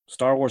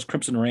Star Wars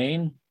Crimson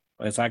Reign.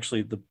 It's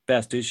actually the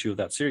best issue of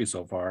that series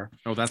so far.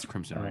 Oh, that's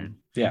Crimson Reign.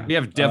 Yeah. We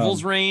have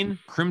Devil's Reign,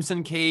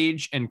 Crimson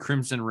Cage, and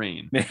Crimson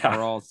Reign. Yeah.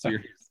 They're all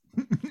series.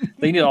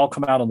 They need to all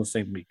come out on the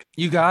same week.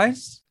 You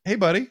guys? Hey,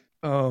 buddy.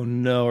 Oh,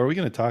 no. Are we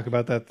going to talk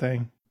about that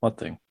thing? What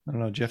thing? I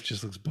don't know. Jeff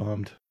just looks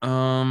bummed.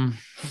 We're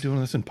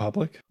Doing this in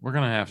public?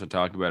 gonna have to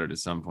talk about it at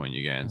some point,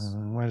 you guys.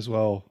 Might as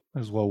well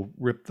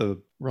rip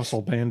the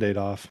Russell Band-Aid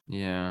off.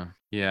 Yeah.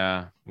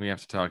 We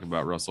have to talk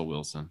about Russell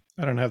Wilson.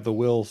 I don't have the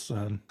will,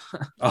 son.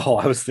 Oh,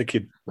 I was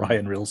thinking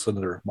Ryan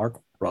Wilson or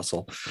Mark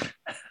Russell.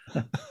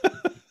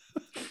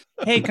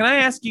 Hey, can I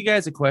ask you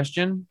guys a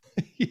question?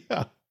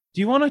 Yeah. Do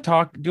you want to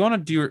talk? Do you want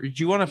a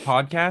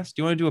podcast?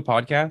 Do you want to do a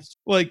podcast?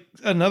 Like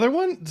another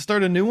one?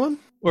 Start a new one?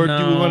 Or do we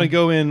No. want to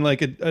go in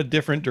like a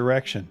different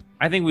direction?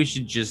 I think we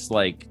should just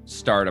like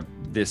start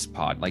this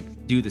pod,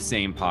 like do the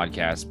same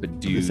podcast, but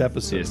do This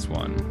episode. this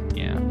one.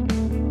 Yeah.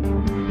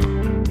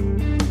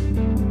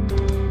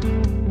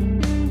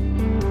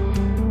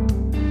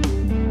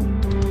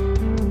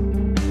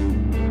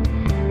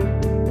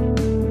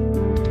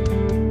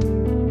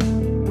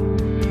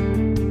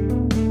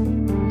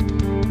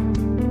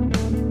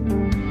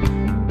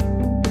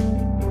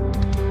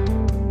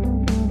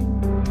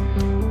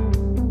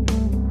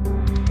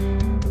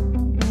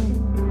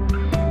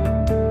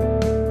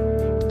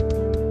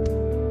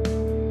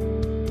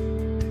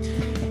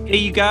 Hey,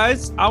 you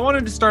guys, I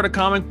wanted to start a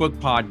comic book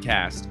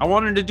podcast. I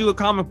wanted to do a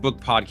comic book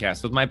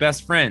podcast with my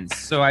best friends.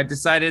 So I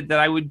decided that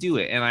I would do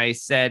it. And I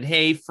said,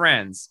 hey,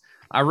 friends,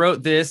 I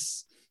wrote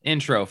this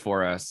intro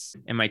for us.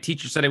 And my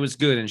teacher said it was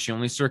good. And she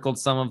only circled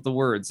some of the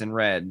words in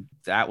red.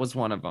 That was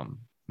one of them.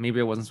 Maybe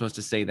I wasn't supposed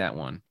to say that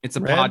one. It's a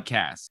Red?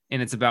 podcast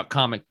and it's about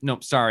comic.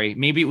 Nope, sorry.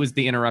 Maybe it was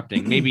the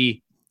interrupting.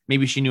 Maybe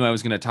she knew I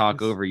was going to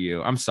talk over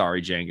you. I'm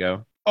sorry,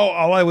 Django. Oh,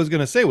 all I was going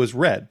to say was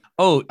red.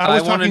 Oh, I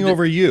was talking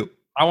over you.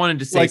 I wanted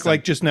to say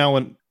Like just now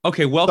when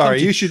okay, welcome Sorry,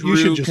 to you should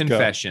just go.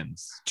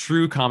 Confessions.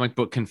 True Comic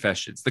Book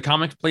Confessions. The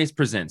Comic Place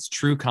presents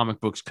True Comic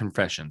Books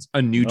Confessions,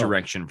 a new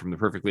direction from the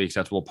Perfectly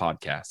Acceptable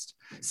podcast.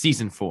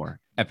 Season 4,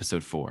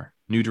 Episode 4,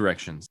 New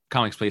Directions.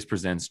 Comics Place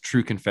presents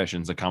True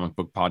Confessions, a comic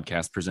book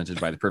podcast presented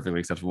by the Perfectly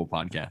Acceptable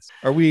podcast.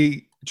 are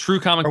we True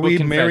Comic are Book we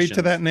Confessions. married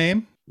to that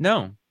name?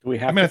 No. Do we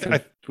have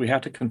do we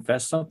have to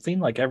confess something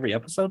like every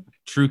episode?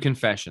 True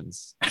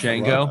Confessions.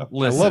 Django, I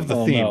listen. love the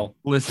Oh, theme. no.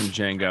 Listen,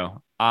 Django.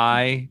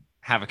 I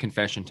have a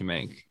confession to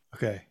make.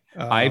 Okay.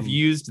 I've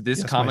used this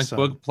yes, my comic son.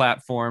 book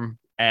platform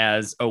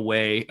as a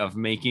way of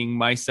making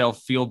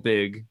myself feel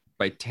big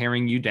by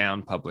tearing you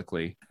down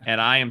publicly.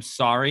 And I am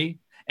sorry.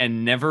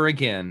 And never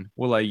again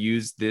will I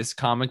use this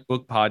comic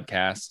book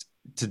podcast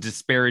to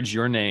disparage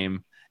your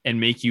name and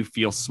make you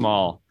feel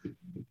small.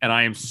 And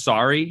I am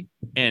sorry.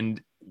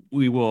 And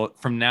we will,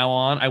 from now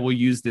on, I will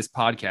use this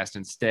podcast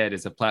instead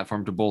as a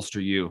platform to bolster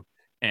you.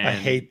 And, I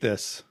hate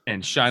this.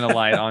 and shine a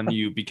light on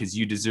you because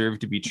you deserve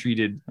to be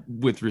treated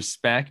with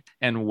respect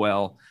and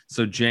well.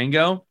 So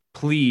Django,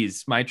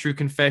 please, my true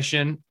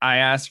confession, I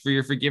ask for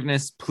your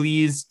forgiveness.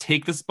 Please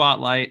take the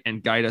spotlight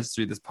and guide us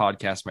through this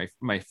podcast,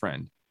 my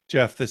friend.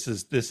 Jeff, this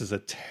is a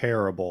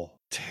terrible,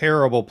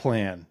 terrible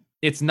plan.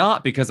 It's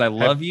not, because I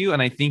love you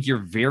and I think you're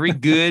very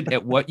good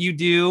at what you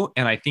do.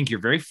 And I think you're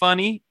very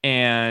funny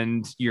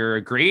and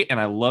you're great. And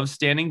I love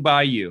standing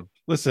by you.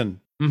 Listen,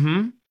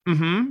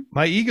 Mm-hmm.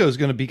 my ego is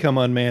going to become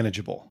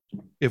unmanageable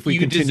if we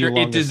continue along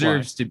It this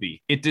deserves to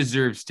be. It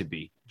deserves to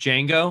be.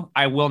 Django,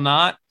 I will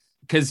not,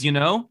 because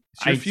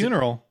It's your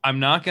funeral. I'm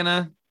not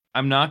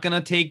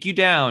gonna take you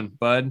down,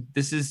 bud.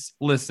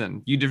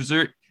 Listen, you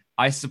deserve.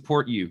 I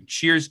support you.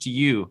 Cheers to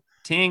you.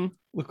 Ting.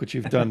 Look what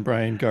you've done,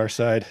 Brian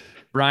Garside.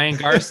 Brian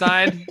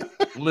Garside.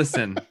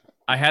 Listen,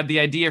 I had the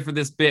idea for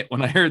this bit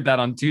when I heard that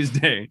on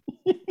Tuesday.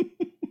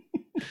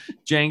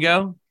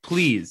 Django,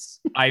 please,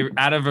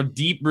 out of a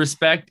deep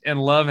respect and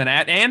love and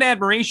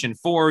admiration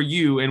for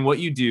you and what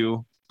you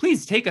do,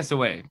 please take us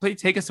away.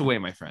 Please take us away,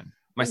 my friend.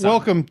 My son.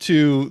 Welcome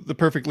to the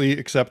perfectly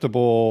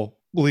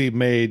acceptably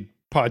made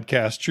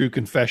podcast, True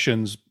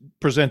Confessions,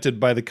 presented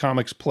by the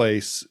Comics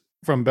Place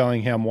from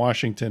Bellingham,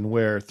 Washington,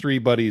 where three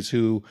buddies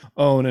who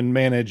own and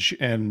manage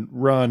and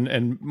run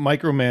and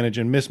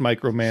micromanage and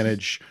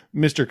mismicromanage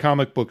Mr.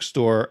 Comic Book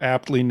Store,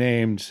 aptly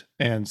named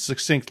and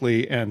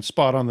succinctly and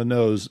spot on the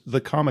nose, the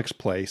Comics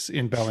Place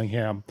in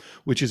Bellingham,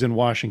 which is in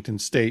Washington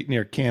State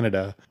near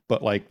Canada,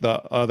 but like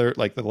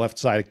the left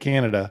side of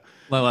Canada.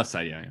 The left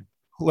side, yeah.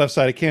 Left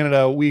side of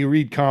Canada, we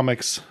read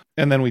comics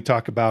and then we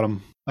talk about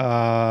them,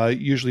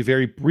 usually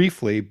very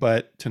briefly.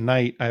 But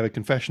tonight I have a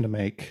confession to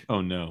make.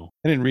 Oh no.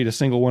 I didn't read a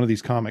single one of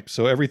these comics,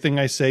 so everything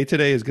I say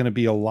today is going to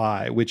be a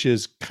lie, which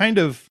is kind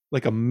of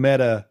like a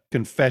meta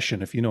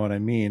confession, if you know what I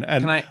mean.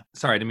 And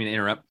Sorry, I didn't mean to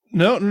interrupt.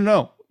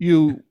 No.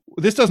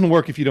 This doesn't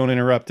work if you don't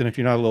interrupt and if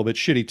you're not a little bit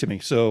shitty to me.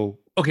 So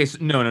Okay, so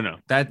no.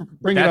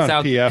 Bring it That's on,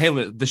 out. PF.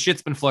 Hey, the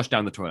shit's been flushed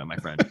down the toilet, my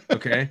friend.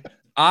 Okay.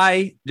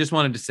 I just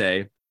wanted to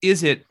say,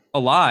 is it a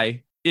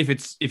lie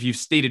if you've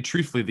stated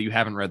truthfully that you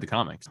haven't read the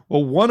comics?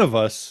 well, one of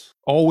us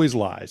always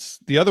lies.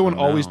 The other one Oh,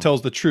 always no.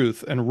 tells the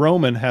truth, and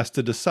Roman has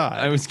to I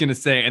decide. was gonna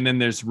say, and then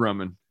there's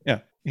Roman. Yeah.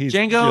 He's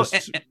Django,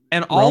 just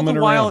and all the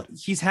roaming while around.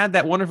 he's had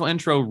that wonderful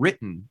intro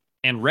written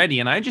and ready,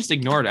 and I just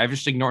ignored it. I've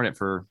just ignored it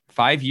for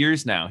 5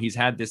 years now. He's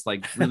had this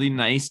like really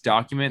nice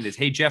document. This,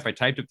 hey Jeff, I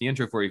typed up the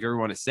intro for you if you ever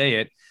want to say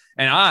it.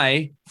 And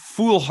I,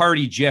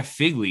 foolhardy Jeff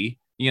Figley,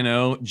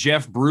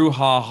 Jeff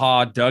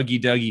Brouhaha,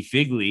 Dougie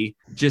Figley,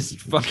 just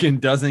fucking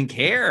doesn't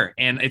care,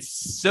 and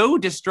it's so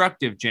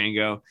destructive,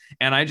 Django.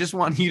 And I just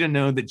want you to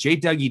know that J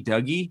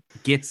Dougie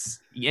gets.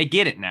 I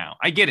get it now.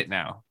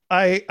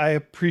 I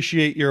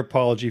appreciate your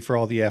apology for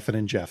all the effing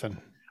and jeffing.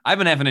 I've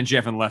been effing and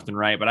jeffing left and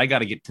right, but I got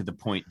to get to the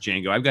point,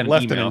 Django. I've got an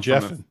Lefting email and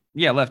from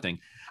jeffing. lefting.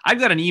 I've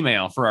got an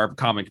email for our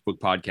comic book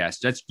podcast.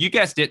 That's, you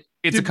guessed it.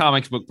 It's a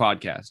comics book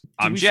podcast.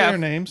 I'm Did we say Jeff. our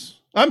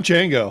names? I'm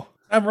Django.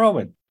 I'm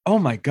Roman. Oh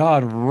my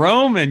God,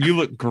 Roman, you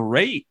look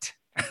great.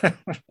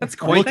 That's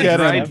quite Look at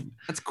him.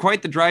 That's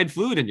quite the dried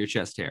fluid in your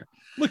chest hair.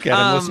 Look at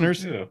him,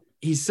 listeners.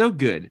 He's so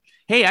good.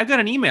 Hey, I've got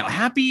an email.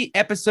 Happy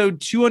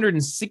episode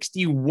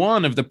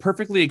 261 of the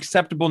Perfectly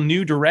Acceptable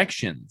New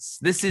Directions.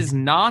 This is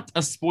not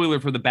a spoiler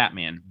for the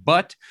Batman,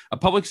 but a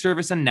public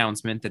service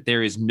announcement that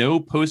there is no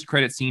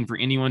post-credit scene for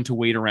anyone to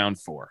wait around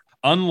for.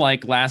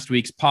 Unlike last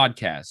week's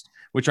podcast,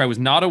 which I was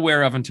not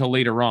aware of until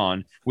later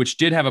on, which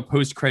did have a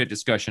post-credit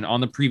discussion on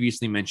the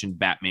previously mentioned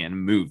Batman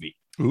movie.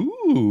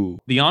 Ooh.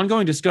 The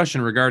ongoing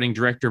discussion regarding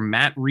director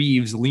Matt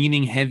Reeves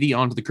leaning heavy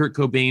onto the Kurt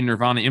Cobain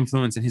Nirvana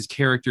influence in his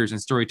characters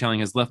and storytelling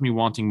has left me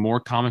wanting more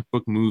comic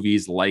book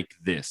movies like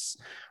this.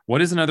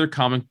 What is another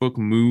comic book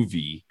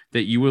movie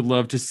that you would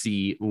love to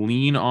see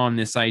lean on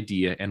this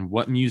idea, and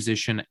what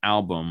musician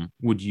album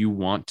would you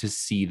want to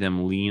see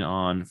them lean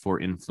on for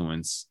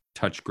influence?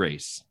 Touch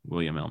Grace,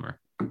 William Elmer.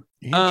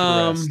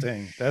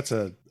 Interesting.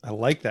 I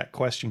like that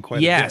question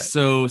quite a bit.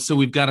 So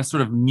we've got a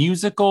sort of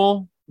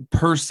musical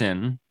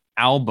person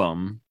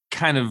album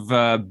kind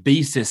of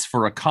basis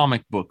for a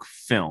comic book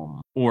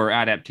film or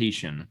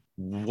adaptation.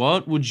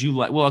 What would you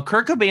like? Well,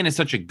 Kurt Cobain is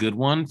such a good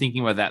one,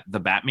 thinking about the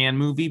Batman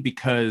movie,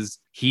 because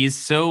he is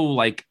so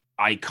like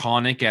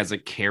iconic as a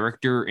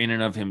character in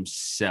and of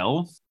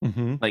himself,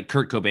 like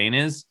Kurt Cobain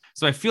is.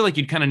 So I feel like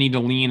you'd kind of need to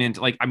lean into,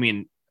 like, I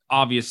mean,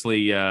 obviously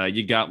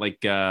you got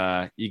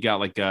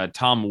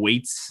Tom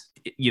Waits,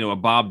 a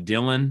Bob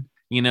Dylan.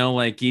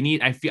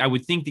 I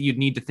would think that you'd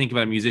need to think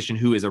about a musician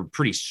who is a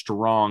pretty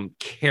strong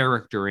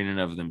character in and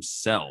of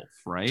themselves,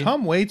 right?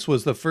 Tom Waits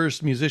was the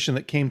first musician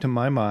that came to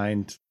my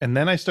mind. And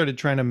then I started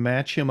trying to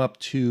match him up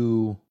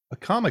to a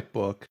comic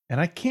book. And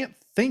I can't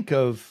think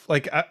of,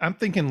 like, I'm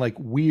thinking like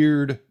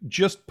weird,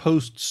 just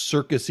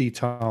post-circusy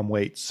Tom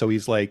Waits. So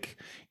he's like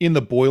in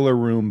the boiler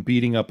room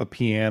beating up a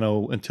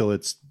piano until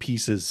it's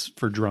pieces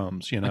for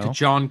drums, Like a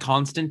John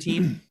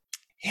Constantine?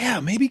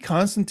 Yeah, maybe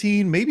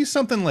Constantine, maybe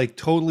something like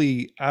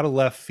totally out of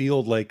left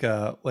field, like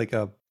a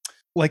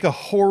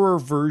horror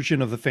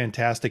version of the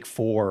Fantastic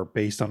Four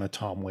based on a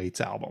Tom Waits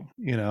album,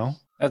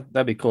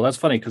 That'd be cool. That's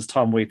funny because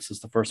Tom Waits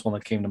is the first one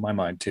that came to my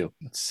mind too.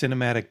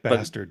 Cinematic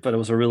bastard. But it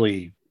was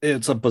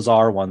it's a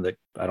bizarre one that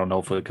I don't know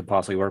if it could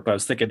possibly work, but I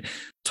was thinking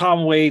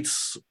Tom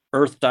Waits,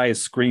 Earth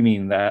Dies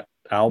Screaming, that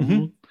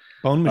album.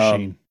 Bone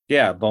Machine.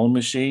 Bone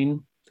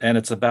Machine. And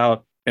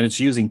it's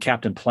using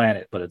Captain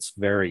Planet, but it's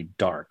very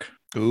dark.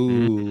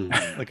 Ooh,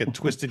 like a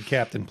twisted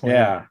Captain Planet.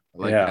 Yeah. I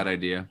like that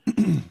idea.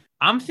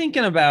 I'm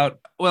thinking about,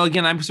 well,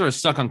 again, I'm sort of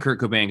stuck on Kurt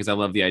Cobain because I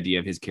love the idea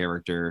of his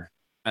character.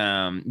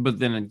 But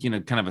then,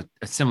 kind of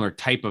a similar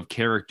type of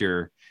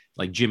character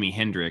like Jimi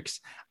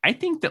Hendrix. I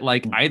think that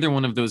like either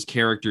one of those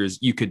characters,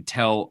 you could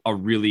tell a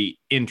really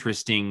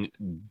interesting,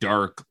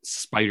 dark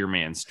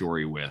Spider-Man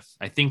story with.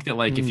 I think that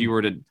like if you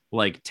were to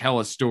like tell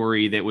a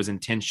story that was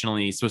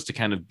intentionally supposed to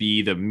kind of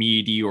be the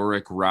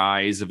meteoric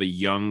rise of a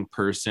young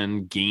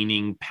person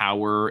gaining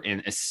power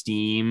and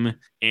esteem,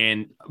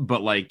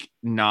 but like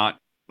not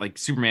like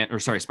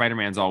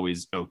Spider-Man's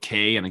always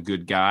okay and a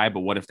good guy, but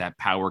what if that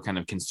power kind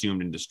of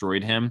consumed and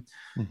destroyed him?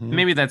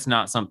 Maybe that's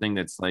not something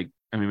that's like,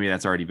 maybe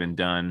that's already been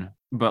done,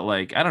 but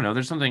like, I don't know,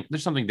 there's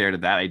something there to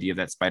that idea of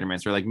that Spider-Man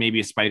story, like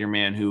maybe a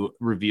Spider-Man who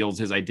reveals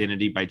his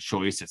identity by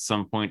choice at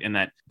some point, and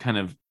that kind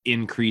of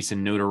increase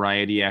in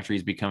notoriety after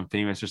he's become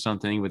famous or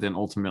something, but then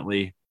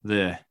ultimately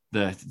the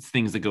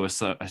things that go,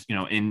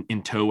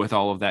 in tow with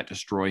all of that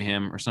destroy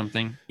him or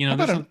something. How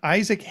about an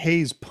Isaac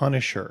Hayes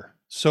Punisher?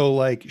 So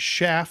like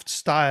Shaft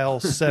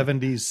style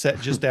 70s set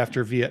just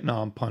after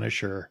Vietnam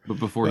Punisher. But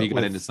before he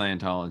got into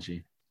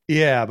Scientology.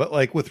 Yeah, but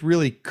like with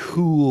really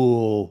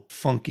cool,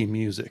 funky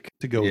music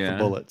to go with the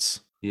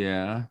bullets.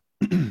 Yeah.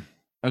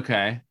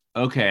 Okay.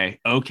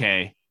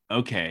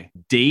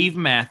 Dave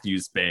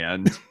Matthews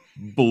Band,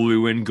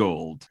 Blue and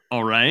Gold.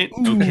 All right.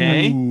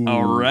 Okay. Ooh.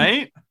 All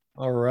right.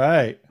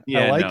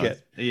 Yeah, I like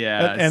it.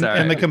 Yeah.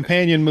 And the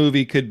companion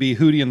movie could be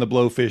Hootie and the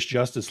Blowfish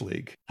Justice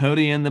League.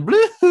 Hootie and the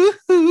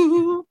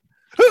Blue.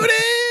 Hootie!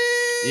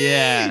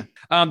 Yeah.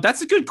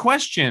 That's a good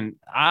question.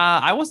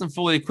 I wasn't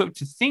fully equipped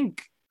to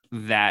think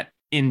that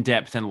in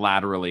depth and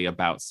laterally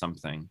about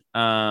something.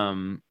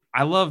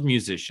 I love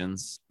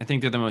musicians. I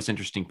think they're the most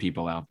interesting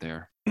people out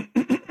there.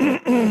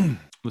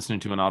 listening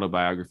to an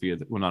autobiography.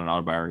 Not an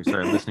autobiography.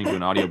 Sorry, listening to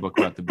an audiobook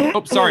about the book.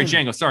 Oh, sorry,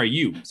 Django. Sorry,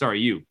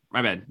 you.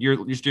 My bad. You're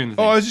steering the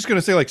thing. Oh, I was just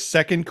gonna say like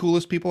second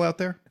coolest people out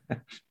there.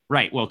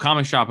 Right. Well,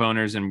 comic shop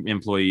owners and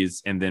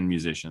employees, and then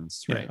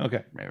musicians. Right. Yeah,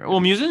 okay. Right. Well,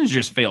 musicians are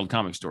just failed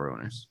comic store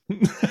owners.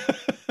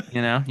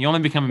 You only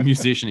become a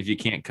musician if you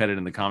can't cut it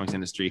in the comics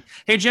industry.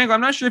 Hey, Django,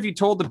 I'm not sure if you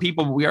told the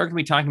people, but we are going to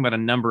be talking about a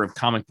number of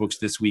comic books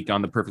this week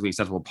on the Perfectly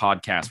Acceptable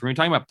podcast. We're going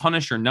to be talking about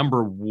Punisher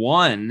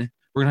 #1.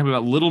 We're going to talk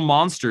about Little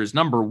Monsters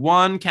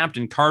 #1,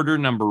 Captain Carter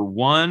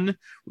 #1.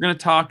 We're going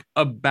to talk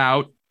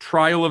about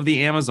Trial of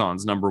the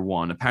Amazons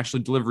 #1, Apache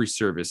Delivery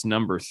Service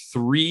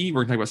 #3.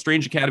 We're going to talk about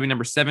Strange Academy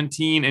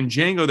 #17. And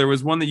Django, there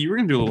was one that you were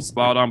going to do a little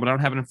spot on, but I don't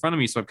have it in front of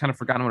me, so I've kind of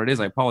forgotten what it is.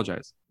 I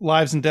apologize.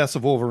 Lives and Deaths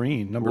of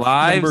Wolverine.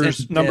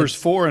 Numbers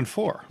 4 and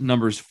 4.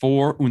 Numbers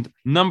 4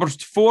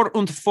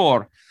 and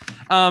 4.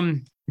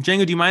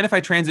 Django, do you mind if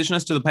I transition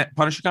us to the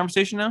Punisher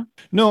conversation now?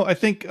 No, I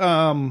think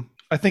I'm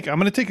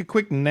going to take a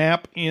quick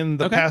nap in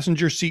the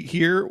passenger seat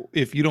here,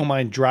 if you don't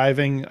mind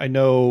driving. I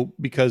know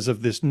because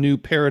of this new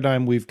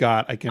paradigm we've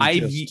got,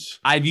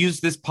 I've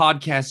used this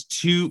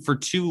podcast for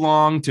too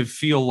long to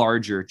feel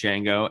larger,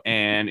 Django,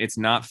 and it's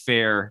not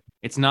fair.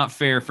 It's not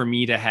fair for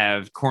me to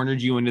have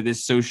cornered you into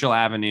this social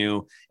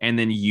avenue and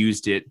then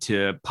used it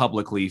to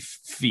publicly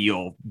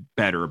feel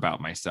better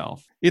about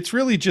myself. It's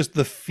really just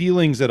the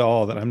feelings at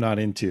all that I'm not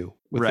into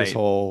with this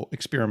whole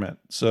experiment.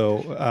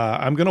 So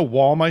I'm going to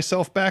wall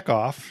myself back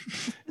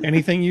off.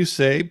 Anything you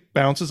say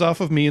bounces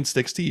off of me and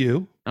sticks to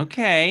you.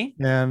 Okay.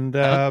 And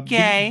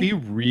be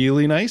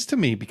really nice to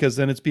me, because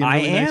then it's being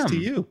really nice to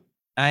you.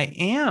 I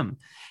am.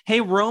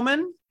 Hey,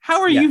 Roman,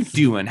 how are you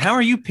doing? How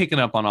are you picking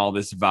up on all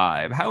this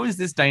vibe? How is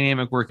this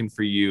dynamic working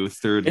for you?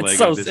 Third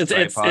leg of this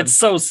tripod? It's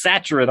so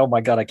saturate. Oh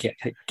my God, I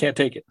can't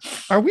take it.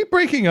 Are we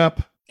breaking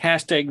up?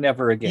 Hashtag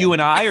never again. You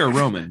and I, or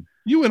Roman?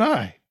 You and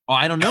I. Oh,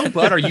 I don't know,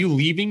 bud. Are you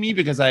leaving me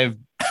because I've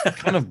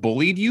kind of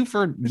bullied you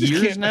for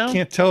years now? I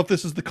can't tell if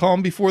this is the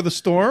calm before the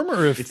storm,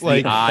 or if it's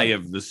the eye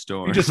of the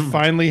storm. You're just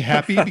finally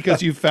happy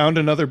because you found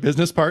another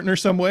business partner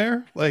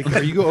somewhere. Like,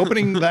 are you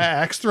opening the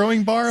axe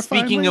throwing bar?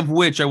 Speaking of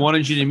which, I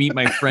wanted you to meet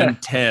my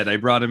friend Ted. I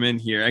brought him in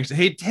here. Actually,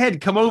 hey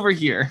Ted, come over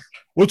here.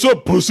 What's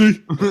up, pussy?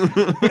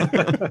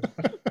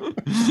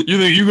 You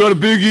think you got a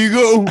big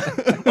ego?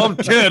 I'm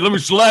Ted. Let me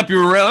slap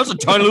you around. That's a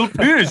tiny little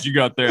penis you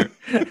got there.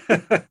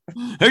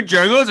 Hey,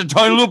 Django, that's a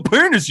tiny little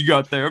penis you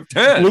got there. I'm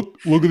Ted.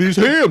 Look at these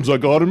hams I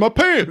got in my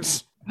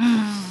pants.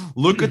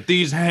 Look at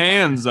these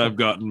hands I've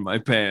got in my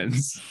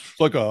pants. It's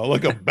like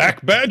a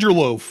back badger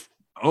loaf.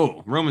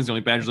 Oh, Roman's the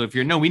only badger loaf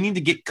here. No, we need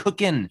to get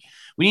cooking.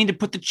 We need to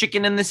put the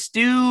chicken in the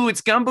stew.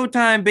 It's gumbo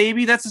time,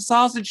 baby. That's a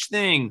sausage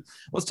thing.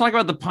 Let's talk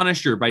about The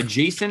Punisher by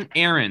Jason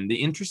Aaron. The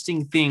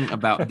interesting thing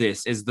about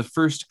this is the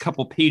first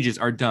couple pages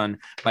are done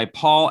by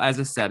Paul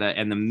Azaceta,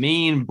 and the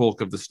main bulk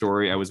of the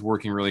story, I was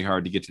working really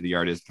hard to get to the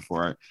artist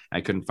before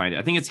I couldn't find it.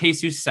 I think it's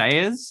Jesus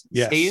Saez.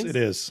 Yes, it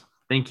is.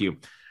 Thank you.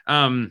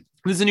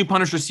 This is a new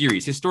Punisher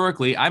series.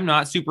 Historically, I'm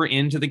not super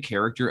into the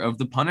character of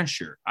the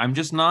Punisher. I'm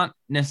just not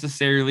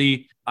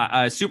necessarily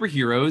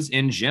superheroes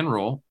in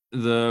general.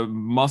 The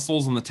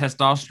muscles and the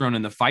testosterone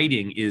and the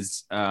fighting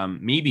is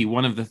maybe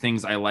one of the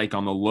things I like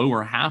on the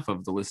lower half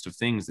of the list of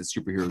things that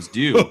superheroes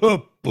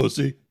do.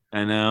 Pussy.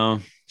 I know.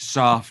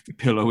 Soft,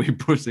 pillowy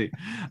pussy.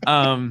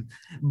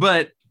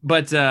 But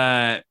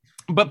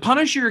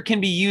Punisher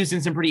can be used in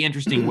some pretty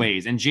interesting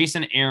ways. And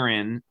Jason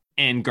Aaron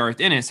and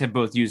Garth Ennis have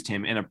both used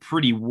him in a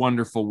pretty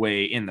wonderful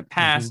way in the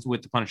past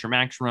with the Punisher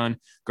Max run.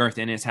 Garth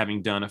Ennis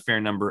having done a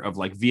fair number of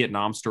like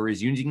Vietnam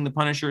stories using the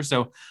Punisher.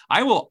 So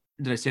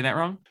did I say that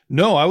wrong?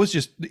 No, I was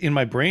just in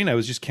my brain. I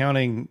was just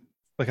counting.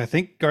 Like, I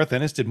think Garth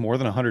Ennis did more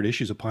than 100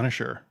 issues of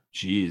Punisher.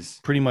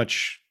 Jeez. Pretty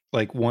much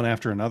like one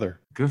after another.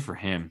 Good for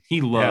him.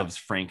 He loves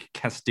Frank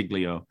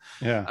Castiglio.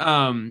 Yeah.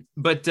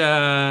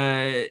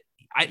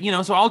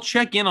 So I'll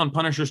check in on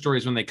Punisher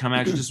stories when they come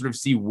out just to sort of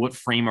see what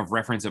frame of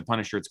reference of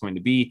Punisher it's going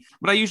to be.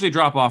 But I usually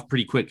drop off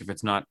pretty quick if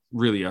it's not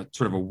really a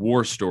sort of a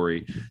war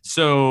story.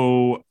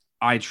 So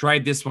I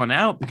tried this one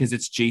out because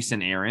it's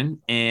Jason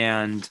Aaron,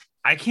 and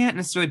I can't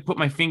necessarily put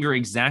my finger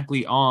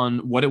exactly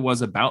on what it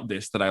was about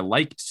this that I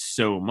liked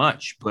so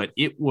much, but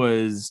it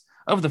was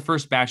of the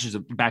first batch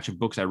of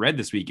books I read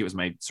this week. It was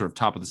my sort of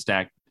top of the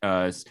stack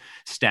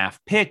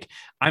staff pick.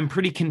 I'm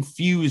pretty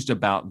confused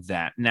about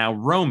that. Now,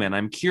 Roman,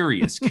 I'm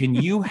curious, can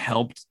you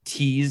help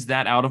tease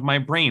that out of my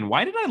brain?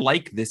 Why did I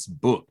like this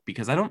book?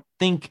 Because I don't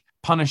think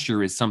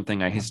Punisher is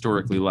something I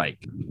historically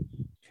like.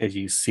 Because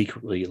you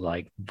secretly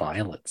like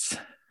violence.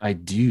 I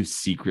do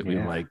secretly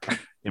like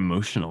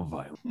emotional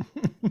violence.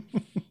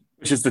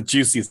 Which is the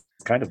juiciest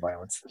kind of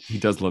violence. He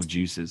does love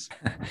juices.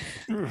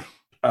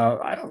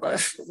 I don't know.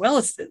 Well,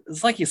 it's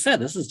like you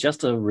said, this is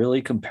just a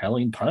really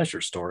compelling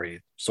Punisher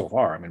story so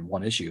far. I mean,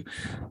 one issue.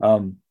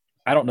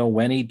 I don't know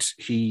when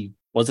he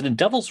Was it in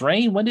Devil's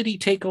Reign? When did he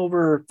take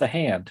over the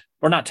Hand?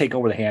 Or not take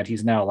over the Hand?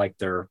 He's now like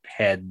their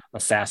head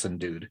assassin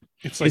dude.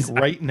 It's like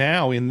right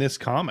now in this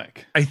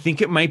comic. I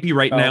think it might be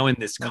right now in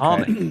this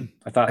comic.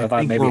 I thought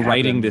think maybe we're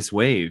riding this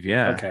wave.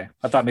 Yeah. Okay.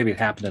 I thought maybe it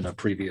happened in a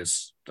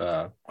previous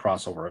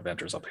crossover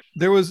event or something.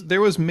 There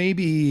was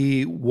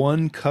maybe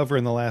one cover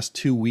in the last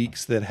 2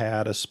 weeks that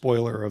had a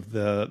spoiler of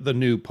the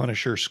new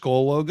Punisher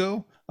skull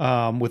logo.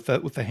 With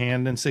the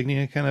hand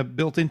insignia kind of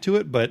built into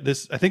it, but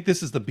I think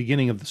this is the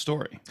beginning of the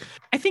story.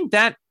 I think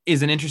that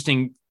is an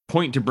interesting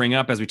point to bring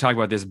up as we talk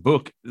about this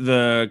book.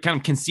 The kind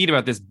of conceit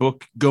about this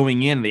book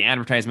going in, the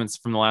advertisements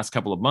from the last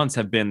couple of months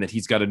have been that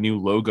he's got a new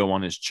logo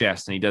on his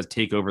chest, and he does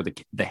take over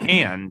the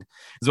hand,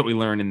 is what we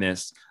learn in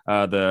this,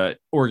 the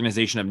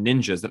organization of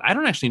ninjas that I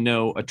don't actually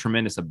know a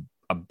tremendous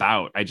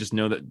about. I just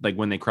know that like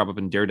when they crop up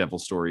in Daredevil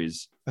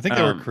stories. I think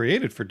they were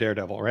created for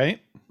Daredevil, right?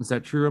 Is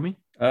that true, Romy?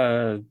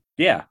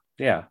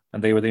 Yeah.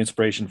 And they were the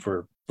inspiration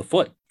for the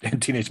Foot in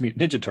Teenage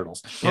Mutant Ninja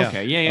Turtles. Yeah.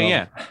 Okay.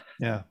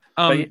 Yeah.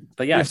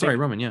 But yeah, sorry,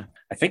 Roman. Yeah.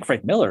 I think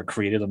Frank Miller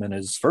created them in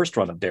his first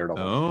run of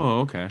Daredevil. Oh,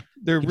 okay.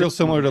 They're real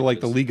similar to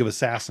like the League of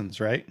Assassins,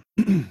 right?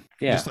 Yeah.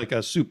 Just like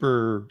a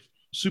super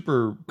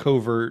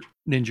covert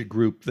ninja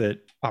group that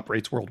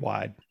operates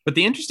worldwide. But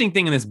the interesting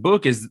thing in this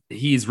book is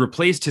he's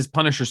replaced his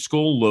Punisher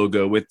skull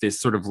logo with this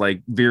sort of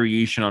like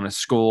variation on a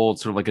skull.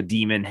 It's sort of like a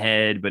demon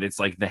head, but it's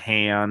like the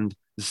hand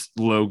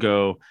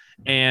logo.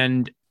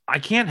 And I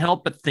can't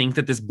help but think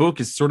that this book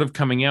is sort of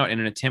coming out in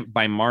an attempt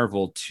by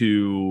Marvel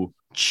to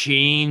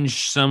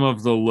change some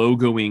of the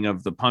logoing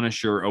of the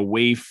Punisher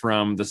away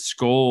from the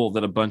skull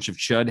that a bunch of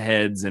chud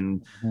heads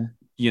and,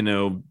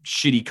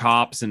 shitty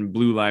cops and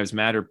Blue Lives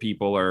Matter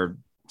people are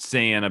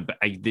saying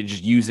they're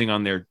just using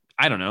on their,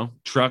 I don't know,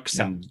 trucks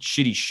and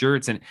shitty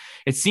shirts. And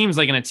it seems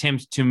like an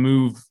attempt to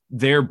move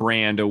their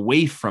brand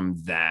away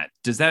from that.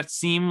 Does that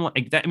seem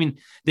like that? I mean,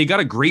 they got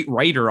a great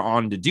writer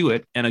on to do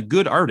it and a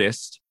good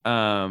artist.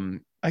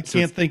 I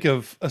can't think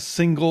of a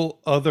single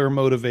other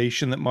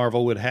motivation that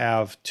Marvel would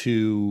have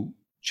to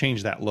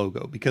change that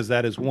logo, because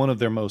that is one of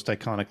their most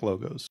iconic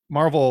logos.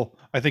 Marvel,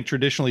 I think,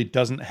 traditionally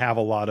doesn't have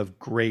a lot of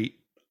great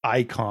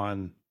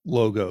icon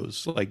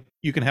logos. Like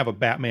you can have a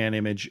Batman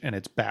image and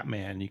it's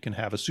Batman. You can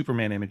have a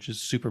Superman image as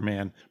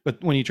Superman.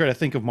 But when you try to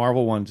think of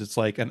Marvel ones, it's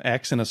like an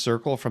X in a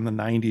circle from the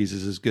 90s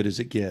is as good as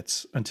it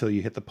gets until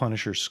you hit the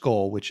Punisher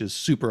skull, which is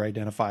super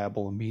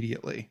identifiable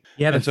immediately.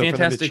 Yeah, the and so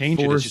Fantastic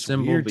Four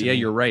symbol. But yeah, me.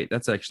 you're right.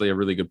 That's actually a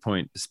really good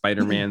point. The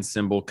Spider-Man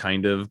symbol,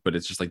 kind of, but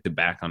it's just like the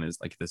back on his,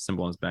 like the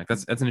symbol on his back.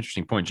 That's an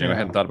interesting point, Jay. I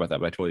hadn't thought about that,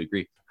 but I totally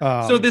agree.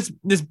 So this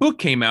book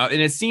came out,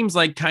 and it seems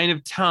like kind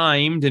of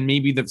timed, and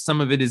maybe that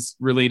some of it is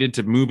related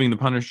to moving the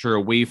Punisher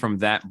away from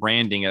that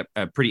branding at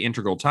a pretty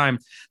integral time.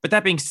 But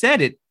that being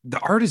said, the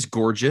art is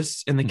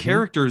gorgeous and the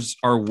characters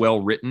are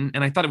well written,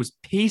 and I thought it was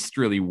paced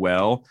really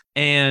well,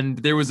 and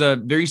there was a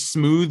very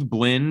smooth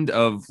blend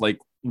of like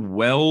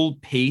well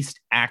paced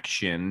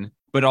action,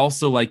 but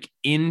also like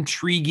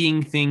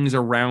intriguing things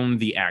around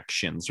the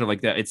action. Sort of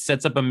like that. It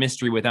sets up a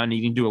mystery without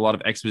needing to do a lot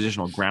of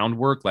expositional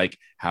groundwork. Like,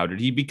 how did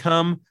he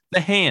become the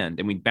Hand?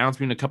 And we bounce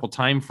between a couple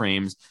time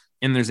frames,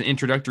 and there's an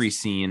introductory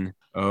scene.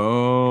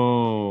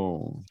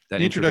 Oh, the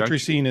introductory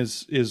scene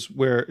is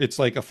where it's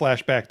like a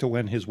flashback to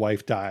when his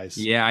wife dies.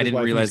 Yeah, I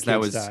didn't realize that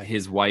was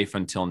his wife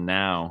until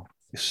now.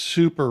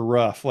 Super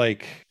rough,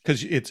 like,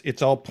 because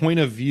it's all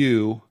point of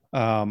view,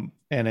 and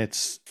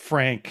it's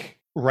Frank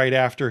right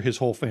after his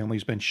whole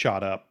family's been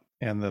shot up,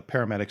 and the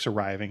paramedics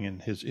arriving,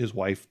 and his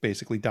wife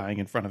basically dying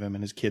in front of him,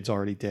 and his kid's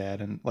already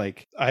dead. And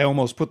like, I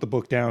almost put the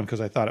book down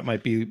because I thought it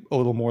might be a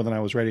little more than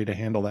I was ready to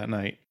handle that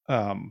night.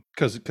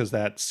 Because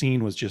that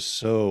scene was just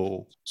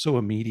so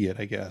immediate,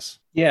 I guess.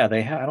 Yeah,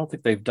 I don't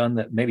think they've done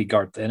that. Maybe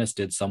Garth Ennis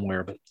did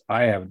somewhere, but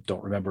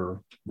don't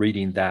remember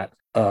reading that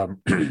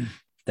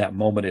that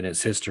moment in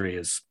his history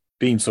as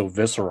being so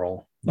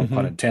visceral, no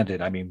pun intended.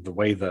 I mean, the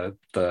way the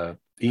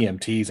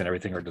EMTs and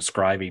everything are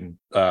describing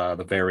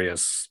the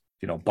various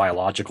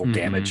biological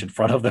damage in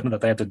front of them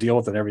that they have to deal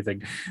with and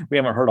everything. We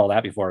haven't heard all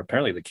that before.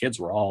 Apparently, the kids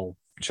were all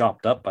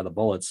chopped up by the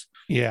bullets.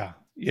 Yeah,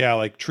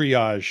 like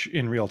triage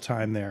in real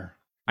time there.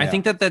 I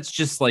think that's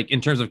just like,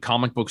 in terms of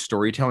comic book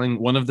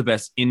storytelling, one of the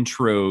best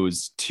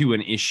intros to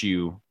an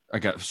issue,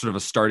 like a sort of a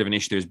start of an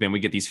issue there's been. We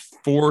get these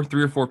 3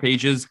 or 4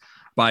 pages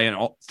by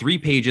 3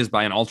 pages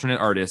by an alternate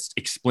artist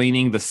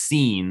explaining the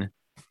scene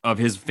of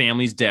his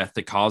family's death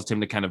that caused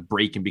him to kind of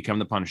break and become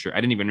the Punisher.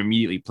 I didn't even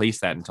immediately place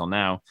that until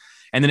now.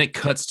 And then it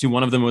cuts to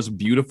one of the most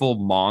beautiful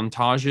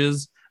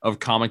montages of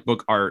comic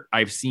book art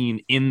I've seen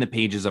in the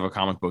pages of a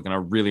comic book in a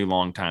really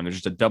long time. There's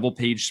just a double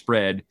page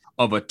spread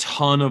of a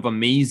ton of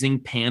amazing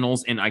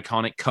panels and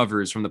iconic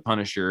covers from the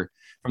Punisher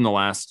from the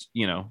last,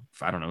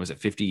 I don't know, is it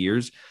 50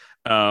 years?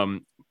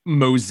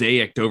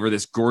 Mosaicked over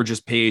this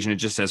gorgeous page. And it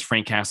just says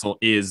Frank Castle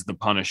is the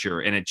Punisher.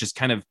 And it just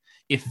kind of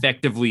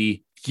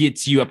effectively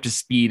gets you up to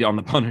speed on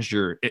the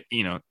Punisher,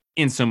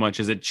 in so much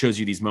as it shows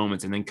you these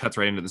moments and then cuts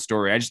right into the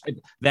story.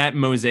 That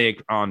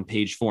mosaic on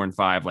page 4 and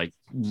 5, like,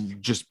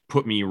 just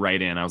put me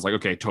right in. I was like,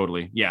 okay,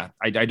 totally. Yeah.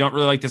 I don't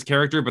really like this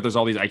character, but there's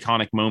all these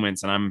iconic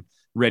moments and I'm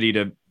ready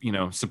to,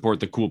 support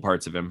the cool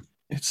parts of him.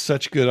 It's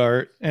such good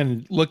art.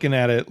 And looking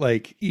at it,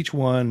 like each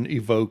one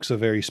evokes a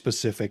very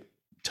specific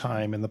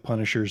time in the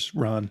Punisher's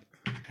run.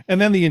 And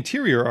then the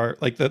interior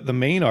art, like the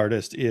main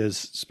artist is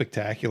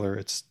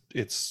spectacular.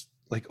 It's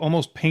like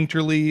almost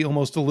painterly,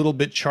 almost a little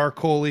bit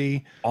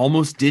charcoaly.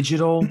 Almost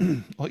digital.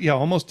 Yeah,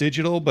 almost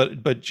digital,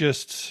 but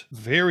just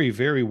very,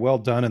 very well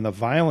done. And the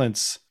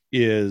violence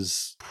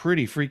is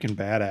pretty freaking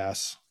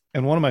badass.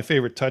 And one of my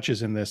favorite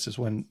touches in this is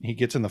when he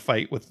gets in the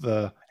fight with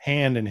the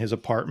hand in his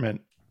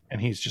apartment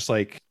and he's just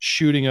like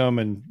shooting him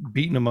and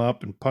beating him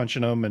up and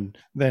punching him. And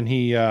then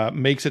he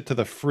makes it to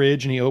the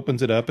fridge and he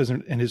opens it up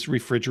and his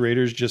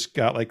refrigerator's just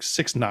got like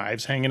 6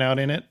 knives hanging out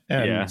in it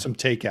and some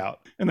takeout.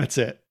 And that's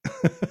it.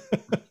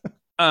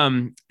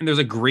 And there's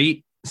a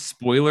great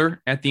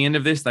spoiler at the end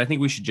of this that I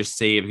think we should just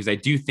save, because I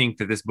do think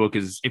that this book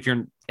is, if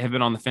you have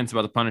been on the fence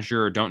about the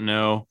Punisher or don't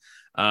know,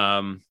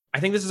 I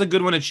think this is a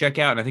good one to check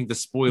out. And I think the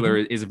spoiler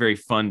is very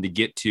fun to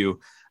get to.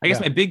 I guess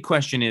my big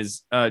question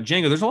is,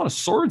 Django, there's a lot of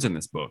swords in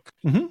this book.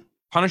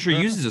 Punisher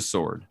uses a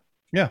sword.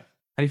 Yeah. How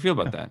do you feel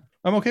about that?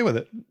 I'm okay with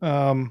it.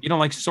 You don't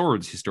like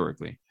swords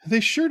historically. They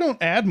sure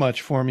don't add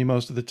much for me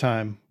most of the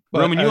time.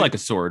 Roman, you like a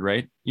sword,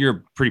 right?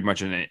 You're pretty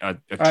much a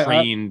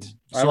trained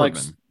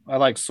swordman. I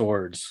like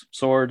swords,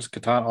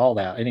 katana, all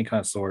that. Any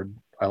kind of sword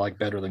I like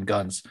better than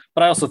guns.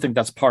 But I also think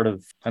that's part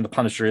of, and the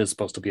Punisher is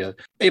supposed to be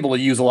able to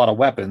use a lot of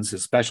weapons.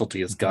 His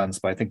specialty is guns,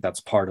 but I think that's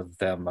part of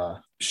them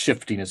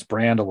shifting his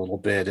brand a little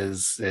bit.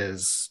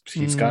 Is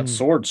he's got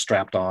swords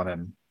strapped on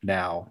him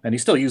now, and he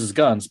still uses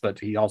guns, but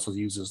he also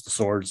uses the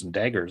swords and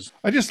daggers.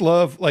 I just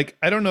love, like,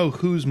 I don't know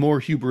who's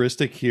more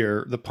hubristic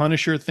here: the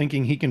Punisher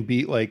thinking he can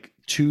beat like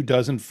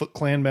 24 Foot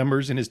Clan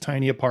members in his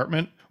tiny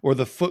apartment, or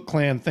the Foot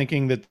Clan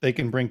thinking that they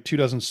can bring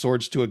 24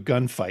 swords to a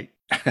gunfight.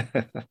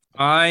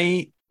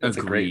 It's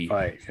a great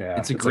fight. Yeah,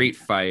 it's a great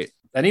fight.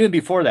 And even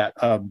before that,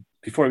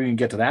 before we even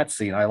get to that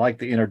scene, I like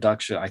the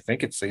introduction. I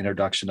think it's the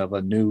introduction of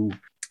a new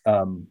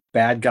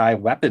bad guy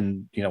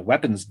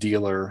weapons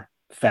dealer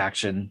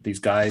faction. These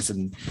guys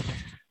in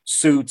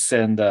suits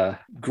and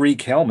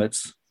Greek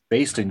helmets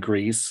based in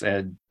Greece,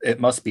 and it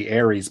must be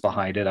Ares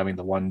behind it. I mean,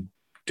 the one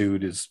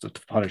dude is the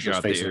Punisher's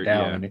facing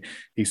down, and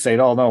he's saying,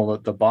 "Oh no,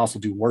 the boss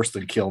will do worse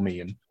than kill me."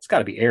 And it's got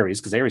to be Ares,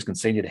 because Ares can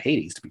send you to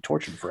Hades to be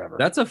tortured forever.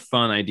 That's a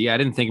fun idea. I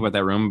didn't think about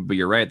that, Room, but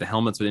you're right. The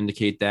helmets would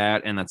indicate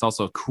that, and that's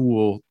also a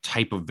cool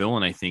type of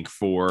villain, I think,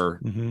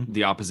 for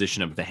the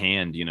opposition of the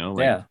hand.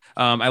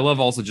 I love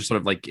also just sort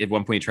of like at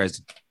one point he tries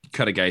to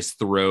cut a guy's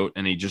throat,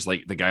 and he just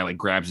like the guy like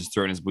grabs his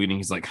throat and is bleeding.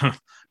 He's like,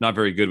 not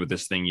very good with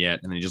this thing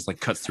yet, and then he just like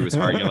cuts through his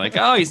heart. And you're like,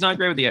 oh, he's not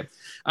great with it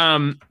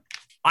yet.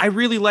 I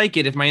really like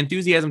it. If my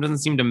enthusiasm doesn't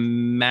seem to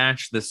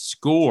match the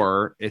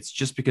score, it's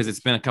just because it's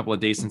been a couple of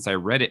days since I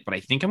read it, but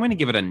I think I'm going to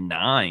give it a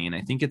 9.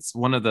 I think it's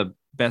one of the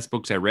best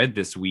books I read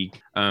this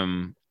week.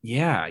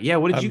 Yeah.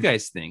 What did you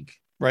guys think?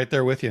 Right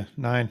there with you.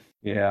 9.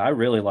 Yeah, I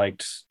really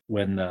liked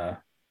when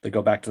they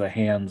go back to the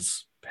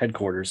Hand's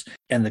headquarters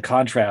and the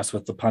contrast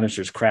with the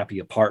Punisher's crappy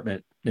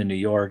apartment in New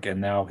York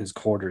and now his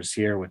quarters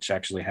here, which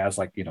actually has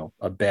like,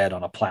 a bed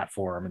on a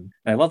platform. And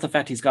I love the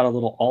fact he's got a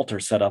little altar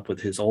set up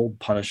with his old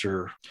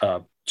Punisher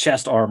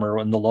chest armor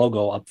and the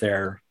logo up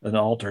there, an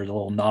altar, a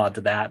little nod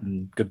to that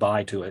and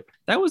goodbye to it.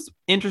 That was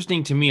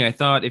interesting to me. I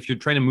thought if you're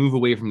trying to move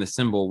away from the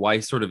symbol,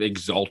 why sort of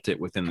exalt it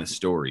within the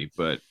story?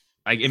 But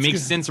it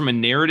makes sense from a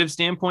narrative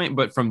standpoint,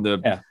 but from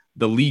the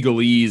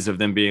legalese of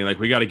them being like,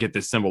 we got to get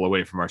this symbol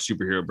away from our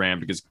superhero brand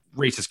because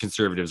racist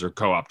conservatives are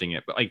co-opting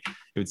it. But like,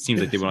 it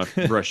seems like they want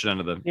to brush it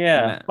under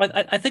the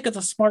But I think it's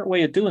a smart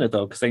way of doing it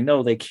though, because they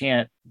know they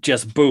can't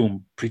just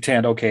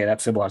pretend, okay,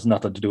 that symbol has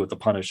nothing to do with the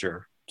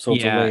Punisher. So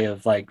it's a way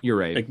of like, you're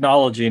right,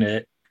 acknowledging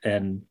it,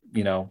 and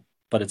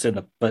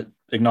but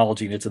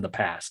acknowledging it's in the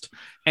past.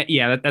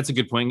 Yeah, that's a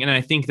good point. And I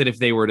think that if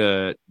they were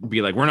to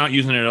be like, we're not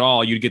using it at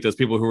all, you'd get those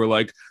people who are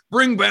like,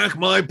 bring back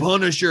my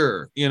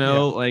Punisher, and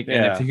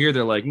if to hear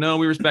they're like, no,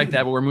 we respect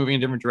that, but we're moving in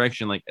a different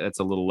direction, like that's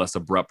a little less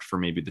abrupt for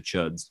maybe the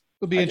chuds.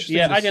 It'll be interesting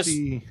to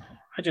see.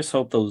 I just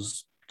hope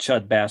those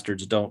chud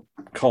bastards don't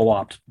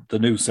co-opt the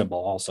new symbol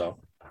also.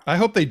 I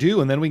hope they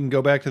do, and then we can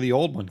go back to the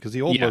old one, because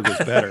the old logo is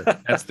better.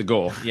 That's the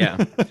goal.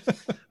 Yeah.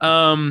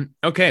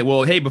 Okay.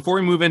 Well, hey, before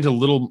we move into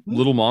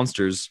little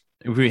monsters,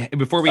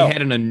 before we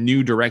head in a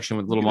new direction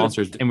with little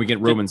monsters, and we get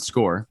Roman's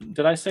score.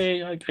 Did I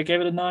say I gave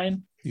it a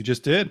 9? You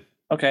just did.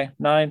 Okay,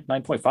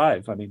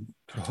 9.5. I mean,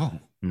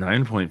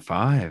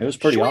 9.5. It was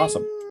pretty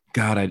awesome.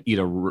 God, I'd eat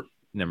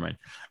never mind.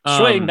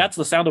 Swing. That's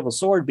the sound of a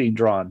sword being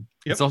drawn.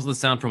 Yep. It's also the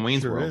sound from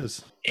Wayne's World.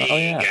 Is.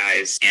 Hey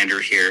guys, Andrew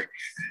here.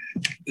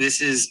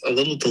 This is a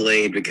little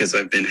delayed because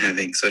I've been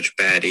having such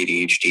bad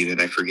ADHD that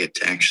I forget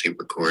to actually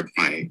record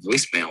my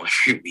voicemail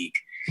every week.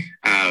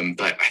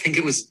 But I think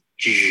it was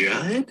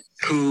Judd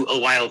who a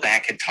while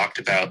back had talked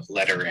about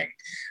lettering.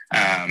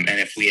 And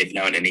if we had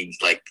known any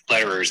like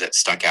letterers that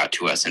stuck out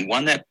to us. And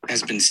one that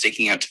has been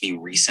sticking out to me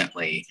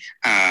recently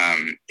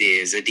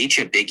is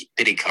Aditya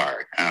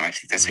Bidikar. I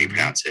think that's how you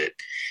pronounce it.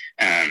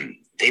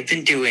 They've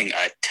been doing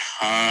a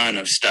ton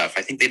of stuff.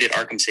 I think they did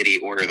Arkham City,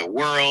 Order of the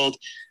World.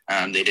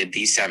 They did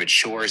These Savage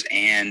Shores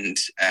and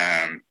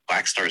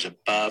Black Stars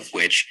Above,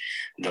 which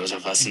those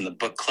of us in the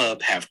book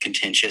club have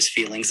contentious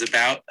feelings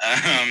about,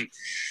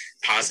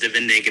 positive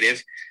and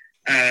negative.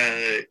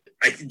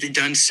 I've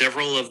done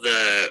several of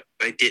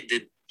I did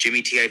the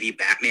Jimmy TIV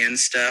Batman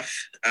stuff,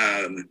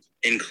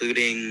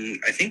 including,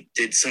 I think,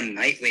 did some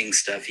Nightwing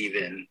stuff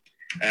even.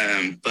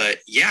 But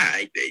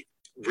yeah,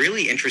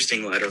 really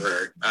interesting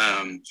letterer.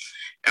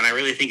 And I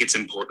really think it's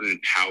important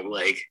how,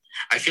 like,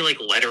 I feel like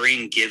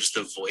lettering gives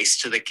the voice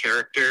to the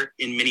character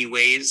in many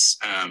ways.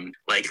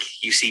 Like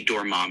you see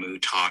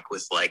Dormammu talk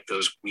with like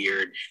those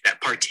weird,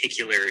 that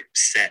particular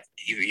set.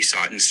 You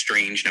saw it in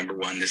Strange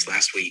 #1 this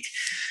last week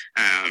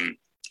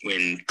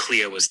when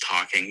Clea was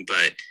talking,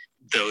 but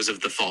those of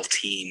the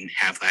Faltine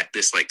have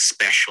this like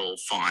special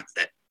font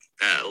that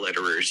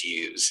letterers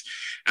use.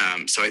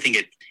 So I think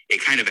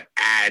it kind of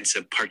adds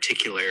a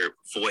particular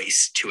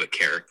voice to a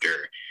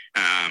character.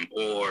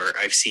 Or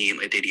I've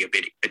seen Aditya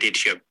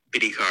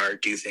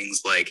Bidikar do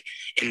things like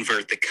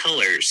invert the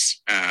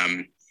colors,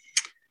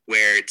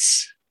 where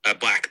it's a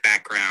black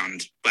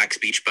background, black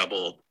speech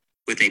bubble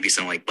with maybe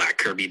some like black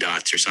Kirby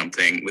dots or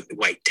something with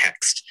white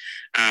text.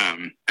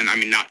 And I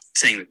mean, not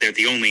saying that they're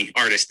the only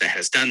artist that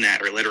has done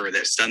that or letterer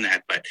that's done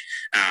that, but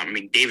I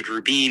mean, David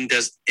Rubin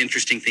does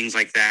interesting things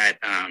like that.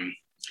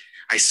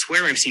 I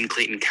swear I've seen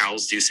Clayton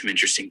Cowles do some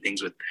interesting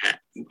things with that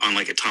on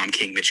like a Tom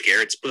King, Mitch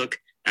Garrett's book,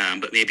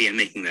 but maybe I'm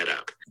making that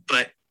up.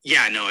 But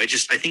yeah, no, I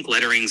think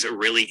lettering's a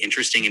really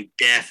interesting and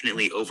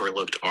definitely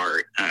overlooked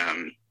art,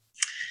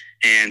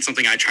 and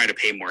something I try to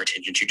pay more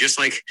attention to. Just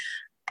like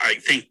I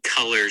think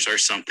colors are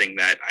something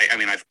that I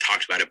mean, I've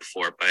talked about it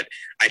before, but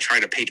I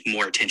try to pay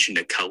more attention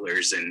to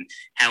colors and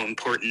how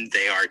important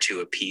they are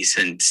to a piece,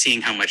 and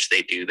seeing how much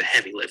they do the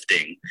heavy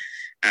lifting,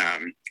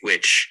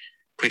 which,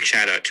 quick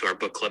shout out to our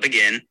book club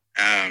again.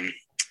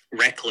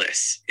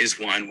 Reckless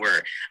is one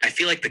where I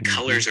feel like the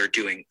colors are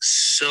doing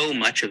so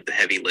much of the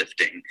heavy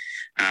lifting.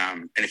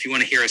 And if you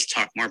want to hear us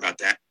talk more about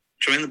that,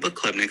 join the book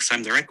club next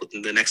time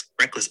the next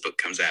Reckless book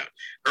comes out.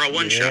 They're all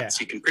one-shots.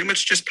 You can pretty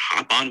much just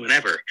hop on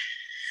whenever.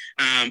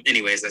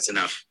 Anyways, that's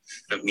enough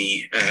of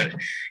me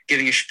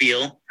giving a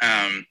spiel.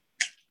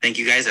 Thank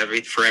you guys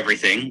for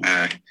everything.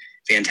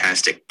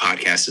 Fantastic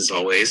podcast as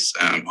always,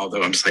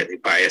 although I'm slightly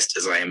biased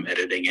as I am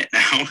editing it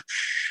now.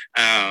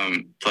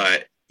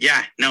 But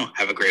yeah, no,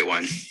 have a great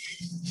one.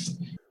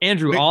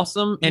 Andrew,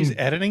 awesome. He's and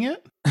editing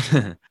it?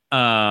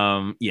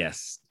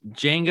 Yes.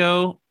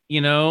 Django,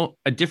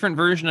 a different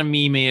version of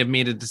me may have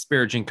made a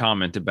disparaging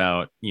comment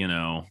about,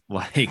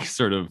 like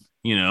sort of,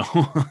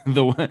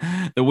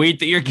 the weight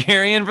that you're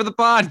carrying for the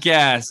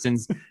podcast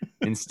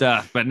and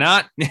stuff, but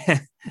not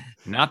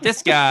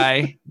this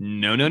guy.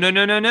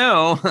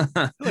 No.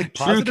 Like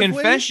True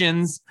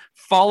Confessions,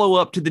 follow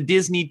up to the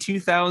Disney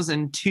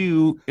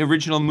 2002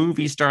 original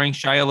movie starring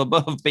Shia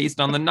LaBeouf based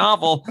on the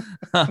novel.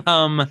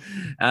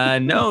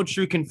 No,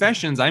 True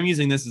Confessions. I'm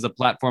using this as a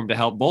platform to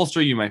help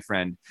bolster you, my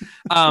friend.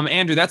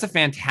 Andrew, that's a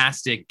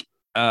fantastic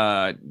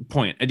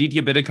point.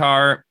 Aditya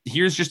Bidikar,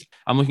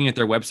 I'm looking at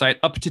their website.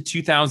 Up to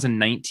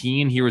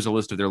 2019, here is a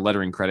list of their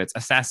lettering credits.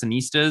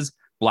 Assassinistas,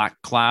 Black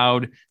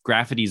Cloud,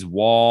 Graffiti's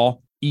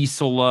Wall,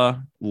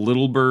 Isola,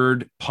 Little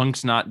Bird,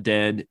 Punk's Not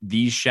Dead,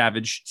 These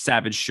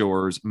Savage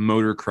Shores,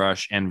 Motor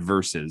Crush, and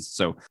Verses.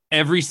 So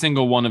every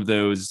single one of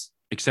those,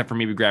 except for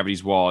maybe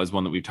Gravity's Wall, is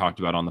one that we've talked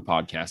about on the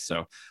podcast.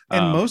 So,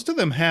 and most of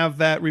them have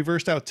that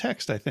reversed out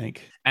text, I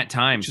think, at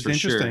times, which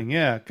is interesting. Sure.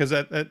 Yeah, because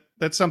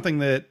that's something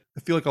that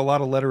I feel like a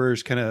lot of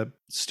letterers kind of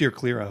steer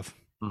clear of.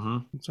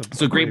 Mm-hmm.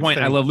 So great point.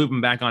 Thing. I love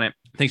looping back on it.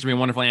 Thanks for being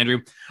wonderful, Andrew.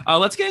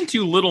 Let's get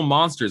into Little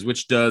Monsters,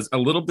 which does a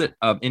little bit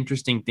of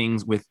interesting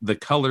things with the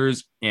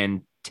colors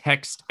and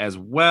text as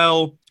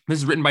well. This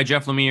is written by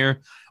Jeff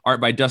Lemire,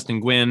 art by Dustin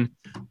Gwynn.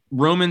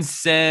 Roman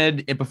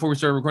said before we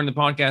started recording the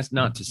podcast,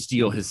 not to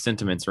steal his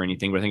sentiments or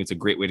anything, but I think it's a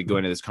great way to go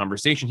into this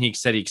conversation. He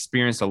said he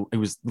saw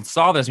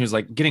this and he was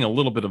like getting a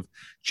little bit of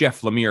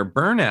Jeff Lemire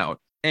burnout.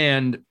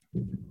 And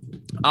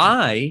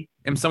I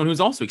am someone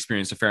who's also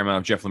experienced a fair amount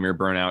of Jeff Lemire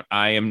burnout.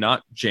 I am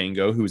not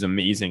Django, who's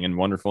amazing and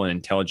wonderful and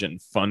intelligent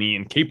and funny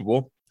and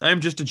capable.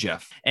 I'm just a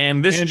Jeff.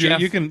 And this Andrew,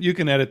 Jeff, you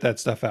can edit that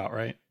stuff out,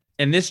 right?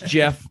 And this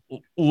Jeff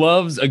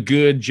loves a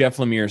good Jeff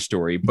Lemire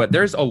story, but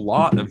there's a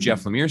lot of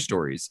Jeff Lemire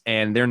stories,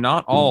 and they're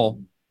not all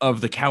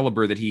of the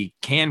caliber that he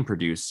can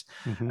produce.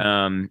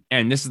 Mm-hmm.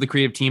 And this is the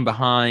creative team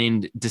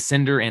behind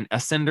Descender and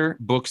Ascender,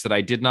 books that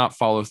I did not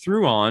follow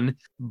through on,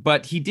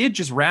 but he did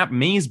just wrap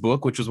May's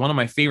book, which was one of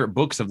my favorite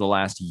books of the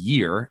last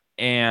year.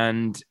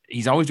 And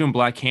he's always doing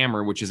Black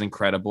Hammer, which is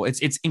incredible.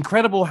 It's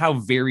incredible how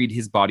varied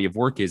his body of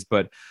work is,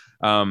 but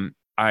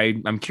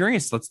I'm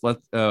curious. Let's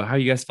how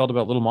you guys felt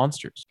about Little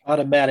Monsters.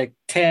 Automatic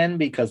 10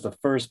 because the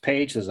first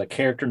page is a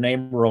character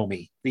named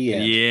Romy. The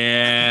end.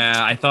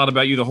 Yeah, I thought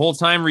about you the whole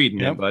time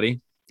reading it, buddy.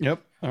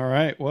 Yep. All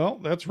right. Well,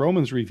 that's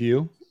Roman's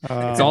review.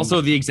 It's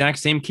also the exact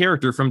same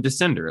character from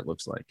Descender, it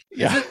looks like.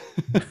 Yeah.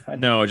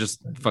 No,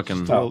 just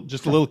fucking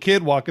just a little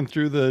kid walking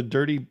through the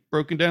dirty,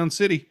 broken down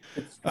city.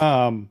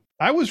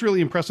 I was really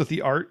impressed with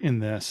the art in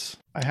this.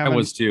 I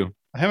was too.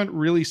 I haven't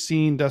really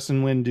seen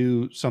Dustin Nguyen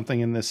do something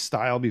in this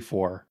style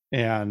before.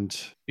 And,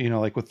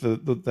 like with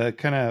the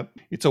kind of,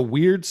 it's a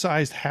weird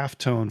sized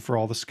halftone for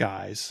all the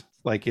skies.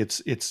 Like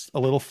it's a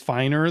little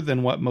finer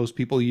than what most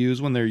people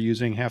use when they're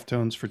using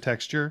halftones for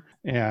texture,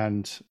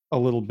 and a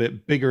little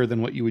bit bigger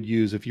than what you would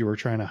use if you were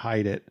trying to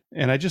hide it.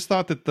 And I just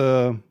thought that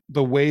the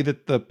way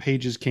that the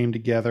pages came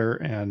together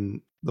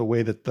and the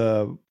way that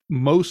the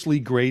mostly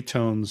gray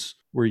tones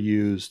were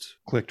used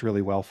clicked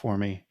really well for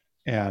me.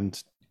 And,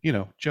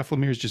 Jeff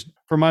Lemire's just,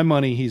 for my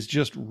money, he's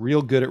just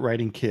real good at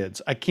writing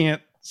kids. I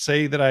can't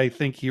say that I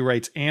think he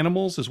writes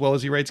animals as well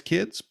as he writes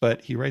kids,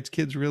 but he writes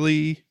kids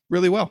really,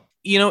 really well.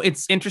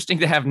 It's interesting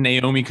to have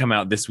Naomi come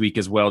out this week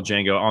as well,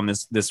 Django, on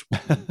this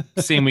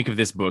same week of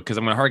this book, because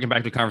I'm going to harken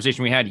back to a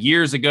conversation we had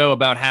years ago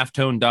about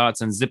halftone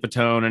dots and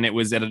zipatone, and it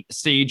was at a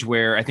stage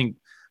where I think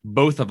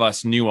both of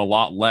us knew a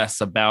lot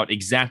less about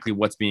exactly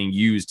what's being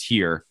used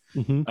here.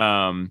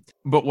 Mm-hmm.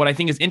 But what I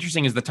think is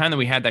interesting is the time that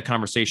we had that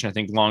conversation. I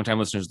think longtime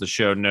listeners of the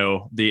show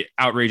know the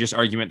outrageous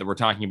argument that we're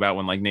talking about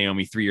when like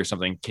Naomi 3 or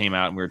something came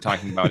out and we were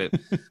talking about it.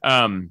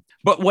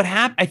 But what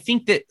happened, I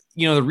think that,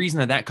 the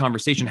reason that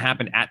conversation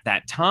happened at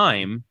that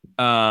time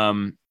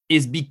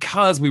is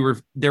because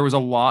there was a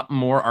lot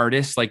more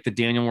artists like the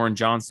Daniel Warren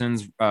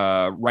Johnsons,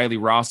 Riley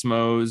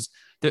Rossmos.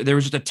 There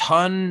was just a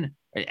ton,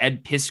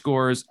 Ed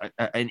Piskor's,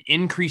 an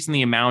increase in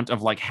the amount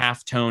of like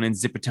halftone and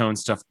zipatone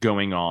stuff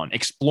going on,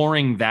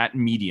 exploring that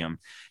medium.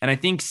 And I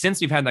think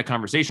since we've had that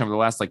conversation over the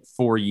last like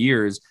 4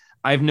 years,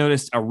 I've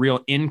noticed a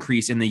real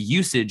increase in the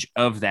usage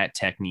of that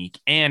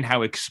technique and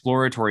how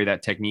exploratory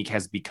that technique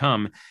has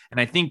become. And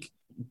I think,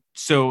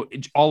 so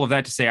all of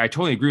that to say, I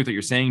totally agree with what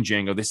you're saying,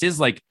 Django. This is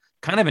like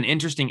kind of an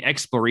interesting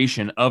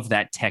exploration of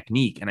that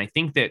technique. And I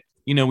think that,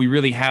 we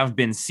really have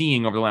been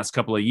seeing over the last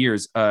couple of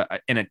years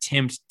an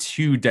attempt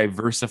to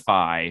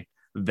diversify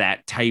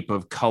that type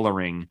of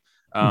coloring,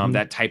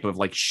 that type of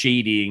like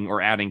shading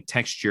or adding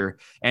texture.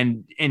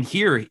 And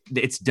here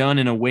it's done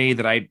in a way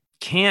that I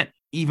can't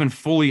even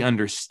fully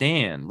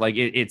understand. Like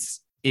it's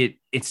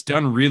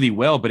done really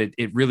well, but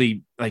it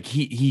really, like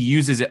he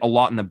uses it a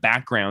lot in the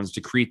backgrounds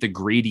to create the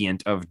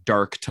gradient of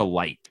dark to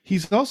light.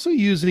 He's also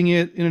using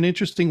it in an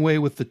interesting way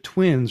with the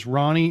twins,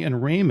 Ronnie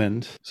and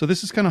Raymond. So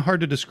this is kind of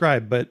hard to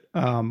describe, but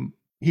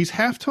he's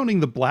halftoning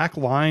the black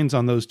lines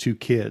on those two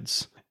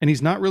kids, and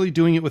he's not really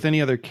doing it with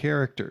any other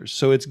characters.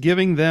 So it's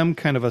giving them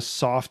kind of a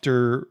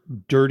softer,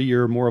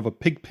 dirtier, more of a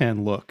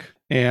pigpen look.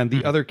 And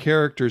the other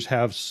characters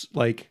have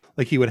like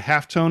he would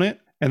halftone it,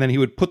 and then he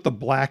would put the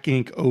black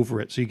ink over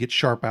it so you get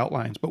sharp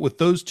outlines. But with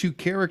those two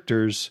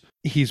characters,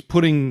 he's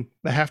putting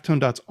the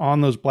halftone dots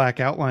on those black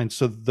outlines,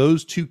 so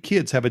those two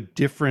kids have a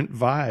different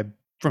vibe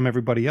from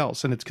everybody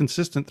else, and it's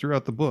consistent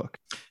throughout the book.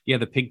 Yeah,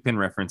 the pigpen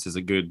reference is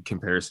a good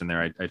comparison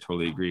there. I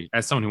totally agree.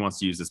 As someone who wants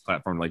to use this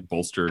platform to like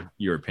bolster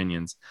your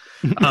opinions,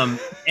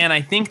 and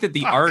I think that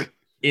the art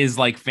is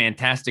like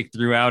fantastic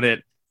throughout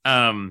it.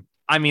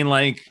 I mean,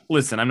 like,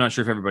 listen, I'm not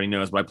sure if everybody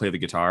knows, but I play the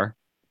guitar.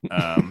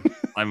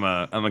 I'm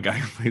a guy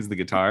who plays the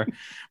guitar,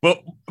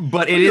 but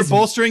you're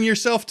bolstering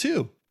yourself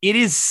too. It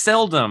is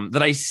seldom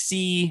that I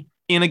see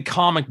in a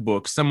comic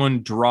book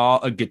someone draw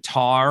a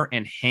guitar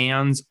and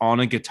hands on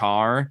a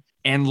guitar,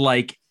 and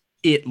like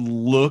it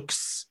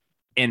looks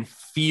and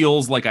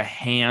feels like a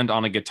hand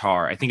on a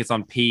guitar. I think it's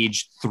on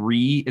page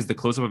 3 is the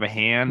close-up of a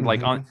hand.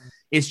 Mm-hmm.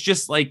 It's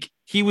just like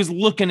he was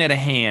looking at a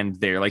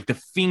hand there, like the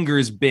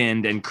fingers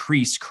bend and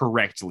crease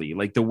correctly,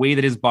 like the way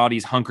that his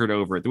body's hunkered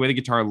over it, the way the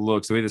guitar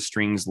looks, the way the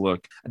strings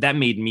look. That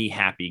made me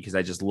happy because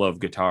I just love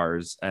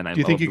guitars. And do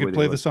you think you could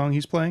play the song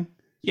he's playing?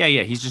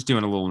 Yeah. He's just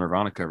doing a little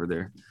Nirvana cover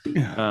there.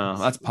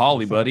 That's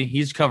Polly, buddy.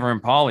 He's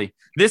covering Polly.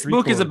 This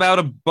book is about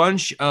a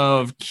bunch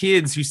of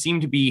kids who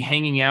seem to be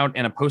hanging out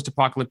in a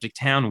post-apocalyptic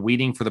town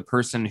waiting for the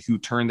person who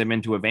turned them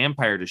into a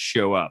vampire to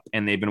show up.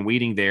 And they've been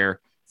waiting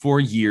there for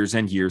years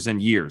and years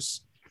and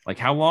years. Like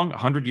how long?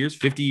 100 years,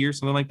 50 years,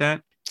 something like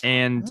that.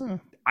 And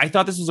I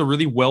thought this was a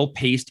really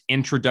well-paced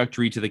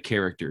introductory to the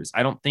characters.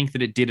 I don't think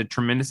that it did a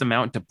tremendous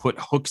amount to put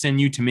hooks in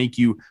you to make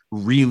you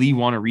really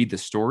want to read the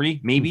story.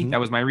 Maybe that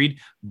was my read,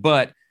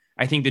 but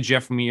I think that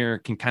Jeff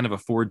Lemire can kind of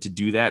afford to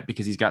do that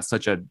because he's got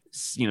such a,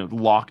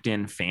 locked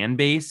in fan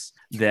base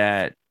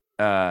that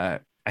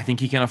I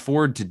think he can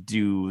afford to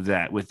do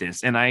that with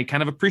this. And I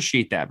kind of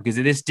appreciate that because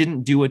this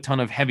didn't do a ton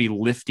of heavy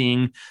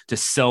lifting to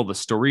sell the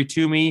story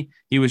to me.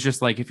 He was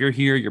just like, if you're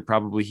here, you're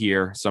probably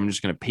here. So I'm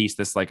just going to paste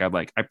this like I'd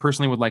like. I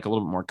personally would like a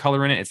little bit more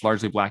color in it. It's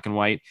largely black and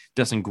white.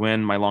 Dustin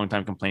Gwynn, my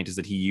longtime complaint is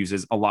that he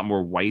uses a lot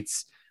more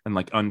whites and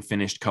like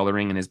unfinished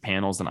coloring in his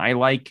panels than I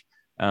like.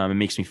 It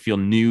makes me feel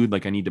nude,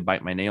 like I need to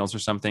bite my nails or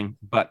something.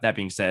 But that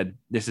being said,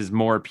 this is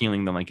more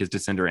appealing than like his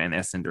Descender and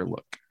Ascender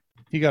look.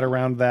 He got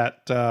around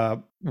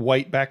that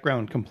white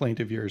background complaint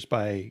of yours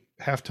by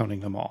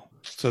halftoning them all.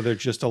 So they're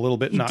just a little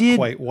bit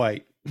quite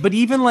white. But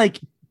even like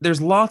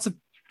there's lots of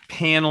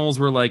panels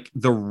where like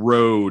the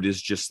road is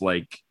just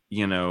like,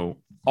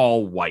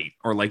 all white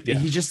or like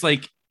he's just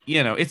like,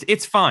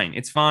 it's fine.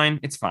 It's fine.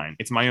 It's fine.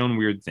 It's my own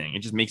weird thing. It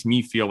just makes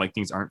me feel like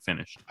things aren't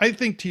finished. I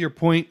think to your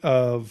point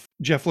of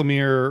Jeff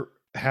Lemire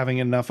having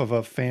enough of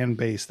a fan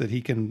base that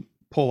he can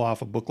pull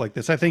off a book like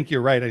this. I think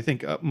you're right. I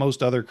think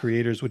most other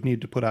creators would need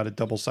to put out a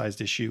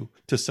double-sized issue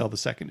to sell the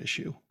second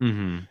issue.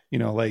 Mm-hmm. You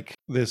know, like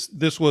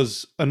this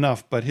was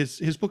enough, but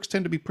his books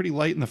tend to be pretty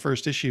light in the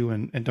first issue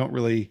and don't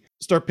really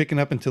start picking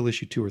up until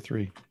issue 2 or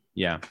 3.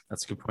 Yeah,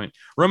 that's a good point.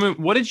 Roman,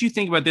 what did you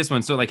think about this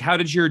one? So like, how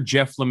did your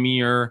Jeff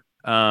Lemire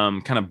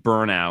kind of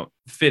burnout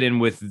fit in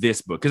with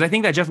this book? Because I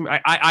think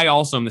that I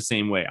also am the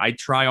same way. I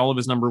try all of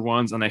his number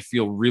ones and I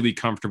feel really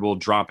comfortable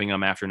dropping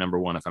them after number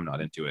one if I'm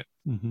not into it.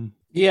 Mm-hmm.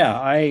 Yeah,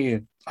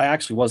 I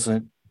actually was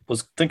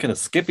thinking of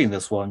skipping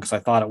this one because I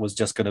thought it was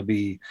just going to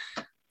be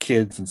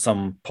kids in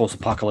some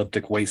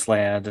post-apocalyptic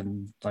wasteland,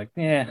 and like,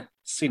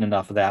 seen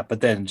enough of that.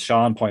 But then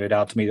Sean pointed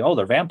out to me, oh,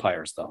 they're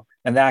vampires though,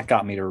 and that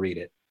got me to read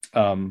it.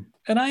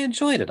 And I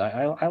enjoyed it.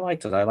 I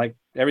liked it. I like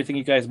everything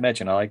you guys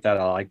mentioned. I like that.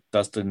 I like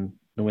Dustin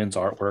Nguyen's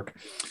artwork.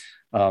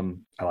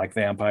 I like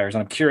vampires.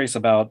 And I'm curious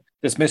about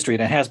this mystery.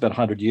 And it has been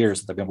 100 years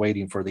that they've been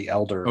waiting for the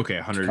Elder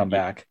to come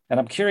back. And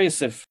I'm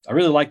curious if I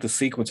really like the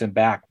sequence in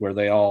back where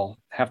they all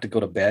have to go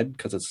to bed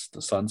because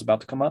the sun's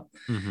about to come up,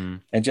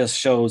 and just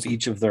shows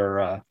each of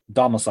their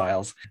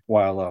domiciles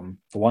while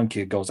the one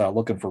kid goes out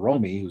looking for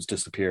Romy, who's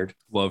disappeared.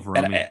 Love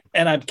Romy.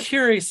 And I'm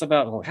curious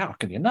about, well, how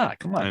can you not?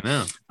 Come on.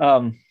 I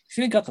know. He's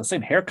even got the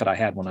same haircut I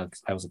had when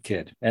I was a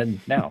kid, and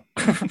now.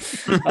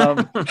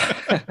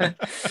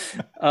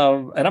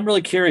 And I'm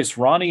really curious,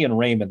 Ronnie and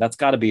Raymond, that's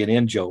got to be an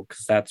in-joke,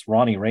 because that's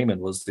Ronnie Raymond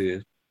was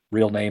the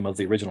real name of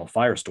the original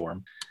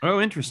Firestorm.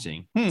 Oh,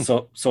 interesting.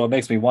 So it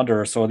makes me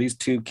wonder, so are these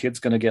two kids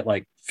going to get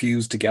like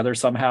fused together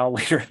somehow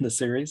later in the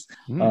series,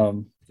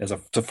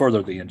 to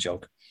further the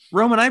in-joke?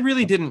 Roman, I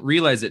really didn't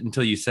realize it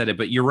until you said it,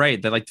 but you're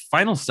right. That like the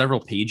final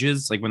several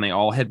pages, like when they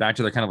all head back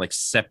to their kind of like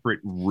separate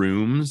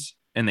rooms,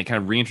 and they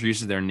kind of reintroduce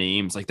their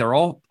names, like they're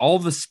all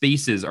the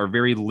spaces are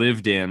very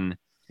lived in,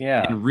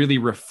 and really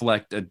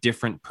reflect a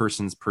different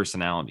person's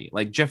personality.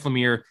 Like Jeff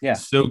Lemire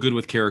is so good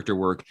with character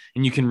work,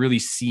 and you can really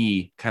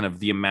see kind of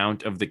the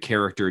amount of the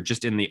character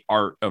just in the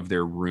art of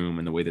their room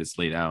and the way that it's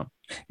laid out.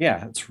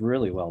 Yeah, it's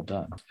really well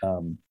done.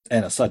 And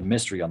a sudden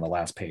mystery on the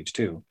last page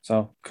too.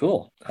 So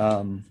cool.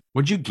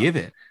 What'd you give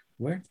it?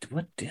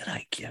 What did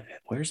I give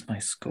it? Where's my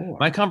score?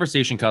 My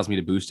conversation caused me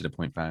to boost it to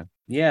 0.5.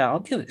 Yeah, I'll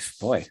give it.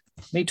 Boy,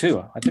 me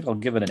too. I think I'll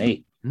give it an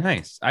 8.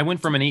 Nice. I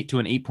went from an 8 to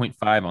an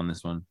 8.5 on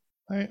this one.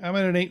 I'm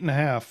at an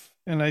 8.5,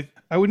 and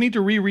I would need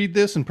to reread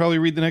this and probably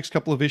read the next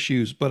couple of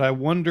issues. But I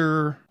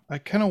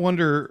kind of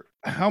wonder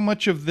how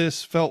much of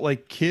this felt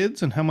like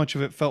kids and how much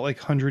of it felt like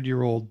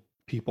 100-year-old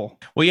people.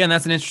 Well, yeah, and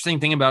that's an interesting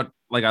thing about,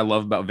 like, I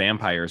love about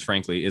vampires,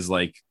 frankly, is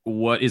like,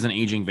 what is an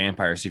aging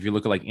vampire? So if you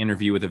look at like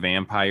Interview with a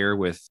Vampire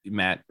with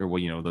Matt, or, well,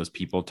 you know, those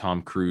people,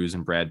 Tom Cruise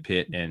and Brad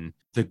Pitt, and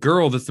the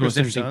girl that's the most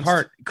interesting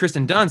part,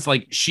 Kristen Dunst,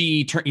 like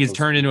she is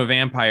turned into a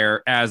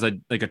vampire as a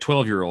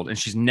 12-year-old, and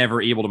she's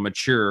never able to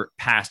mature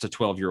past a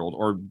 12-year-old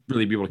or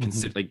really be able to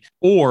consider like,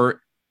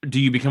 or do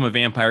you become a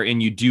vampire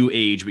and you do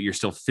age, but you're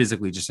still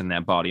physically just in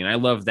that body? And I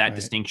love that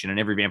distinction, and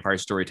every vampire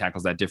story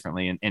tackles that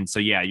differently. And so,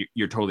 yeah,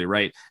 you're totally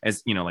right.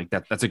 As you know, like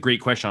that's a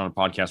great question on a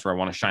podcast where I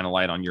want to shine a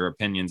light on your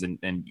opinions and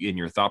in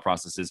your thought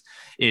processes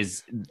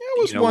is, I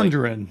was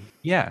wondering,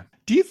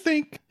 do you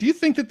think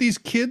that these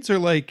kids are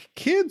like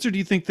kids, or do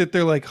you think that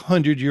they're like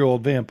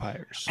 100-year-old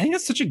vampires? I think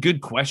that's such a good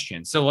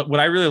question. So what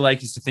I really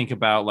like is to think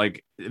about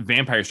like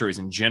vampire stories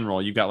in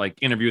general. You've got like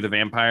Interview with a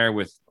Vampire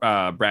with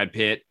Brad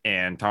Pitt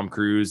and Tom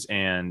Cruise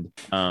and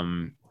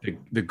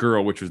the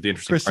girl, which was the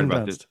interesting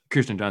part about this,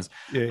 Kirsten Dunst.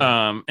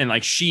 And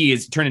like she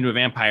is turned into a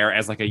vampire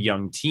as like a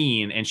young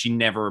teen, and she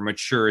never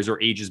matures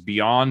or ages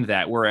beyond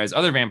that. Whereas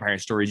other vampire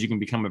stories, you can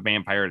become a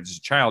vampire as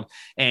a child,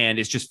 and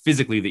it's just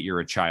physically that you're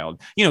a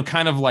child. You know,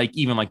 kind of like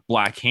even like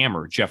Black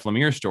Hammer, Jeff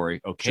Lemire story.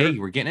 Okay,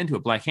 we're getting into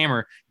it. Black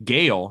Hammer,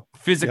 Gale,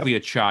 physically a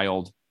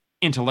child,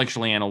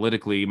 intellectually,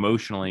 analytically,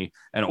 emotionally,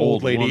 an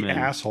old lady woman.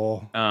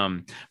 Asshole.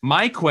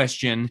 My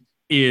question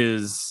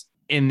is,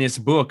 in this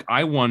book,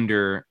 I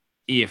wonder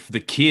if the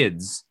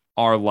kids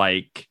are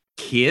like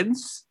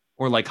kids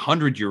or like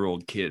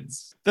 100-year-old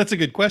kids. That's a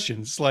good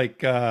question. It's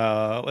like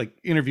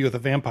Interview with a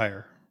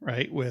Vampire,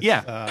 right? With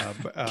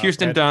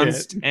Kirsten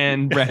Dunst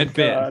and Brad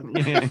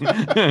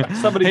Pitt.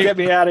 Somebody get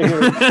me out of here.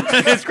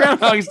 It's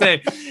Groundhog's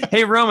Day.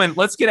 Hey, Roman,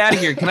 let's get out of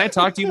here. Can I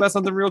talk to you about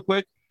something real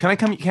quick? Can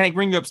I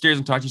bring you upstairs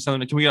and talk to you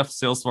something? Can we get off the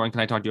sales floor and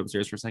can I talk to you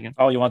upstairs for a second?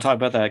 Oh, you want to talk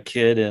about that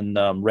kid in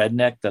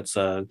Redneck? That's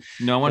no,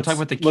 I want to talk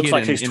about the kid. Looks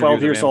like he's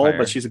 12 years old,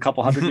 but she's a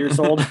couple hundred years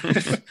old.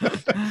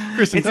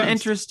 It's an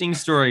interesting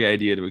story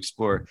idea to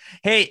explore.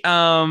 Hey,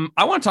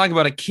 I want to talk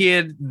about a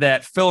kid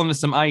that fell into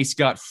some ice,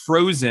 got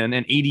frozen,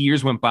 and 80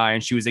 years went by,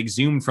 and she was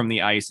exhumed from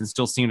the ice and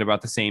still seemed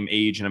about the same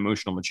age and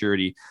emotional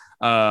maturity.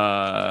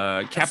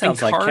 Captain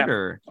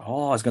Carter. I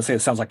was gonna say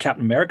it sounds like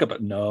Captain America,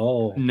 but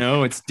no,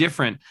 it's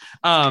different.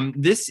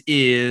 This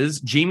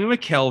is Jamie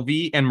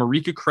McKelvey and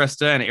Marika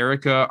Cresta and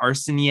Erica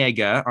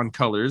Arciniega on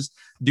colors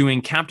doing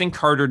Captain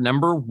Carter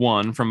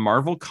 #1 from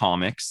Marvel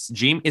Comics.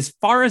 As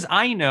far as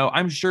I know,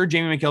 I'm sure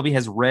Jamie McKelvey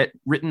has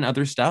written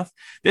other stuff.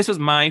 This was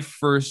my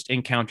first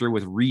encounter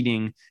with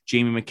reading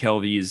Jamie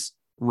McKelvey's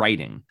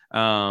writing.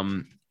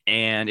 And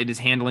it is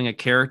handling a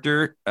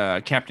character,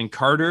 Captain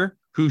Carter,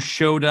 who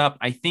showed up,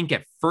 I think,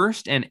 at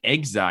first in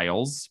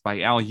Exiles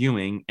by Al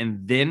Ewing,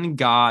 and then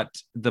got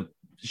the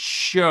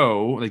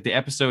show, like the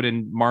episode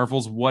in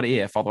Marvel's What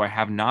If, although I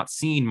have not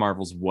seen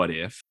Marvel's What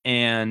If.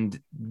 And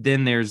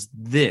then there's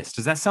this.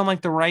 Does that sound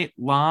like the right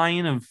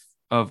line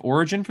of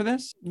origin for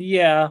this?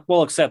 Yeah,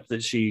 well, except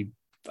that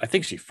I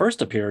think she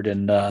first appeared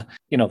in, the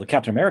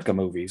Captain America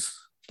movies,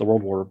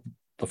 the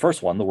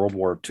first one, the World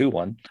War II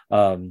one.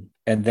 And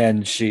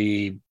then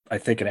I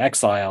think in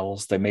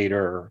Exiles, they made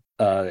her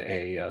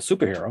a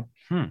superhero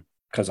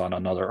because on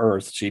another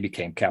Earth, she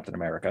became Captain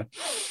America.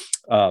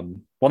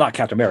 Well, not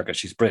Captain America,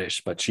 she's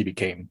British, but she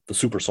became the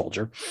super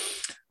soldier.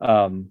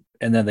 And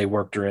then they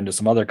worked her into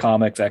some other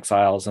comics,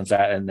 Exiles and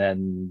that. And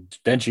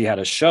then she had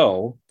a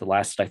show the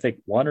last, I think,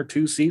 1 or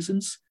 2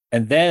 seasons.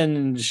 And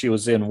then she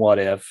was in What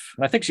If.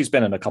 And I think she's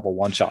been in a couple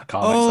one-shot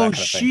comics. Oh, that kind of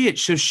thing. shit.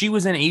 So she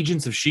was in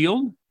Agents of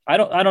S.H.I.E.L.D.? I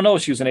don't know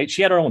if she was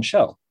she had her own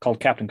show called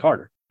Captain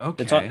Carter.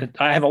 Okay.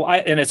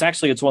 And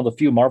it's one of the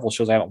few Marvel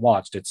shows I haven't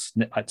watched. It's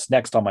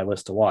next on my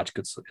list to watch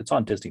because it's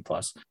on Disney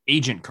Plus.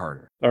 Agent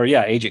Carter. Or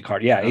yeah, Agent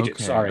Carter. Yeah,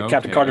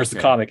 Captain Carter's the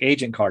comic.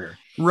 Agent Carter.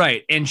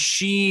 Right, and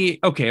she.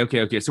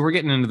 Okay. So we're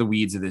getting into the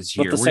weeds of this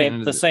here. With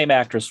the same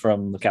actress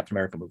from the Captain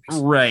America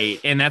movies. Right,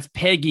 and that's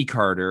Peggy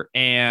Carter.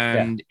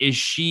 And is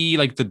she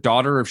like the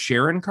daughter of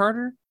Sharon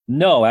Carter?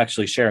 No,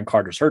 actually, Sharon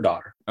Carter's her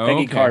daughter.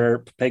 Peggy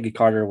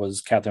Carter was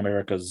Captain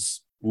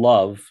America's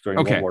love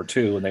during World War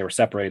II, and they were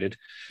separated.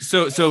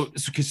 So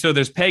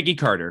there's Peggy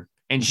Carter,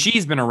 and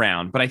she's been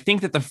around, but I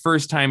think that the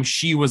first time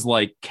she was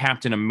like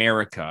Captain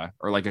America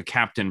or like a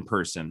captain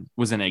person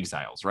was in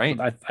Exiles, right?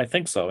 I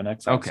think so, in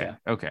Exiles.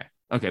 Okay.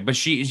 But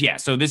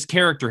so this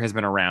character has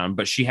been around,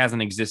 but she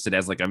hasn't existed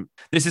as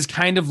this is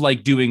kind of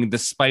like doing the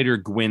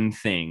Spider-Gwen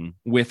thing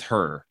with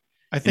her.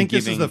 I think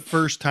this is the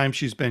first time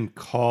she's been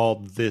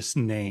called this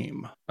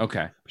name.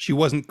 Okay. She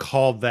wasn't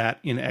called that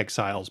in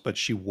Exiles, but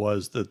she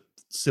was the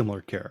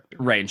similar character.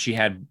 Right. And she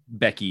had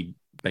Becky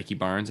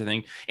Barnes, I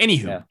think.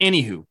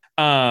 Anywho.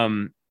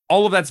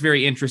 All of that's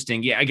very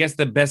interesting. Yeah, I guess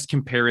the best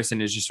comparison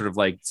is just sort of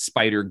like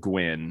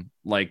Spider-Gwen,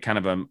 like kind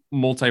of a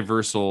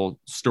multiversal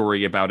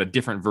story about a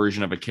different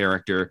version of a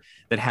character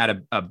that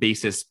had a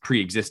basis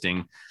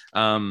pre-existing.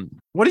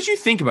 What did you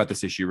think about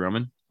this issue,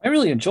 Roman? I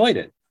really enjoyed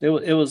it. It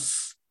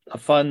was a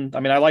fun.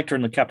 I mean, I liked her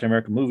in the Captain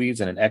America movies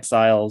and in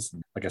Exiles.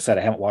 Like I said,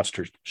 I haven't watched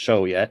her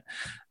show yet,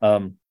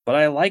 but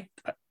I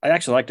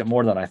actually liked it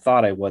more than I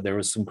thought I would. There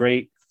was some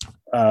great.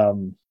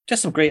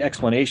 Just some great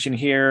explanation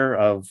here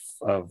of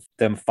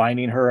them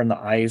finding her in the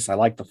ice. I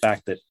like the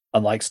fact that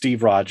unlike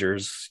Steve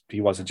Rogers, he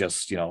wasn't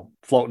just,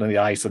 floating in the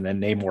ice and then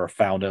Namor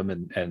found him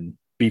and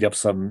beat up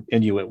some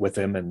Inuit with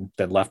him and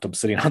then left him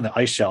sitting on the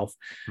ice shelf.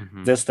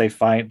 Mm-hmm. This they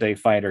find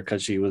her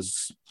because she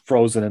was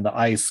frozen in the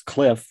ice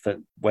cliff that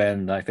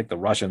when I think the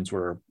Russians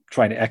were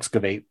trying to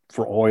excavate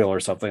for oil or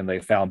something, they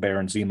found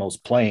Baron Zemo's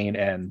plane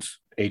and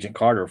Agent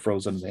Carter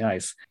frozen in the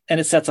ice. And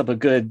it sets up a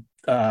good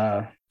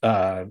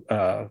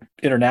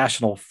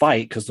international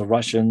fight because the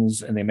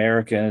Russians and the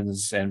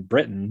Americans and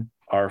Britain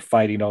are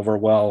fighting over,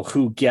 well,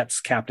 who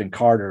gets Captain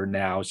Carter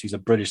now? She's a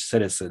British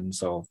citizen,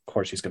 so of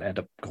course she's going to end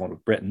up going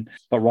with Britain.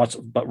 But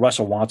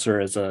Russia wants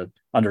her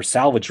under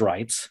salvage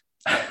rights,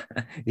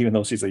 even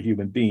though she's a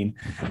human being.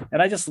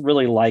 And I just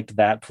really liked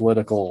that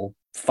political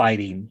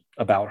fighting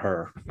about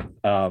her,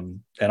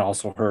 and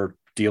also her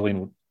dealing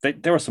with.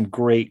 There were some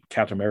great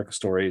Captain America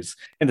stories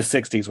in the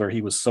 60s where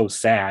he was so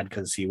sad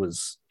because he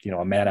was,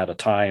 a man out of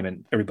time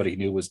and everybody he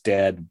knew was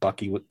dead.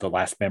 Bucky, the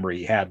last memory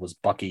he had was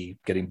Bucky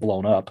getting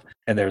blown up.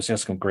 And there's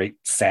just some great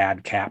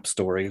sad Cap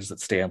stories that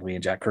Stan Lee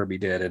and Jack Kirby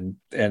did.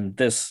 And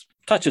this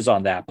touches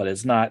on that, but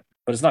it's not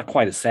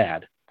quite as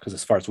sad because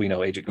as far as we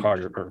know, Agent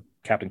Carter or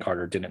Captain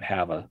Carter didn't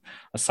have a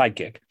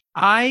sidekick.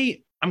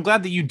 I'm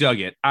glad that you dug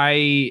it.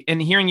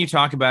 And hearing you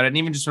talk about it and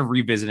even just sort of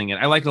revisiting it,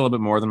 I liked it a little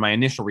bit more than my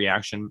initial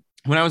reaction.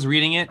 When I was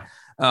reading it,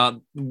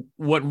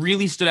 what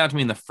really stood out to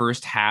me in the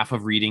first half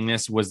of reading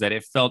this was that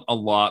it felt a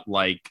lot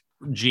like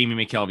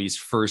Jamie McKelvey's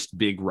first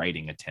big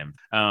writing attempt,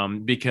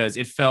 because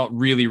it felt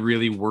really,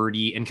 really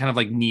wordy and kind of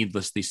like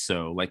needlessly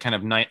so, like kind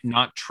of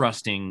not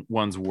trusting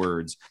one's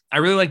words. I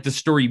really like the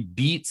story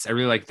beats. I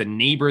really like the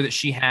neighbor that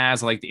she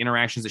has. I like the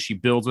interactions that she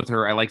builds with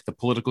her. I like the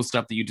political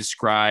stuff that you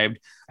described.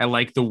 I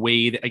like the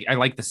way that I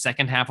like the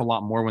second half a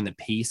lot more when the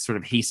pace sort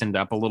of hastened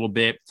up a little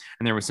bit.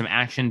 And there was some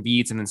action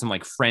beats and then some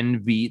like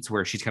friend beats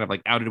where she's kind of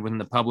like outed within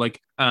the public.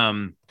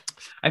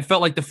 I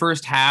felt like the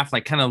first half,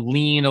 like kind of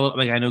leaned a little,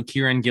 like I know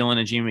Kieran Gillen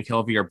and Jamie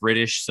McKelvey are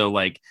British. So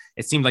like,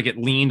 it seemed like it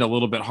leaned a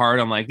little bit hard.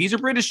 I'm like, these are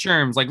British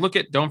terms. Like,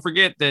 don't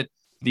forget that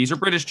these are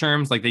British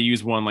terms. Like they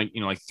use one, like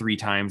 3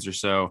 times or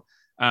so.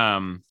 But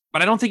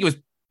I don't think it was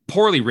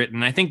poorly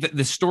written. I think that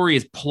the story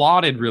is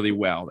plotted really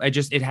well.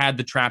 It had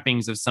the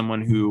trappings of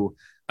someone who,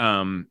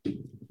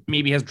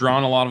 maybe has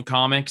drawn a lot of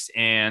comics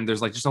and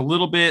there's like just a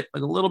little bit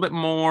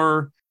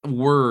more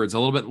words, a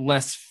little bit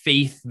less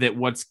faith that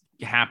what's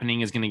happening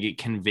is going to get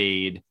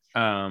conveyed.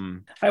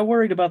 I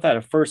worried about that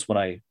at first when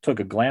I took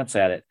a glance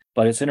at it,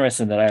 but it's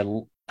interesting that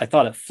I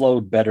thought it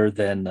flowed better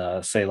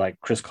than say like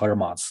Chris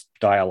Claremont's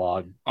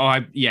dialogue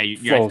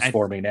flows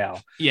for me now.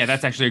 Yeah,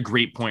 that's actually a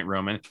great point,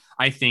 Roman.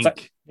 I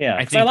think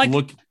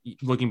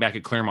looking back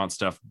at Claremont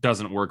stuff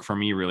doesn't work for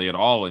me really at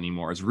all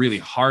anymore. It's really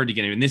hard to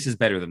get it, and this is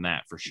better than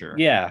that for sure.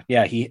 Yeah,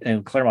 he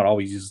and Claremont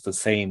always uses the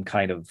same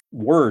kind of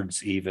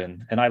words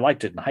even, and I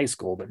liked it in high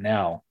school, but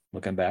now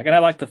looking back, and I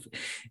like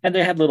and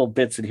they had little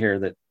bits in here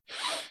that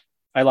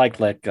I like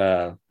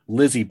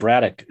Lizzie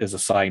Braddock is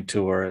assigned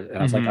to her, and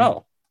I was like,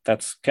 oh,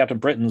 that's Captain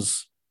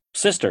Britain's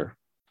sister,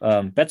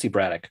 Betsy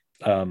Braddock.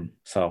 So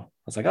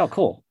I was like, oh,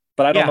 cool.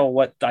 But I don't know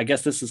what, I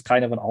guess this is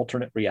kind of an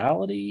alternate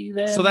reality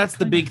then. So that's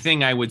the big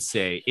thing I would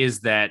say,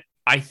 is that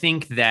I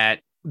think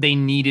that they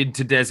needed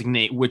to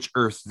designate which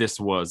Earth this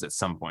was at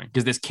some point,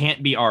 because this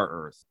can't be our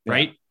Earth,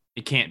 right? Yeah.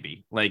 It can't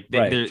be. Like,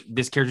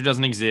 this character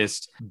doesn't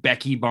exist.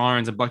 Becky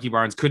Barnes and Bucky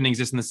Barnes couldn't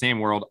exist in the same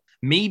world.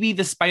 Maybe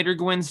the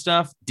Spider-Gwen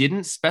stuff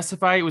didn't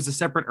specify it was a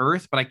separate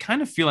Earth, but I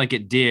kind of feel like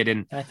it did.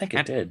 And I think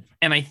it did.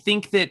 And I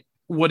think that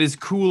what is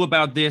cool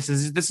about this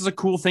is a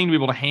cool thing to be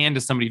able to hand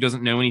to somebody who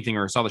doesn't know anything,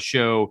 or saw the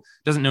show,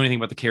 doesn't know anything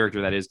about the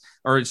character, that is,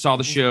 or saw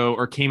the show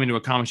or came into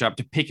a comic shop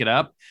to pick it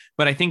up.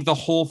 But I think the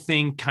whole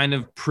thing kind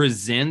of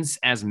presents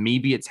as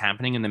maybe it's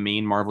happening in the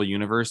main Marvel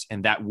universe,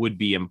 and that would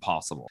be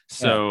impossible.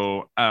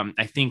 So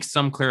I think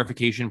some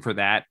clarification for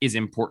that is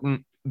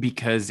important,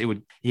 because it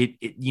would,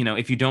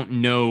 if you don't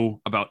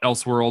know about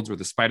Elseworlds or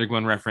the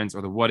Spider-Gwen reference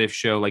or the What If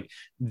show, like,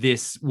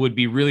 this would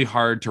be really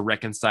hard to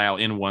reconcile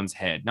in one's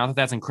head. Not that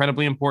that's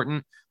incredibly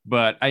important,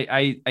 but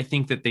I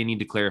think that they need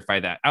to clarify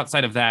that.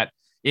 Outside of that,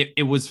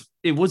 it was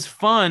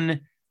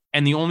fun.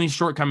 And the only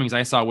shortcomings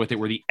I saw with it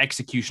were the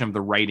execution of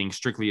the writing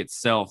strictly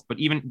itself. But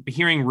even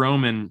hearing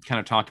Roman kind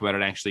of talk about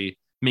it actually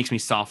makes me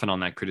soften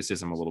on that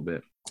criticism a little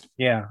bit.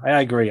 Yeah,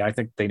 I agree. I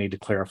think they need to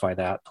clarify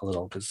that a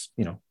little, because,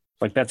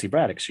 like Betsy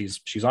Braddock, she's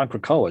on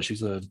Krakoa.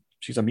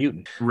 She's a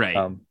mutant,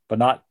 right? But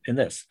not in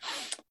this.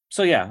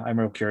 So yeah, I'm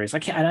real curious. I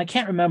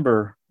can't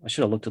remember. I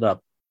should have looked it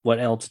up. What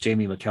else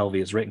Jamie McKelvey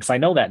has written, because I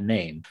know that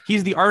name.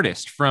 He's the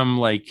artist from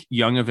like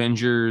Young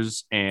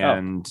Avengers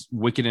and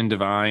Wicked and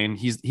Divine.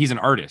 He's an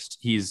artist.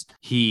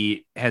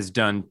 He has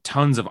done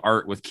tons of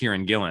art with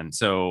Kieran Gillen.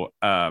 So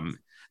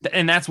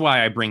and that's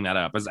why I bring that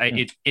up, as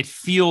it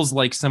feels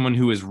like someone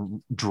who has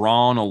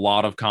drawn a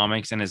lot of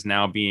comics and is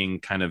now being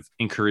kind of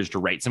encouraged to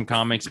write some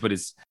comics, but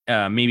is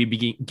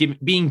maybe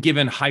being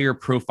given higher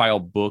profile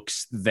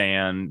books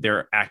than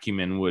their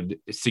acumen would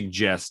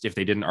suggest if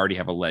they didn't already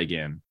have a leg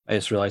in. I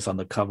just realized on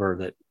the cover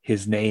that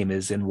his name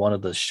is in one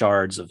of the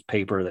shards of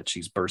paper that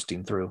she's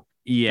bursting through.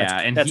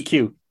 Yeah, that's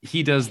cute.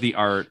 He does the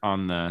art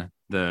on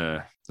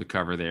the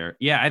cover there.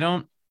 Yeah, I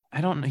don't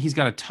know. He's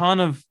got a ton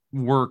of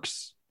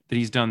works that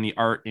he's done the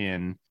art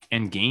in,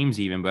 and games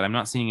even, but I'm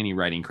not seeing any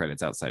writing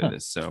credits outside of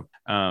this. So,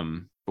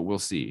 but we'll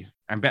see.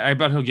 I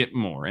bet he'll get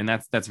more, and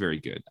that's very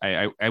good.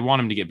 I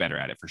want him to get better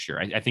at it for sure.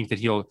 I think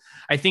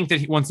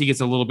that once he gets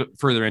a little bit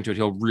further into it,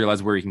 he'll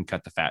realize where he can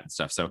cut the fat and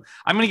stuff. So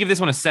I'm going to give this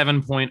one a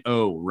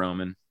 7.0,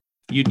 Roman.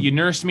 You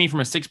nursed me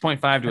from a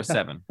 6.5 to a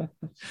 7.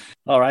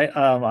 All right.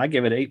 I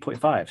give it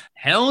 8.5.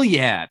 Hell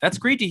yeah. That's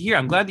great to hear.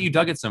 I'm glad that you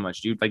dug it so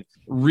much, dude. Like,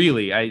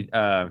 really,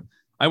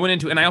 I went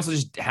into, and I also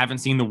just haven't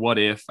seen the What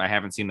If. I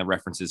haven't seen the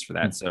references for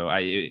that. So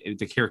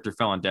the character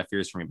fell on deaf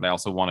ears for me, but I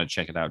also want to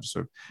check it out just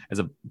sort of as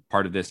a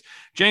part of this.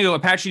 Django,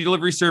 Apache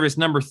Delivery Service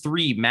number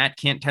 3, Matt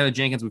Kent, Tyler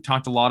Jenkins. We've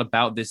talked a lot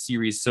about this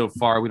series so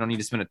far. We don't need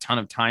to spend a ton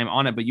of time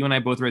on it, but you and I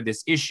both read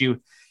this issue,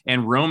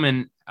 and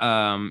Roman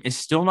is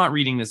still not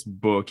reading this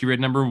book. He read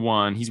number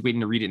 1. He's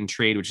waiting to read it in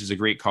trade, which is a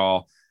great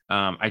call.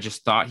 I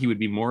just thought he would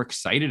be more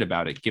excited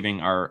about it, given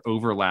our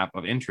overlap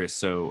of interests.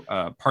 So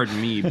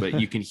pardon me,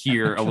 but you can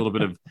hear a little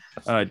bit of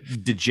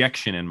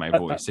dejection in my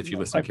voice if you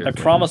listen carefully.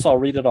 I promise I'll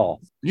read it all.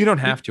 You don't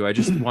have to. I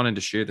just wanted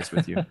to share this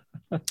with you.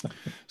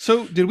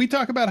 So did we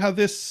talk about how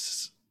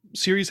this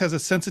series has a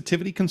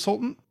sensitivity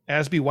consultant,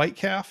 Asby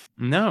Whitecalf?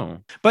 No,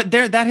 but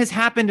that has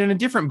happened in a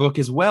different book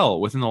as well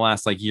within the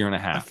last year and a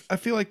half. I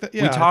feel like that.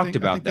 Yeah, we talked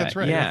about that. That's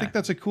right. Yeah. I think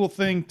that's a cool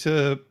thing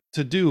to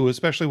do,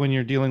 especially when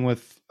you're dealing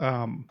with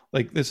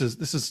this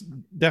is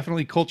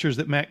definitely cultures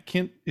that Matt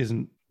Kent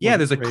isn't. Yeah,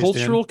 there's a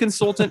cultural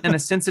consultant and a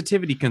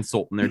sensitivity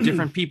consultant. They're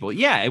different people.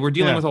 Yeah, we're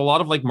dealing with a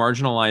lot of like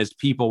marginalized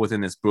people within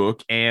this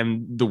book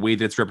and the way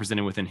that's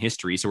represented within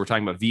history. So we're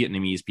talking about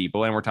Vietnamese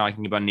people, and we're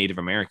talking about Native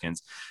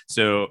Americans.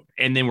 So,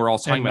 and then we're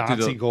also talking about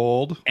Nazi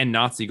gold, and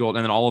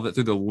then all of it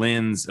through the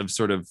lens of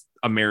sort of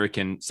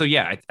American. So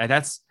yeah,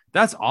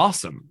 that's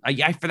awesome.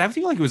 I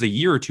feel like it was a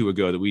year or two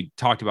ago that we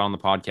talked about on the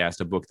podcast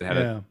a book that had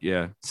a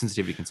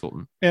sensitivity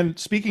consultant. And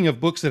speaking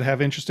of books that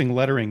have interesting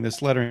lettering,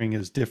 this lettering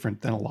is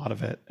different than a lot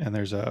of it. And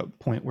there's a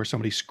point where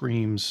somebody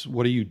screams,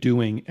 "What are you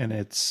doing?" And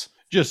it's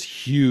just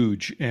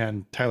huge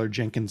and Tyler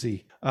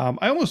Jenkinsy.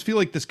 I almost feel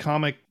like this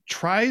comic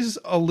tries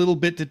a little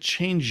bit to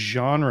change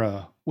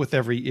genre with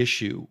every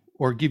issue,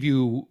 or give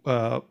you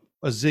a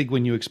zig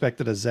when you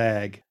expected a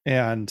zag.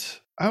 And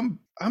I'm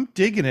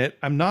digging it.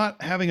 I'm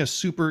not having a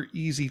super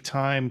easy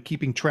time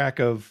keeping track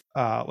of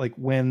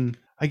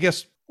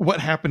what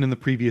happened in the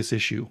previous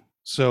issue.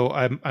 So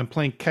I'm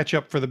playing catch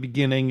up for the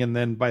beginning, and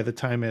then by the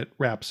time it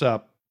wraps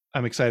up,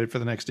 I'm excited for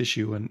the next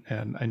issue,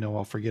 and I know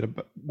I'll forget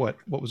about what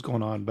was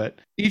going on, but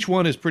each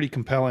one is pretty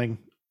compelling.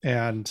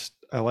 And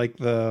I like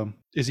the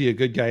is he a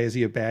good guy, is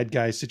he a bad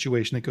guy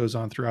situation that goes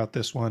on throughout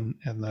this one.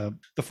 And the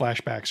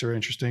flashbacks are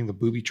interesting. The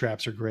booby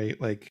traps are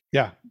great. Like,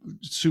 yeah,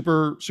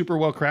 super, super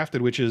well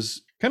crafted, which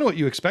is kind of what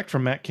you expect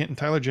from Matt Kindt and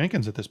Tyler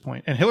Jenkins at this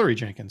point, and Hillary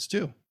Jenkins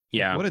too.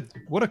 Yeah.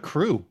 What a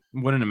crew.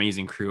 What an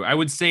amazing crew. I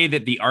would say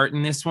that the art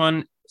in this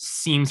one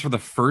seems for the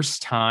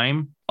first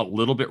time a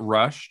little bit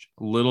rushed,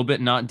 a little bit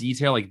not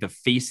detailed. Like the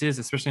faces,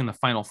 especially in the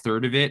final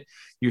third of it,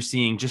 you're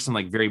seeing just some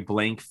like very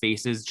blank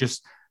faces.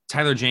 Just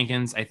Tyler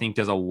Jenkins, I think,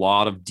 does a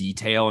lot of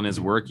detail in his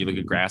work. You look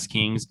at Grass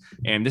Kings,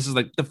 and this is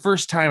like the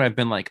first time I've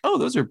been like, oh,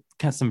 those are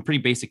kind of some pretty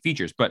basic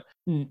features, but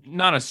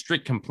not a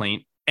strict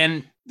complaint.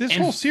 And this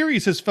whole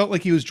series has felt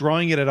like he was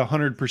drawing it at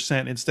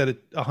 100% instead of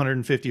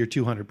 150 or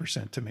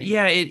 200% to me.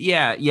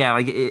 Yeah,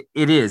 like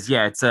it is.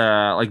 Yeah, it's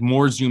like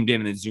more zoomed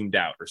in and then zoomed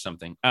out or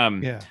something.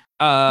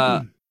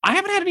 I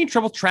haven't had any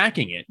trouble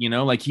tracking it. You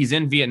know, like he's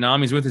in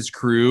Vietnam, he's with his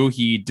crew.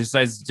 He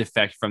decides to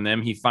defect from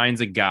them. He finds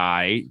a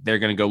guy. They're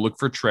going to go look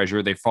for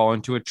treasure. They fall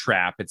into a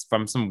trap. It's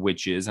from some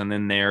witches. And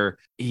then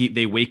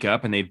they wake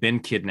up and they've been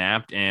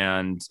kidnapped.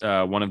 And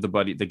one of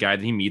the guy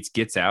that he meets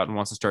gets out and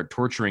wants to start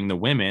torturing the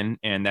women.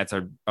 And that's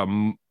a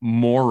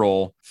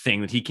moral thing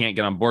that he can't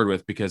get on board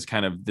with, because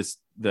kind of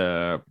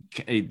the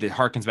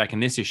harkens back in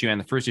this issue and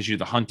the first issue,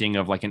 the hunting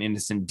of like an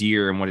innocent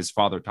deer and what his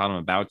father taught him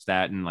about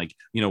that. And like,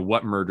 you know,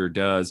 what murder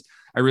does.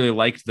 I really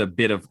liked the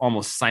bit of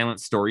almost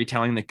silent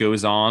storytelling that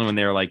goes on when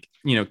they're like,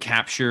 you know,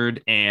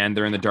 captured and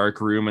they're in the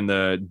dark room, and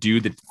the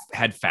dude that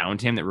had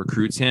found him, that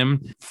recruits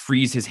him,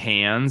 frees his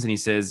hands. And he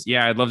says,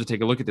 yeah, I'd love to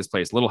take a look at this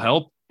place. Little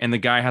help. And the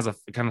guy has a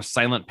kind of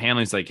silent panel.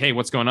 He's like, hey,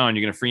 what's going on?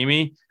 You're going to free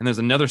me? And there's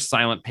another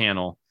silent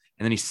panel.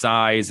 And then he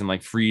sighs and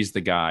like frees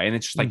the guy. And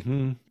it's just like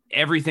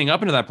everything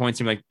up until that point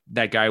seemed like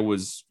that guy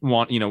was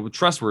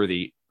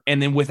trustworthy.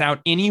 And then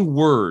without any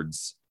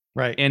words,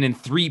 right, and in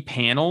 3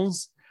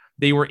 panels,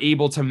 they were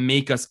able to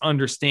make us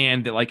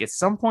understand that like at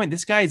some point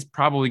this guy is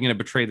probably going to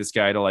betray this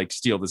guy to like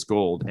steal this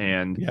gold.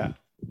 And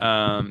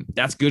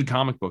that's good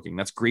comic booking.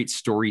 That's great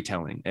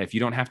storytelling. If you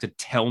don't have to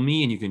tell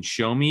me and you can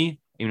show me,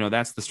 you know,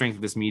 that's the strength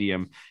of this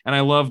medium. And I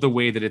love the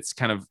way that it's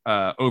kind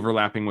of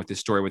overlapping with this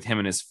story with him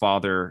and his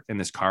father in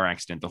this car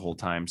accident the whole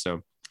time.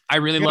 So I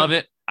really love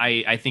it.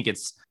 I think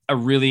it's a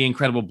really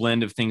incredible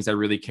blend of things I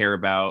really care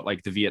about,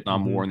 like the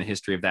Vietnam War and the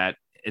history of that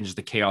and just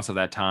the chaos of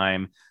that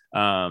time.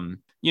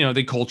 You know,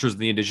 the cultures of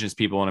the indigenous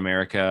people in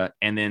America,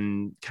 and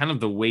then kind of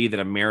the way that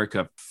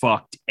America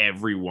fucked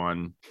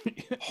everyone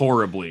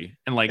horribly.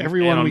 And like,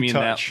 everyone we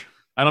touch.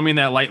 I don't mean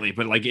that lightly,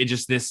 but like it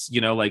just this,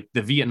 you know, like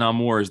the Vietnam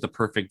War is the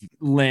perfect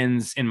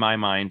lens in my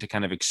mind to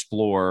kind of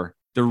explore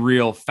the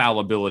real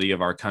fallibility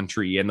of our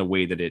country and the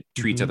way that it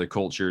treats other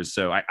cultures.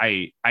 So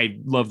I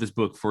love this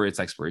book for its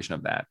exploration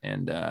of that.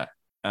 And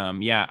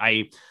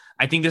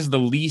I think this is the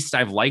least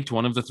I've liked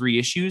one of the 3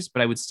 issues,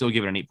 but I would still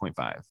give it an 8.5.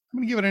 I'm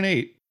going to give it an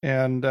 8.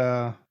 And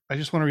I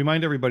just want to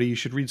remind everybody you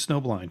should read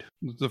Snowblind. It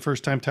was the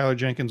first time Tyler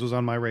Jenkins was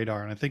on my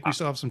radar, and I think we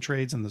still have some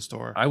trades in the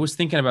store. I was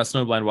thinking about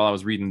Snowblind while I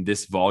was reading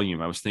this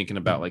volume. I was thinking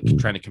about like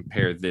trying to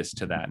compare this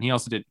to that. And he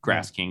also did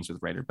Grass Kings with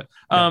Writer. But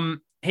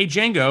hey,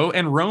 Django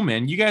and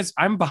Roman, you guys,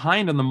 I'm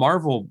behind on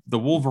the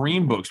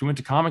Wolverine books. We went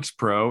to Comics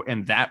Pro,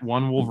 and that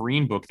one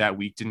Wolverine book that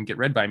week didn't get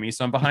read by me,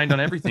 so I'm behind on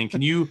everything.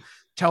 Can you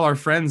tell our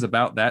friends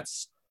about that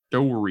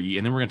story?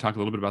 And then we're going to talk a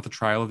little bit about the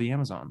Trial of the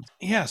Amazons.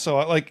 Yeah, so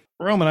like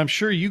Roman, I'm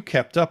sure you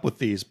kept up with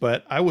these,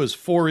 but I was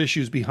 4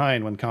 issues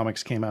behind when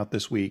comics came out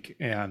this week,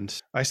 and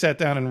I sat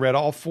down and read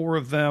all 4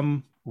 of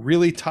them,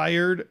 really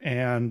tired,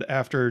 and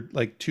after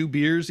like 2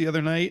 beers the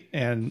other night,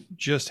 and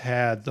just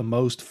had the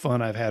most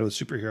fun I've had with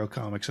superhero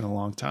comics in a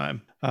long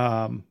time.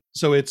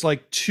 So it's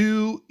like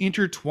 2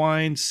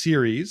 intertwined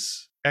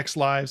series, X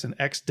Lives and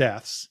X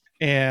Deaths,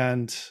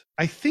 and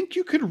I think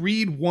you could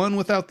read one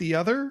without the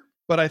other,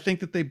 but I think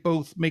that they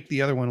both make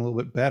the other one a little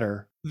bit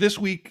better. This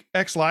week,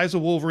 X Lives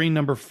of Wolverine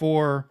number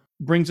 4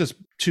 brings us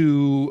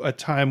to a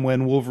time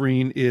when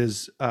Wolverine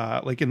is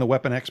like in the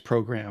Weapon X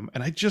program.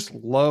 And I just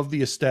love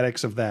the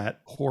aesthetics of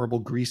that horrible,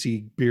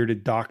 greasy,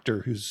 bearded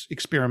doctor who's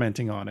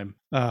experimenting on him.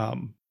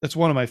 That's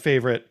one of my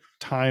favorite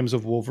times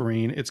of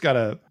Wolverine. It's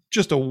got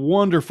just a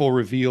wonderful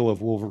reveal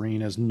of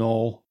Wolverine as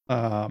Null.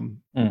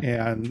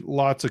 And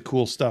lots of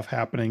cool stuff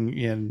happening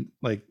in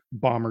like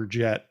bomber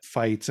jet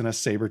fights and a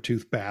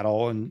saber-tooth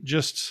battle, and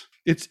just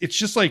it's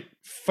just like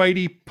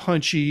fighty,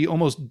 punchy,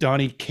 almost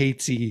Donny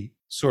Catesy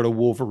sort of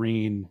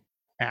Wolverine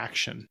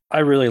action. I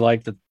really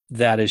like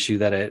that issue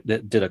that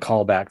did a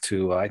callback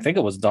to I think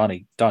it was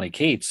Donny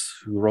Cates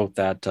who wrote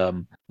that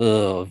Venom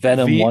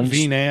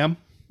Venom.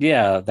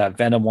 Yeah, that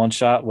Venom one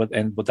shot with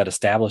that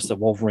established that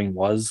Wolverine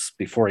was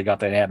before he got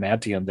that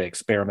adamantium. They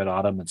experiment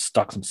on him and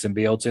stuck some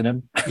symbiotes in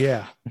him.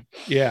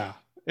 Yeah.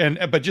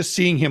 But just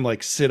seeing him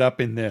like sit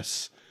up in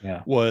this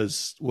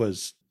was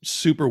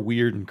super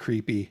weird and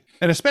creepy,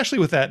 and especially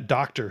with that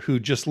doctor who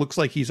just looks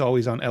like he's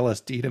always on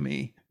LSD to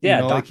me.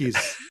 Yeah, like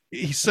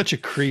he's such a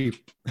creep.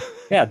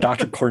 Yeah,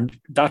 Dr.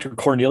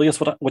 Cornelius,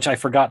 which I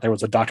forgot there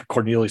was a Dr.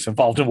 Cornelius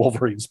involved in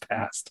Wolverine's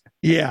past.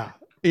 Yeah.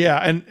 Yeah,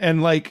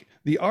 and like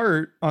the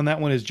art on that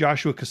one is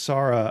Joshua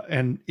Cassara,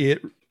 and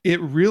it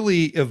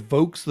really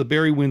evokes the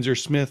Barry Windsor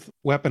Smith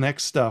Weapon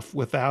X stuff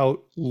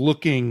without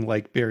looking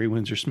like Barry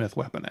Windsor Smith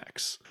Weapon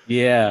X.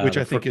 Yeah, which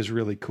I think is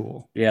really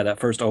cool. Yeah, that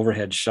first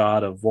overhead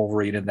shot of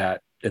Wolverine in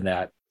that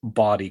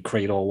body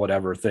cradle,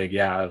 whatever thing.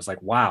 Yeah, I was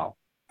like, wow.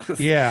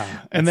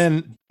 Yeah, and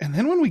then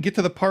when we get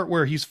to the part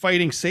where he's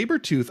fighting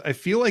Sabretooth, I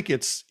feel like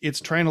it's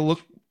trying to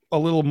look a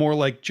little more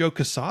like Joe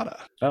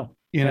Quesada. Oh,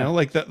 you know,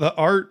 like the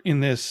art in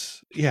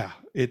this. Yeah,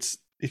 it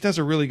does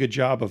a really good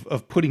job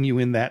of putting you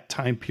in that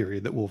time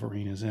period that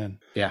Wolverine is in.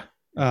 Yeah.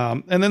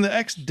 And then the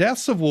X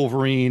Deaths of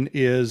Wolverine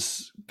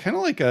is kind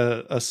of like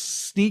a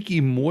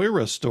sneaky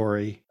Moira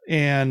story.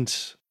 And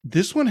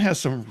this one has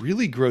some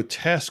really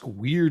grotesque,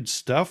 weird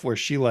stuff where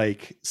she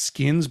like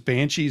skins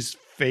Banshee's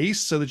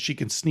face so that she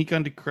can sneak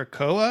onto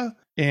Krakoa.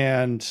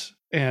 And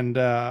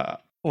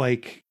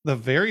like the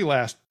very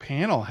last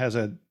panel has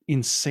an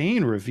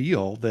insane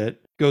reveal that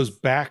goes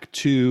back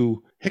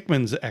to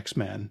Hickman's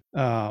X-Men.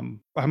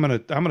 I'm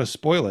gonna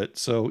spoil it,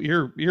 so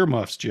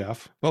earmuffs,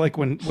 Jeff. But like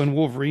when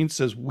Wolverine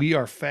says "We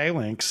are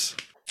Phalanx,"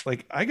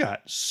 like I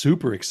got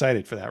super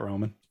excited for that,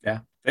 Roman. Yeah,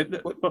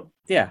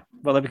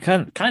 well, they've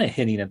been kind of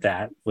hinting at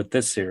that with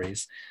this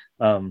series.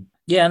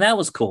 Yeah, and that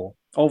was cool.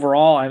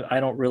 Overall,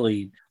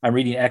 I'm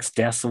reading X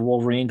Deaths of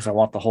Wolverine because I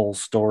want the whole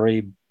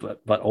story,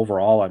 but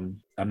overall,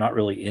 I'm not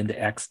really into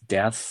X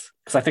Deaths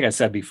because I think I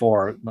said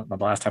before the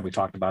last time we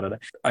talked about it.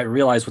 I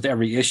realized with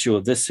every issue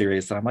of this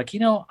series that I'm like,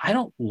 I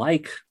don't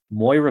like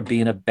Moira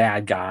being a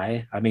bad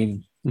guy. I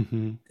mean,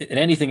 in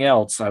anything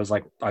else,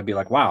 I'd be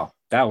like, wow,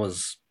 that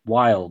was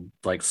wild,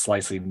 like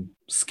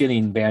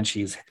skinning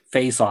Banshee's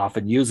face off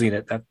and using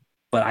it.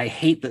 But I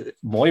hate that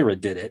Moira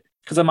did it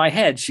because in my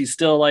head, she's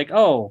still like,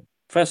 oh,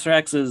 Professor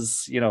X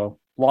is,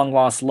 long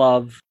lost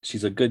love.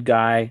 She's a good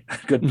guy,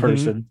 good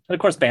person. And of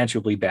course, Banshee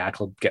will be back.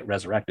 He'll get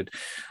resurrected.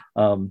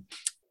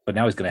 But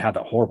now he's going to have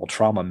that horrible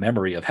trauma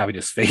memory of having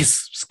his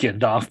face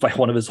skinned off by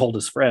one of his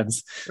oldest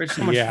friends. Wait,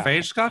 someone's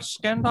face got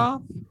skinned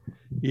off?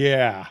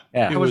 Yeah.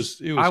 I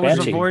was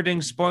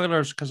avoiding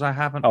spoilers because I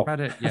haven't read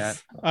it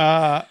yet.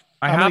 I'm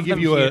going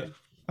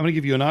to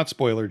give you a not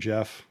spoiler,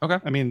 Jeff. Okay.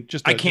 I mean,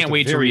 I can't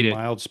wait to read it.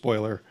 Mild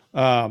spoiler.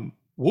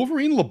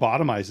 Wolverine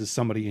lobotomizes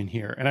somebody in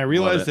here, and I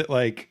realized that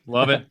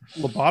love it.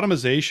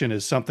 Lobotomization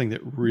is something that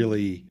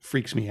really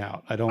freaks me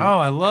out. I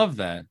love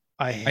that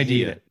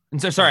hate it.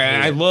 And so sorry,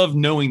 I love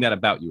knowing that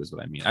about you is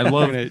what I mean. I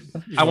love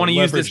I want to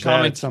use this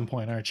comic at some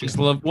point, aren't you?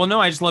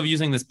 I just love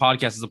using this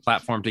podcast as a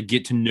platform to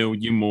get to know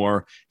you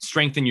more,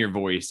 strengthen your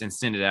voice, and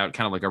send it out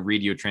kind of like a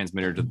radio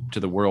transmitter to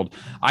the world.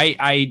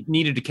 I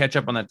needed to catch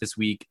up on that this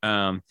week.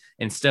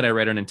 Instead, I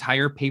read an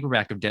entire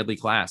paperback of Deadly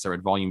Class. I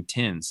read volume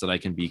 10 so that I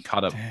can be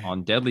caught up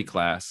on Deadly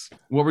Class.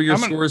 What were your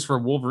scores for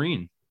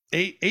Wolverine?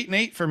 8 and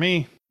 8 for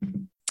me.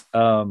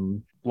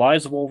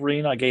 Lives of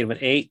Wolverine, I gave it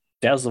 8.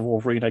 Deaths of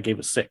Wolverine, I gave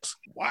it 6.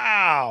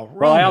 Wow.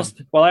 Well,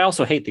 I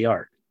also hate the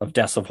art of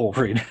Deaths of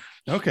Wolverine.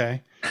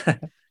 Okay.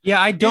 Yeah,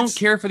 I don't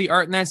care for the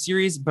art in that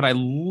series, but I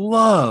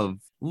love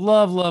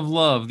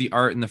the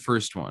art in the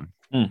first one.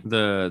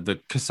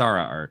 The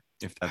Cassara art.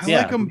 If that's I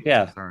like them.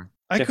 Yeah.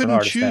 I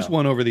couldn't choose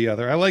one over the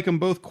other. I like them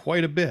both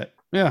quite a bit.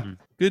 Yeah.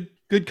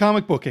 Good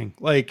comic booking.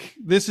 Like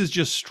this is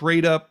just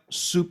straight up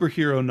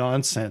superhero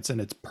nonsense and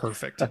it's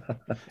perfect.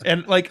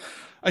 And like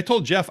I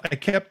told Jeff, I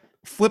kept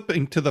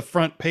flipping to the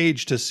front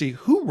page to see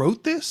who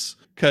wrote this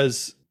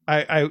because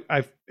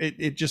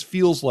it just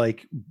feels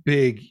like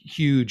big,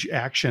 huge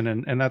action,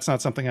 and that's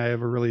not something I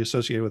ever really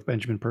associated with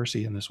Benjamin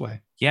Percy in this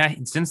way. Yeah,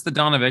 since the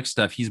Dawn of X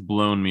stuff, he's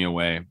blown me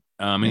away.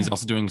 And he's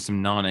also doing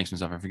some non-X-Men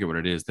stuff. I forget what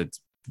it is. That's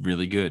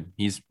really good.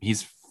 He's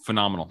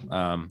phenomenal.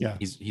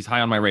 He's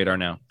high on my radar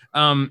now.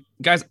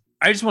 Guys,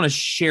 I just want to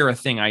share a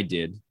thing I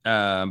did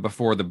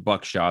before the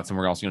Buckshots, and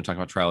we're also going to talk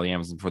about Trial of the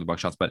Amazon before the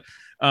Buckshots. But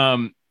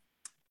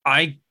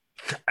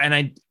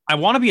I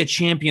want to be a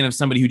champion of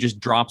somebody who just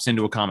drops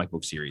into a comic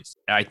book series.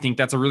 I think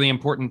that's a really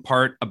important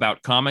part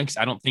about comics.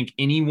 I don't think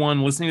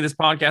anyone listening to this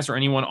podcast or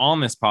anyone on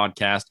this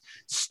podcast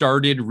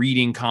started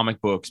reading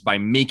comic books by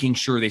making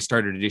sure they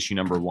started at issue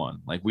number 1.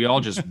 Like we all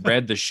just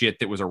read the shit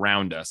that was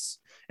around us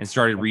and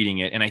started reading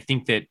it. And I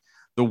think that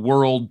the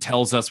world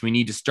tells us we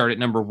need to start at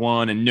number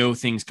 1 and know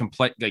things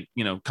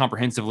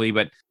comprehensively,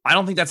 but I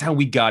don't think that's how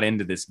we got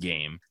into this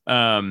game.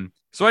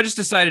 So I just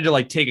decided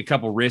to take a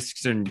couple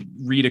risks and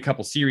read a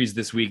couple series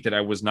this week that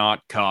I was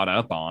not caught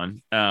up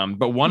on.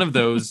 But one of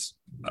those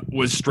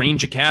was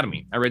Strange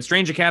Academy. I read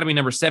Strange Academy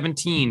number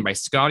 17 by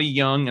Scotty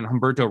Young and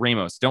Humberto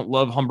Ramos. Don't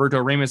love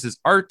Humberto Ramos's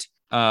art,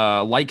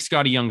 like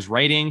Scotty Young's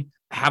writing.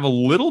 Have a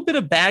little bit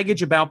of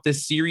baggage about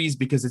this series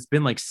because it's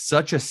been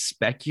such a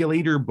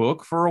speculator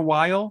book for a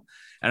while.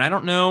 And I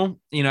don't know,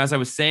 as I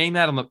was saying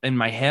that in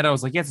my head, I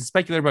was like, yeah, it's a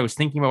speculator, but I was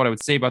thinking about what I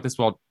would say about this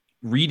while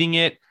reading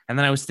it. And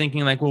then I was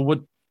thinking well,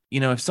 what,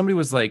 if somebody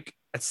was like,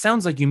 it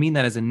sounds like you mean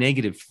that as a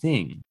negative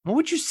thing. What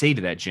would you say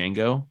to that,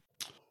 Django?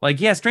 Like,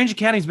 yeah, Strange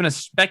Academy's been a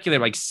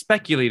speculator. Like,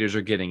 speculators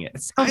are getting it.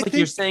 It sounds like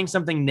you're saying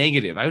something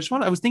negative. I was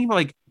thinking about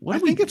like, I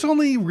think it's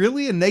only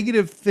really a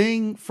negative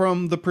thing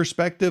from the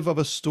perspective of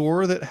a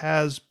store that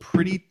has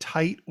pretty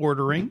tight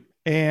ordering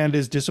and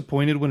is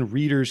disappointed when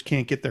readers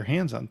can't get their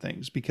hands on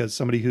things because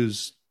somebody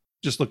who's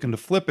just looking to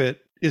flip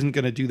it isn't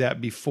going to do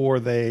that before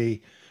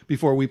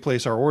we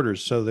place our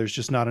orders. So there's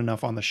just not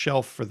enough on the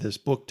shelf for this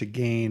book to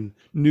gain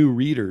new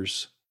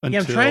readers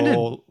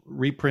until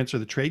reprints or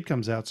the trade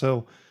comes out.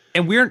 So,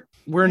 and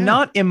we're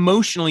not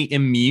emotionally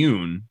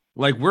immune.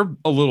 Like, we're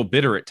a little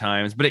bitter at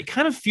times, but it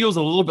kind of feels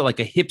a little bit like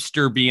a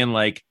hipster being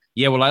like,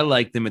 yeah, well, I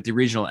like them at the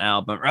original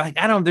album. Or like,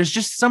 there's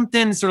just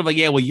something sort of like,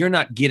 yeah, well, you're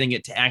not getting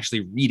it to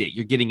actually read it.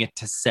 You're getting it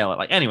to sell it.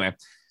 Like, anyway,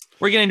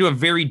 we're getting into a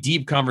very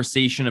deep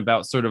conversation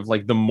about sort of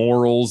like the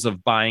morals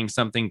of buying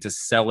something to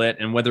sell it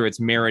and whether it's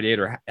merited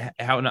or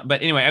how not.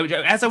 But anyway,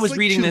 as I was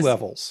reading this,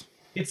 levels.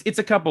 It's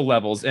a couple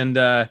levels. And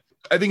I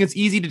think it's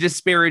easy to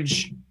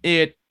disparage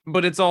it,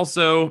 but it's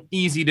also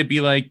easy to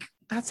be like,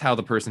 that's how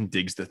the person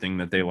digs the thing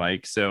that they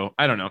like. So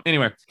I don't know.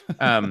 Anyway,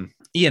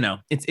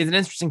 it's an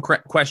interesting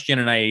question.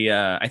 And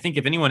I think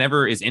if anyone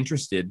ever is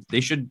interested,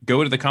 they should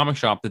go to the comic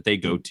shop that they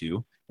go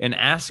to and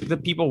ask the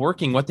people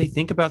working what they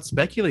think about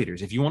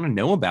speculators. If you want to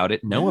know about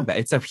it,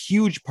 it's a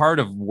huge part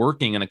of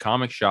working in a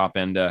comic shop.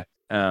 And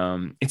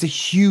it's a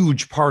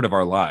huge part of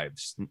our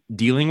lives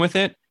dealing with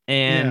it.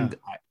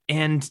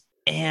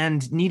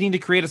 And needing to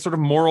create a sort of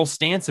moral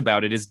stance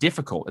about it is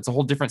difficult. It's a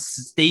whole different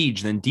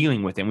stage than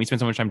dealing with it. And we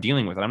spend so much time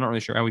dealing with it. I'm not really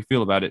sure how we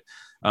feel about it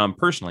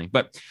personally.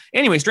 But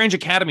anyway, Strange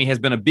Academy has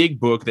been a big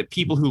book that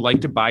people who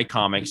like to buy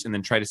comics and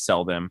then try to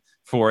sell them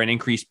for an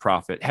increased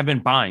profit have been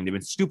buying. They've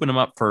been scooping them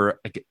up for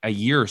like a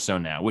year or so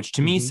now, which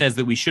to me says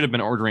that we should have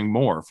been ordering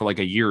more for like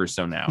a year or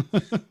so now.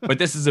 But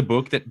this is a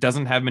book that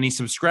doesn't have many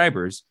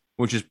subscribers,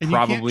 which is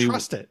probably... You can't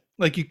trust it.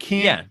 Like, you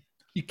can't... Yeah.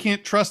 You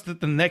can't trust that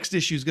the next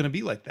issue is going to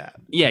be like that.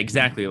 Yeah,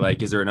 exactly.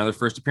 Like, is there another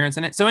first appearance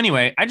in it? So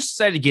anyway, I just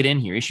decided to get in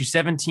here. Issue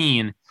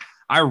 17.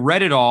 I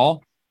read it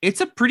all. It's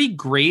a pretty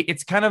great,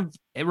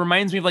 it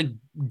reminds me of like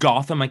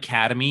Gotham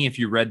Academy. If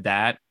you read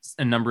that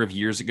a number of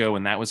years ago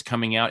when that was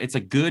coming out, it's a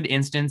good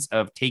instance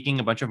of taking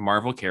a bunch of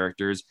Marvel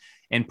characters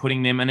and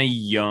putting them in a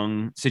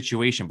young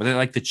situation, but they're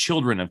like the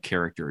children of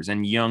characters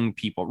and young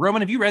people.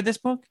 Roman, have you read this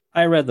book?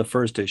 I read the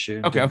first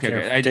issue. Okay.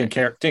 I didn't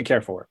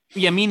care for it.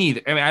 Yeah, me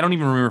neither. I mean, I don't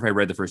even remember if I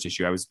read the first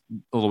issue. I was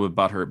a little bit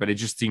butthurt, but it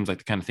just seems like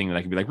the kind of thing that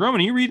I could be like,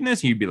 Roman, are you reading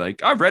this? He'd be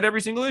like, I've read every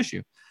single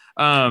issue.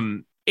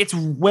 It's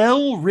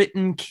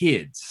well-written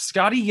kids.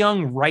 Scotty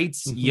Young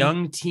writes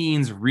young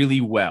teens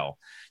really well.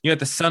 You got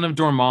the son of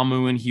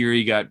Dormammu in here.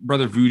 You got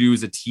Brother Voodoo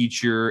as a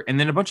teacher, and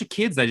then a bunch of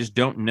kids I just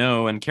don't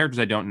know and characters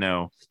I don't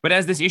know. But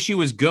as this issue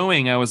was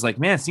going, I was like,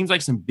 man, it seems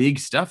like some big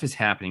stuff is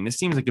happening. This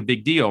seems like a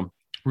big deal.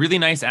 Really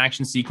nice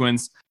action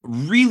sequence,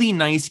 really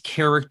nice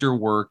character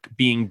work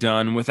being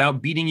done without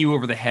beating you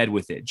over the head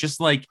with it. Just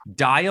like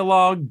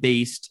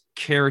dialogue-based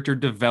character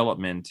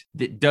development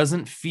that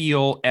doesn't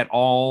feel at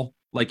all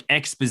like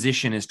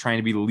exposition is trying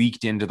to be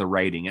leaked into the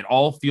writing. It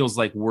all feels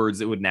like words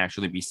that would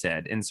naturally be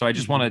said. And so I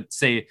just want to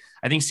say,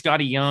 I think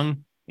Scotty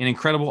Young, an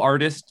incredible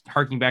artist,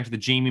 harking back to the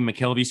Jamie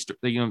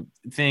McKelvey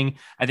thing,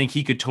 I think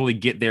he could totally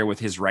get there with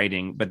his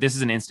writing. But this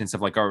is an instance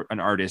of like an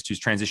artist who's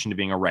transitioned to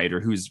being a writer,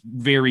 who's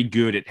very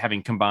good at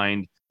having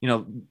combined,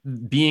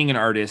 being an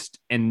artist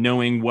and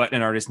knowing what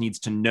an artist needs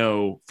to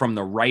know from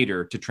the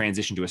writer to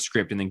transition to a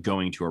script and then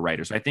going to a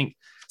writer. So I think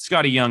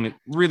Scotty Young,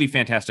 really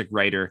fantastic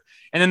writer.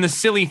 And then the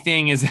silly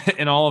thing is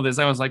in all of this,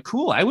 I was like,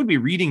 cool, I would be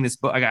reading this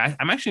book.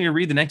 I'm actually going to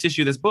read the next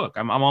issue of this book.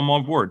 I'm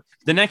on board.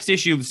 The next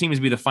issue seems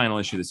to be the final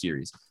issue of the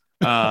series.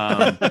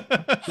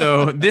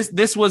 So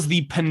this was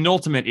the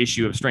penultimate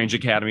issue of Strange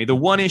Academy. The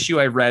one issue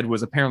I read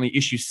was apparently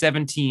issue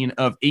 17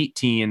 of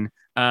 18.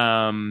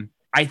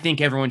 I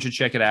think everyone should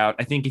check it out.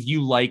 I think if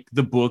you like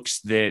the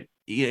books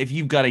if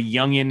you've got a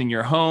youngin in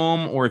your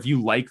home, or if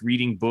you like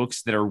reading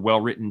books that are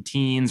well-written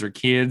teens or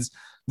kids,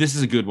 this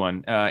is a good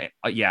one.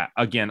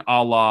 Again,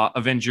 a la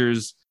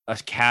Avengers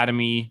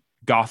Academy,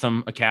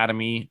 Gotham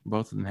Academy,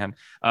 both of them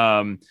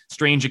have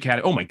Strange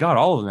Academy. Oh my God,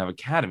 all of them have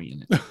Academy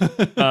in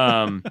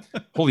it.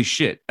 Holy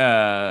shit.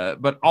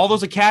 But all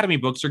those Academy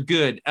books are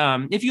good.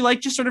 If you like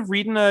just sort of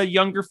reading a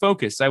younger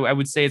focus, I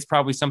would say it's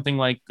probably something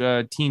like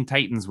Teen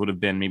Titans would have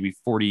been maybe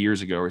 40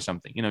 years ago or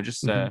something,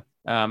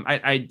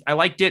 I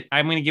liked it.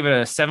 I'm going to give it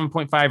a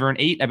 7.5 or an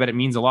 8. I bet it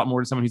means a lot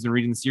more to someone who's been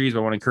reading the series, but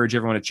I want to encourage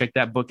everyone to check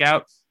that book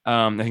out.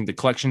 I think the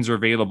collections are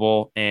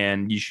available,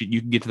 and you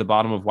can get to the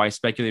bottom of why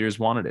speculators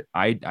wanted it.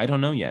 I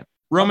don't know yet.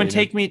 Roman,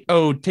 take me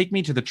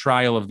to the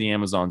trial of the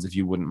Amazons, if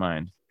you wouldn't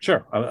mind.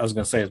 Sure. I was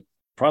going to say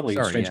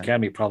Strange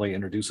Academy probably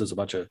introduces a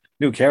bunch of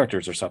new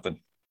characters or something.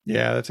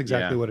 Yeah, that's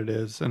exactly what it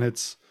is. And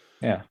it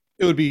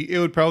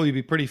would probably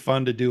be pretty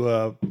fun to do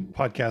a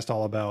podcast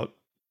all about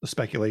the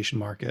speculation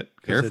market.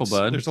 Careful,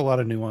 bud. There's a lot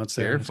of nuance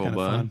there. Careful, bud.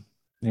 Fun.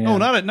 Yeah. Oh,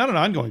 not an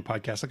ongoing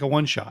podcast, like a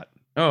one shot.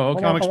 Oh,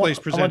 okay. Comics Place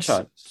presents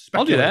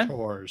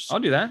Speculators. I'll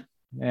do that.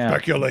 Yeah.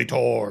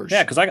 Speculators.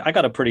 Yeah, because I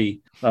got a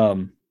pretty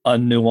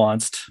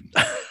unnuanced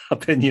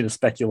opinion of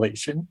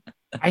speculation.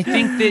 I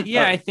think that,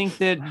 I think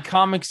that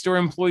comic store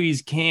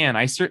employees can.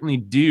 I certainly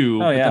do.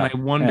 Oh, But yeah. then I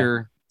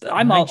wonder,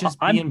 I'm am I all, just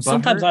I'm being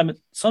sometimes butthurt?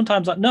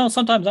 sometimes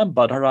sometimes I'm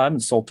butthurt. I'm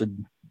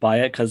insulted by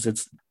it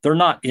because they're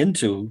not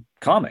into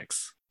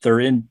comics. They're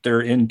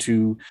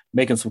into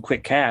making some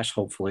quick cash,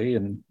 hopefully,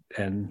 and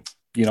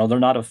they're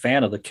not a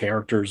fan of the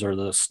characters or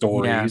the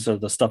stories or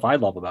the stuff I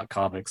love about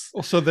comics.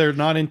 Well, so they're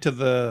not into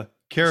the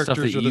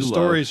characters or the you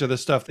stories or the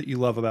stuff that you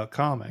love about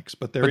comics,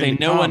 but they're but they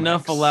into know comics.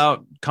 enough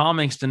about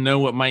comics to know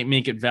what might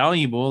make it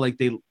valuable. Like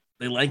they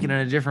like it in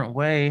a different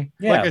way.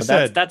 Yeah, Like I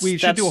but said, we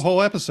should do a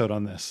whole episode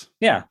on this.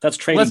 Yeah, that's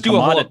trading. Let's do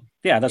a whole.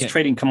 Yeah, that's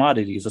trading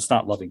commodities. It's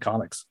not loving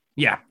comics.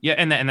 Yeah,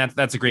 and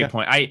that's a great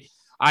point.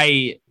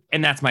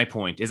 And that's my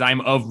point, is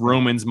I'm of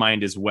Roman's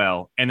mind as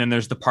well. And then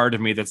there's the part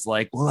of me that's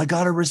like, well, I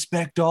got to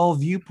respect all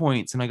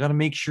viewpoints and I got to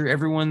make sure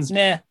everyone's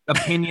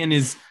opinion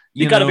is,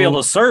 you got to be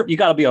able to serve. You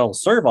got to be able to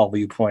serve all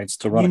viewpoints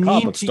to run a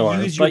comic store,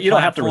 but you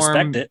don't have to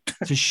respect it.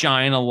 To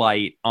shine a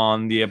light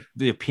on the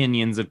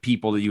opinions of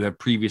people that you have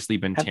previously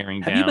been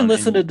tearing down. Have you been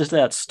listening to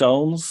that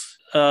Stones?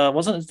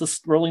 Wasn't it the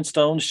Rolling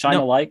Stones shine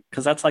a light?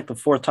 Because that's like the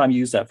fourth time you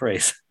use that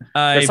phrase.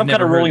 There's some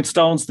kind of Rolling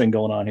Stones thing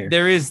going on here.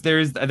 There's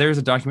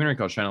a documentary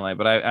called Shine a Light,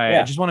 but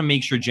I just want to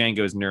make sure Django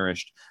is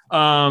nourished.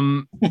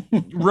 Roman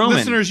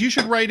listeners, you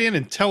should write in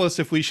and tell us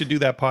if we should do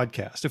that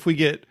podcast. If we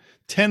get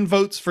 10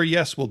 votes for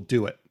yes, we'll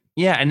do it.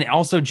 Yeah, and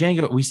also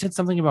Django, we said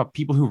something about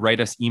people who write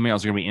us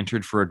emails are going to be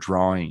entered for a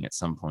drawing at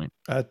some point.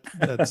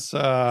 That's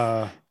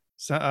a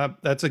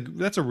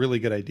really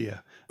good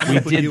idea. We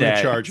did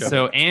that.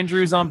 So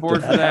Andrew's on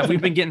board for that.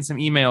 We've been getting some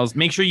emails.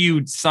 Make sure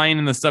you sign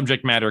in the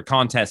subject matter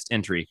contest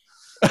entry.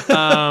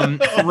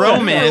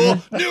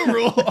 Roman, new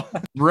rule.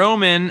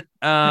 Roman,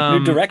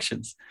 new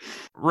directions.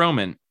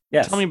 Roman,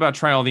 yes. Tell me about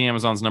Try All the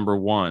Amazons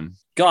 #1.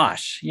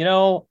 Gosh,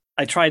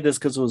 I tried this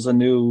because it was a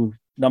new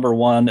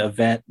 #1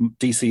 event,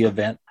 DC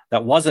event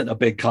that wasn't a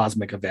big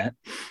cosmic event.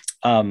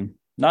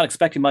 Not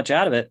expecting much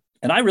out of it,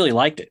 and I really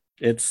liked it.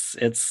 It's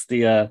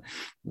the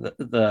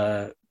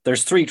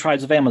there's 3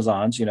 tribes of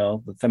Amazons,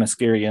 the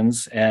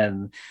Themyscirians,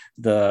 and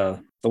the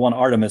one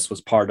Artemis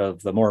was part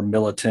of, the more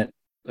militant,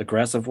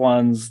 aggressive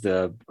ones.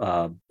 The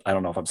I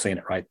don't know if I'm saying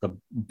it right. The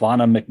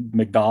Bana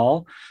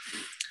Migdal,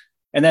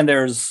 and then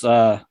there's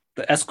the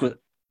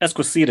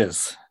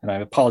Esquicitas, and I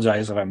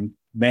apologize if I'm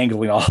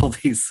mangling all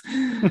these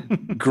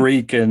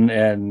Greek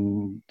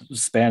and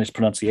Spanish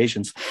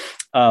pronunciations,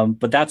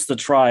 but that's the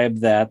tribe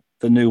that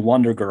the new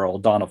Wonder Girl,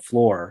 Donna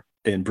Floor,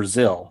 in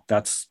Brazil,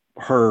 that's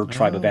her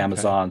tribe of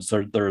Amazons.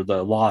 They're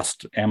the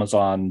lost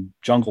Amazon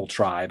jungle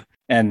tribe,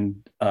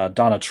 and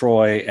Donna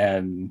Troy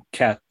and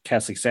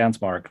Cassie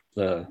Sandsmark,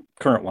 the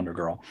current Wonder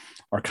Girl,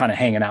 are kind of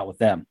hanging out with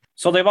them.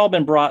 So they've all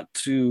been brought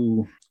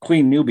to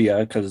Queen Nubia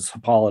because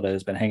Hippolyta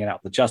has been hanging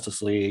out with the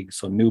Justice League.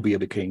 So Nubia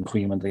became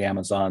queen of the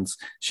Amazons.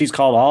 She's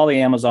called all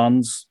the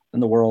Amazons in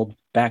the world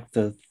back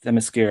to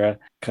Themyscira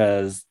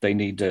because they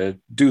need to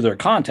do their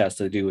contest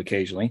they do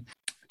occasionally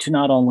to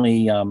not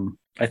only,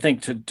 I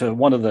think to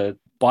one of the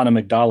Bana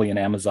Migdalian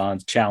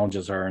Amazons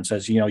challenges her and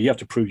says, you have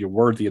to prove you're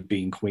worthy of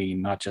being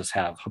queen, not just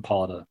have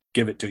Hippolyta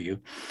give it to you.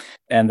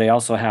 And they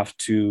also have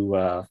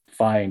to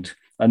find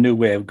a new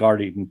way of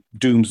guarding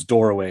Doom's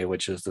doorway,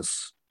 which is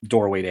this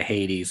doorway to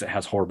Hades that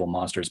has horrible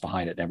monsters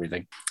behind it and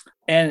everything.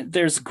 And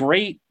there's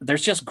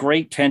just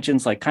great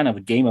tensions, like kind of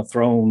a Game of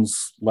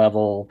Thrones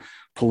level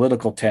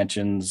political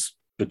tensions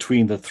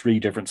between the 3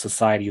 different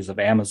societies of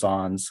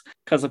Amazons.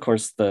 Because, of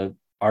course, the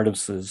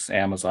Artemis's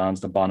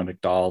Amazons, the Bana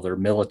Migdal, they're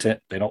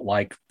militant. They don't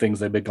like things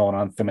that have been going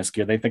on in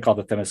Themyscira. They think all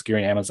the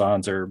Themyscirian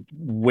Amazons are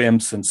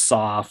wimps and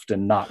soft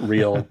and not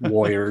real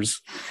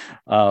warriors.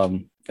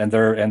 And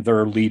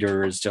their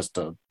leader is just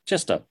a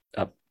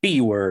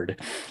B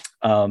word.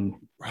 There's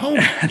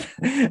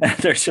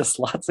just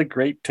lots of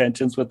great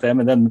tensions with them.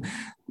 And then,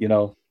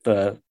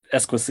 the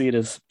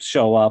Esquicitas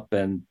show up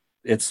and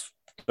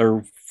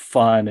they're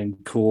fun and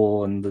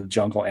cool, and the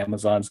jungle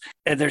Amazons.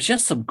 And there's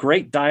just some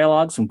great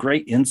dialogue, some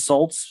great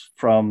insults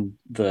from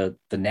the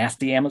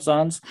nasty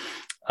Amazons.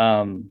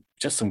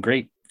 Just some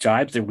great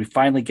jibes that we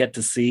finally get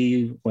to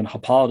see when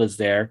Hippolyta's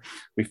there.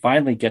 We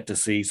finally get to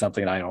see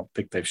something I don't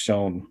think they've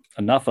shown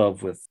enough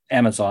of with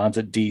Amazons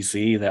at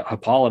DC, that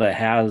Hippolyta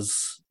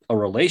has a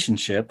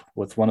relationship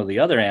with one of the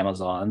other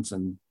Amazons,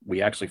 and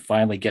we actually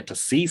finally get to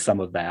see some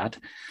of that,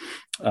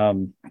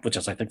 which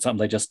is, I think, something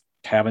they just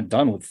haven't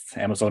done with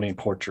Amazonian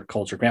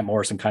culture. Grant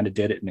Morrison kind of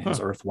did it in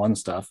his Earth One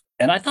stuff,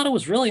 and I thought it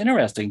was really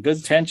interesting.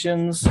 Good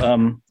tensions.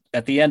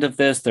 At the end of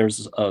this,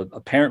 there's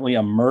apparently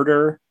a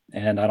murder,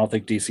 and I don't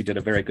think DC did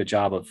a very good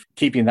job of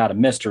keeping that a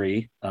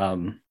mystery.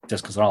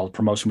 Just because all the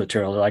promotion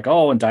material, they're like,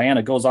 oh, and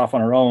Diana goes off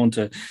on her own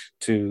to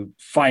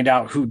find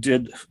out who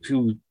did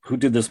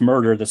this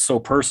murder that's so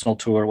personal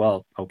to her.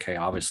 Well, okay,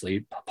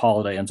 obviously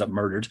Hippolyta ends up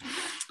murdered,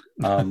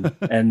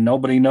 and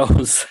nobody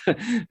knows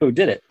who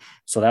did it.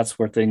 So that's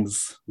where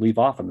things leave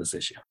off in this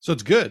issue. So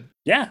it's good.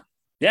 Yeah.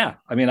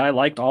 I mean, I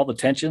liked all the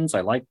tensions.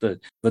 I liked the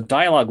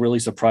dialogue. Really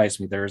surprised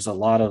me. There's a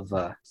lot of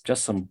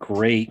just some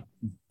great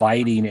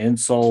biting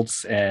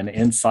insults and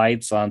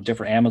insights on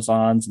different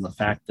Amazons, and the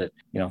fact that,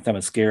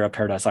 Themyscira,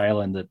 Paradise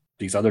Island, that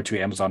these other two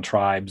Amazon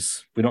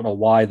tribes. We don't know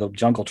why the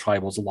Jungle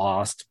Tribe was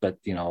lost,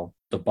 but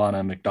the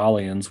Bana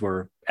Migdalians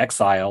were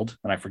exiled,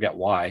 and I forget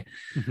why.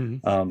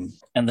 And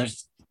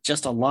there's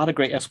just a lot of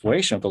great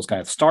exploration of those kind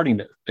of starting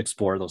to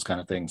explore those kind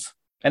of things.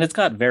 And it's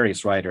got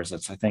various writers.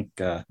 It's, I think,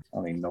 I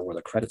don't even know where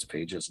the credits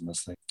page is in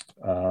this thing.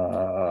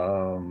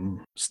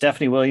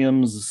 Stephanie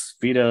Williams,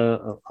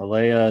 Vita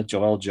Alea,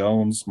 Joelle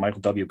Jones,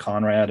 Michael W.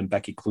 Conrad, and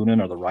Becky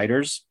Cloonan are the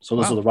writers. So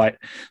those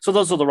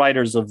are the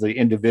writers of the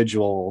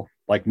individual,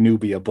 like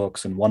Nubia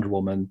books and Wonder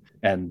Woman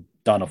and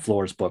Donna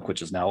Floor's book,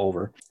 which is now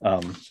over.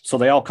 So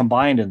they all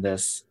combined in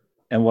this.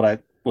 And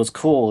what was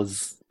cool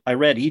is I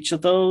read each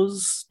of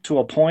those to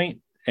a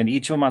point, and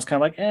each of them I was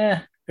kind of like,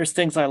 there's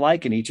things I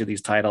like in each of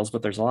these titles,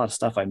 but there's a lot of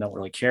stuff I don't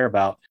really care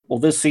about. Well,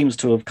 this seems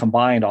to have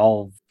combined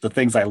all of the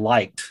things I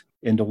liked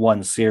into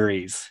one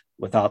series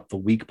without the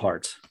weak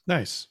parts.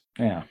 Nice.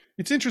 Yeah.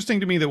 It's interesting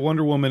to me that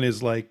Wonder Woman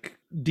is like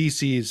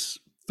DC's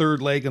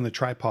third leg on the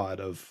tripod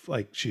of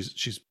like,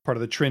 she's part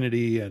of the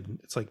Trinity, and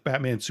it's like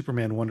Batman,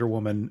 Superman, Wonder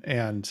Woman.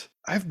 And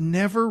I've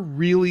never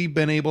really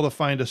been able to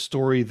find a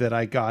story that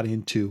I got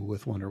into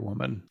with Wonder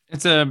Woman.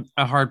 It's a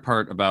hard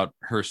part about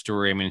her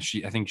story. I mean,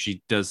 I think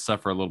she does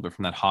suffer a little bit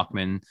from that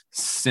Hawkman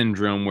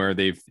syndrome, where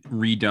they've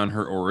redone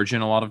her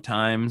origin a lot of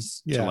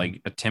times to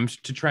like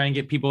attempt to try and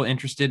get people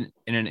interested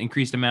in an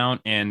increased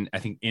amount. And I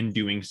think in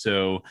doing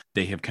so,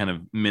 they have kind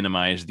of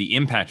minimized the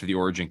impact of the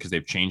origin because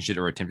they've changed it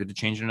or attempted to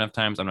change it enough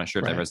times. I'm not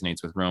sure if that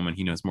resonates with Roman.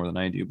 He knows more than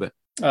I do, but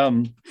I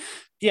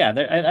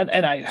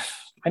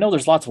know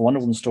there's lots of Wonder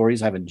Woman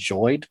stories I've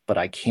enjoyed, but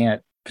I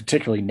can't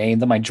particularly name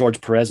them. Like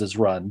George Perez's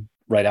run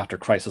right after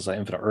Crisis on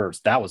Infinite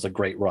Earths, that was a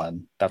great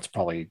run. That's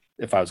probably,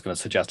 if I was going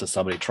to suggest to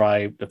somebody,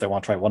 if they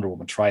want to try Wonder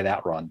Woman, try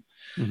that run,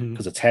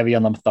 because it's heavy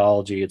on the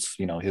mythology. It's,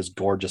 his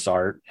gorgeous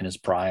art in his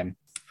prime.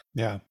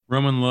 Yeah.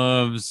 Roman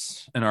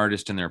loves an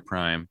artist in their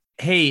prime.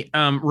 Hey,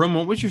 Roman,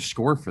 what was your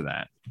score for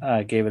that?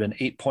 I gave it an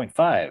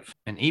 8.5.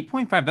 An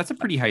 8.5. That's a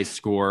pretty high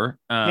score.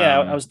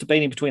 I was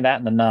debating between that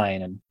and a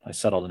 9, and I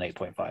settled an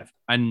 8.5.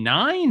 A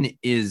 9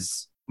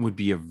 would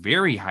be a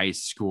very high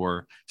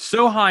score.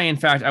 So high, in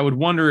fact, I would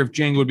wonder if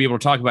Django would be able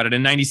to talk about it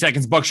in 90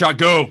 seconds. Buckshot,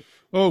 go!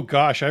 Oh,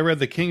 gosh. I read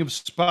The King of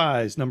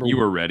Spies, You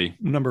were ready.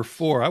 Number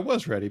 4. I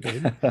was ready,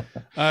 baby.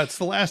 It's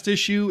the last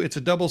issue. It's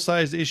a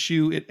double-sized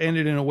issue. It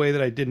ended in a way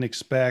that I didn't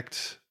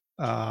expect.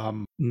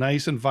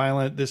 Nice and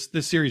violent. This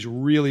series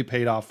really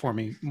paid off for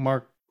me.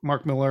 Mark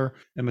Miller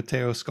and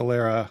Matteo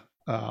Scalera.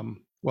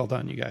 Well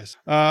done, you guys.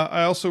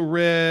 I also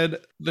read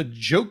The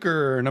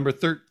Joker, number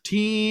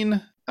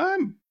 13.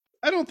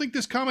 I don't think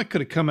this comic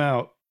could have come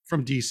out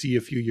from DC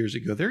a few years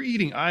ago. They're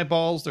eating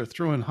eyeballs. They're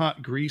throwing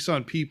hot grease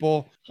on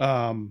people.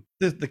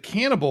 The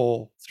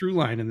cannibal through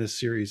line in this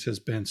series has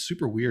been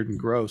super weird and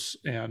gross,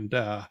 and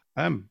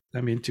I'm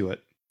into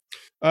it.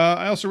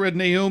 I also read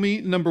Naomi,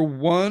 number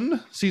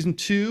 1, season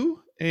 2,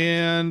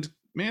 and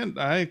man,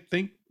 I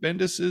think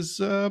Bendis is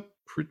a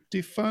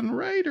pretty fun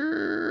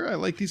writer. I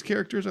like these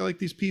characters. I like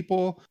these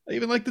people. I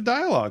even like the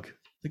dialogue.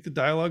 I think the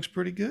dialogue's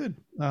pretty good.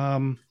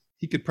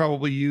 He could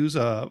probably use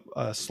a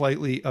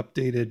slightly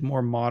updated,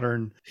 more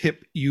modern,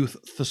 hip youth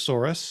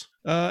thesaurus.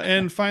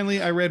 And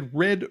finally, I read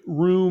Red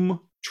Room,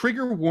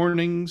 Trigger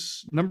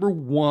Warnings, number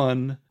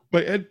 1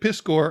 by Ed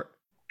Piskor.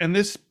 And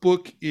this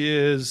book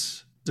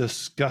is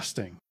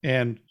disgusting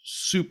and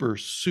super,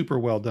 super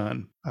well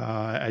done.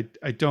 I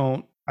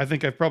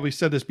think I've probably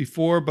said this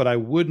before, but I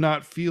would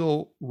not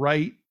feel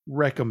right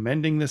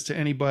recommending this to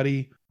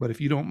anybody. But if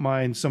you don't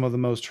mind some of the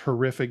most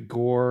horrific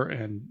gore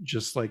and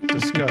just like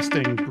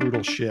disgusting,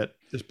 brutal shit,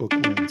 this book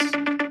wins.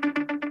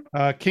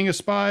 King of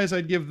Spies,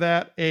 I'd give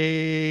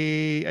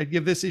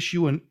this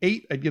issue an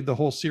 8. I'd give the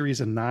whole series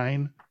a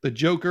 9. The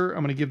Joker,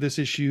 I'm going to give this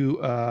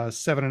issue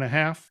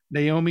 7.5.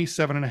 Naomi,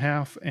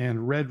 7.5.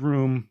 And Red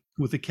Room,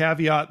 with the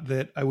caveat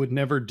that I would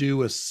never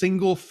do a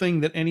single thing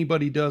that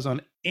anybody does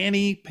on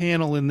any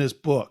panel in this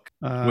book.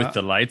 With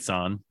the lights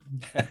on.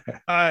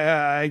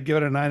 I give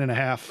it a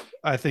 9.5.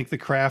 I think the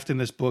craft in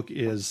this book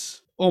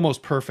is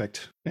almost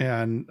perfect.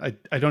 And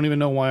I don't even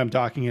know why I'm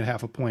docking it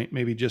half a point.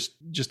 Maybe just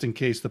in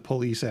case the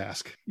police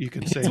ask. You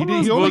can say,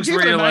 you only gave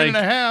it a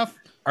 9.5.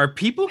 Are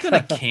people going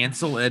to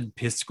cancel Ed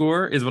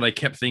Piskor? Is what I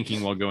kept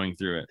thinking while going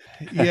through it.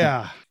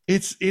 Yeah.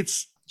 It's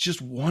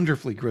just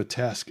wonderfully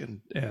grotesque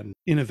and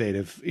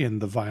innovative in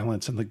the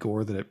violence and the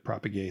gore that it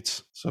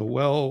propagates.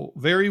 So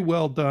very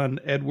well done,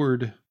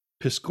 Edward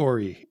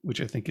Piscori,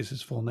 which I think is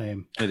his full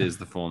name. It is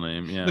the full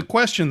name, yeah. The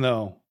question,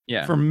 though,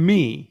 for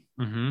me,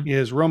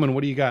 is, Roman,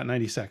 what do you got in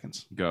 90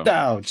 seconds? Go.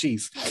 Oh,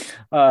 geez.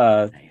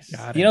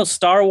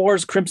 Star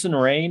Wars Crimson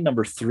Reign,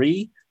 number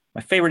 3.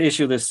 My favorite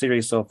issue of this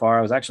series so far.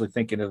 I was actually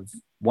thinking of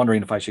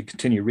wondering if I should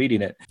continue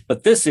reading it.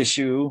 But this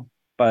issue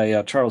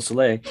by Charles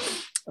Soule,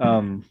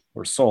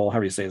 or Soule,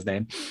 however you say his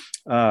name,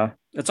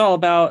 it's all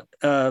about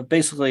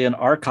basically an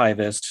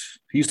archivist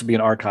who used to be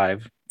an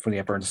archive for the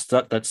Emperor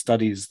that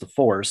studies the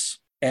Force,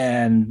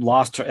 and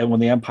lost her. And when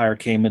the Empire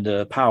came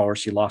into power,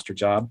 she lost her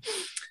job.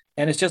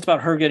 And it's just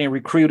about her getting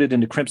recruited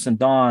into Crimson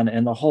Dawn.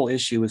 And the whole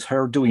issue is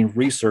her doing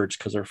research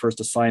because her first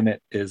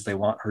assignment is they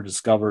want her to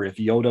discover if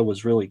Yoda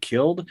was really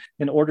killed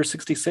in Order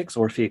 66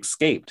 or if he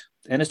escaped.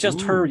 And it's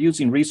just her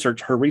using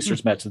her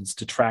research methods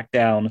to track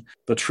down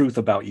the truth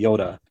about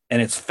Yoda.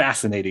 And it's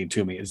fascinating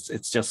to me.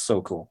 It's just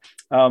so cool.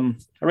 I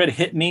read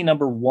Hit Me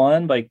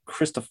 #1 by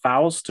Krista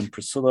Faust and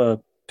Priscilla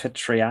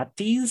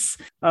Petriates.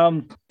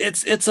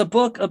 It's a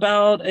book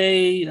about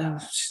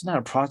she's not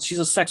a prostitute, she's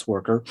a sex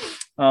worker,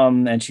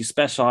 and she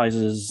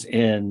specializes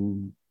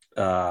in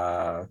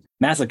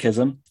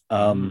masochism,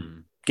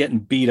 getting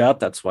beat up.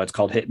 That's why it's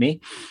called Hit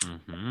Me.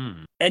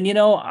 Mm-hmm.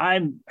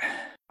 And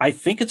I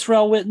think it's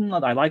well written.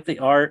 I like the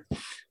art.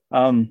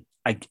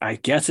 I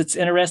guess it's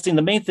interesting.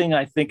 The main thing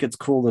I think it's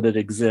cool that it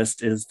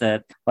exists is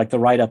that, like the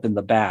write-up in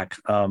the back,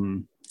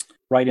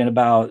 writing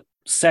about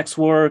sex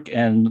work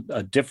and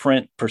a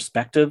different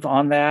perspective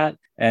on that,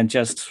 and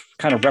just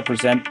kind of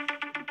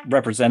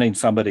representing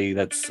somebody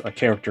that's a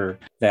character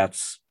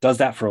does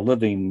that for a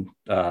living,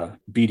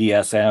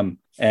 BDSM.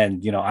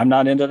 And I'm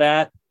not into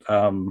that.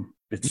 You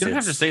don't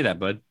have to say that,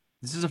 bud.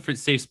 This is a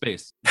safe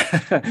space.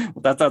 Well,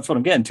 that's what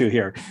I'm getting to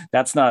here.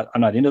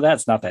 I'm not into that.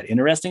 It's not that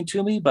interesting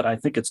to me, but I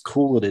think it's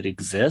cool that it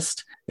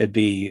exists.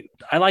 I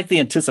like the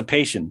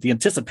anticipation. The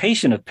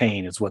anticipation of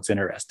pain is what's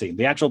interesting.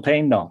 The actual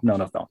pain, no. I'm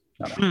not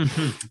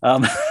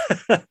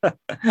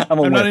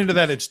into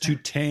that. It's too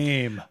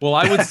tame. Well,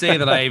 I would say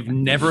that I've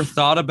never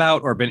thought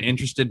about or been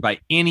interested by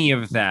any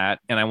of that.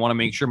 And I want to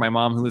make sure my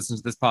mom who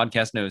listens to this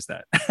podcast knows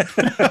that.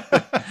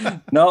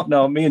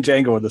 No, me and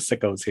Django are the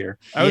sickos here.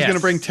 I was going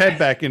to bring Ted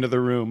back into the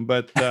room,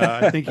 but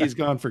I think he's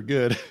gone for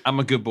good. I'm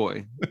a good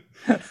boy.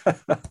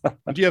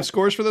 Do you have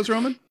scores for those,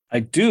 Roman? I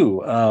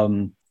do. I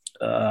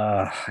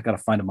got to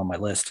find them on my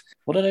list.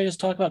 What did I just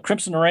talk about?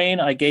 Crimson Rain,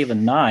 I gave a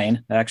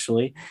 9,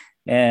 actually.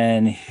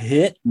 And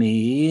Hit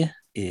Me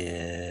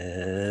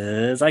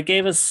I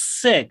gave a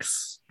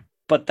 6.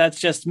 But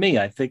that's just me.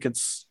 I think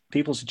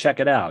people should check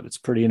it out. It's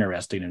pretty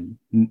interesting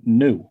and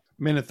new.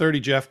 Minute 30,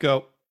 Jeff,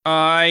 go.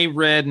 I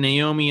read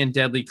Naomi and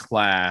Deadly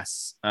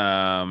Class.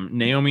 I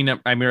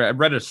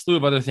read a slew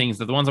of other things,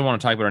 but the ones I want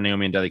to talk about are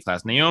Naomi and Deadly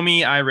Class.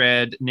 Naomi, I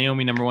read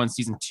Naomi #1,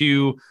 season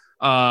 2.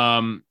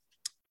 I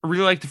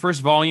really liked the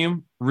first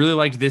volume. Really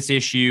liked this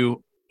issue.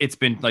 It's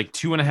been like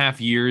 2.5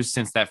 years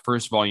since that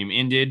first volume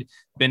ended.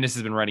 Bendis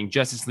has been writing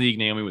Justice League.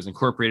 Naomi was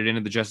incorporated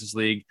into the Justice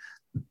League.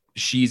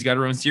 She's got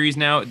her own series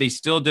now. They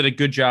still did a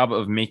good job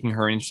of making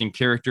her an interesting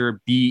character,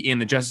 be in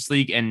the Justice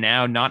League, and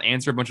now not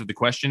answer a bunch of the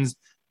questions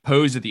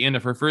posed at the end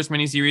of her first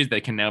miniseries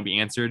that can now be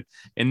answered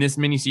in this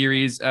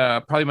miniseries.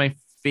 Probably my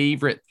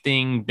favorite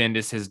thing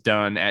Bendis has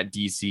done at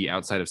DC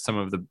outside of some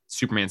of the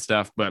Superman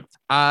stuff. But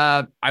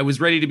I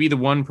was ready to be the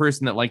one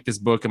person that liked this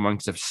book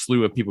amongst a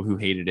slew of people who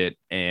hated it.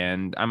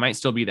 And I might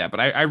still be that. But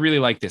I really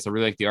like this. I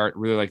really like the art,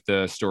 really like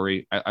the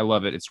story. I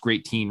love it. It's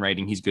great teen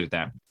writing. He's good at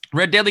that.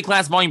 Read Deadly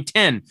Class Volume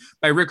 10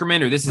 by Rick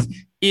Remender. This is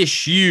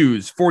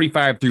issues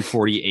 45 through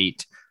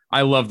 48.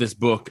 I love this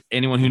book.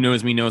 Anyone who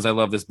knows me knows I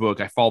love this book.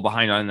 I fall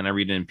behind on it and then I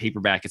read it in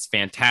paperback. It's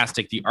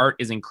fantastic. The art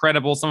is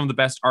incredible. Some of the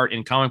best art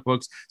in comic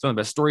books, some of the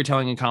best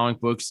storytelling in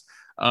comic books.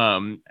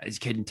 It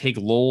can take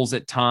lulls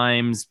at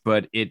times,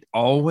 but it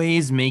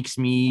always makes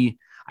me...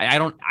 I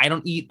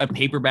don't eat a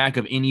paperback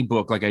of any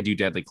book like I do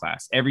Deadly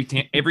Class.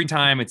 Every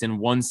time it's in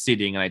one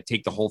sitting and I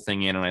take the whole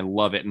thing in and I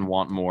love it and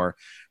want more.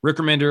 Rick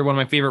Remender, one of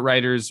my favorite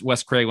writers.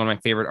 Wes Craig, one of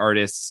my favorite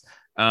artists.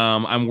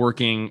 I'm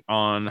working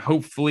on,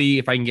 hopefully,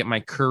 if I can get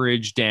my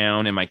courage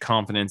down and my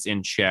confidence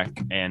in check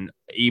and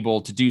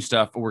able to do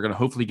stuff, we're going to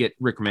hopefully get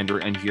Rick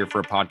Remender in here for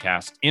a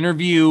podcast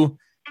interview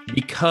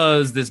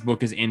because this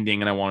book is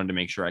ending and I wanted to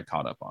make sure I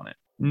caught up on it.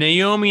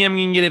 Naomi, I'm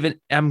going to give an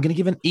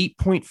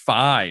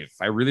 8.5.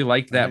 I really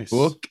liked that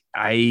book.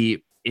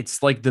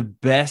 It's like the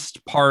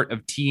best part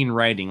of teen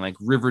writing, like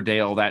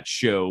Riverdale, that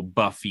show,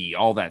 Buffy,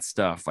 all that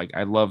stuff. Like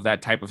I love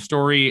that type of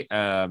story.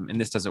 And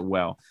this does it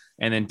well.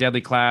 And then Deadly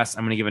Class,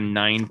 I'm going to give a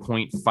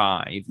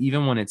 9.5.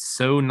 Even when it's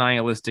so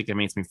nihilistic, it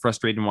makes me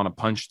frustrated and want to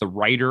punch the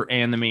writer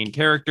and the main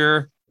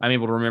character. I'm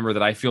able to remember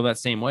that I feel that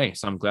same way.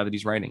 So I'm glad that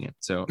he's writing it.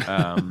 So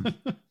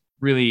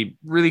really,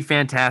 really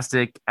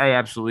fantastic. I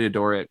absolutely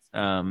adore it.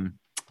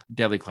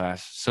 Deadly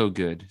Class, so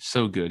good.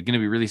 Going to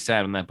be really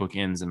sad when that book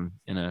ends in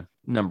a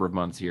number of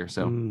months here.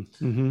 So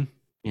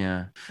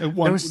yeah.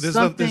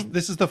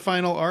 This is the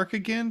final arc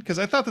again? Because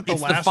I thought that the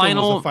last one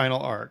was the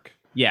final arc.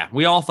 Yeah,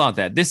 we all thought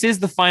that. This is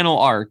the final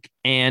arc.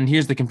 And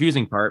here's the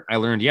confusing part I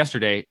learned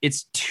yesterday.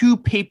 It's 2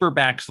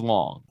 paperbacks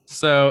long.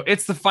 So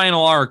it's the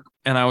final arc.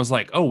 And I was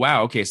like, oh,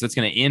 wow. Okay, so it's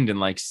going to end in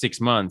like 6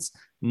 months.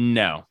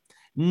 No.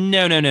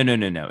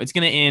 It's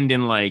going to end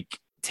in like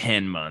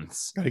 10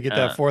 months. Got to get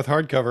that 4th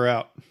hardcover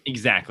out.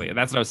 Exactly.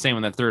 That's what I was saying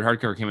when that 3rd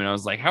hardcover came in. I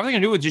was like, how are they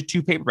going to do it with just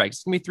 2 paperbacks?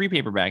 It's going to be 3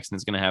 paperbacks and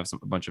it's going to have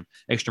a bunch of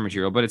extra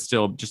material, but it's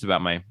still just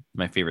about my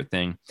favorite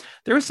thing.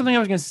 There was something I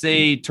was going to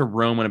say to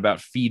Roman about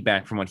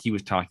feedback from what he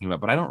was talking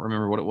about, but I don't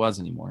remember what it was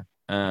anymore.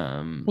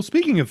 Well,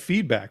 speaking of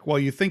feedback, while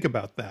you think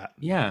about that,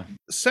 Yeah.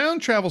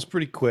 sound travels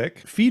pretty quick.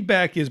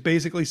 Feedback is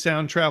basically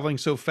sound traveling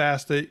so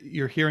fast that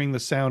you're hearing the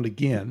sound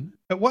again.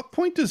 At what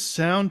point does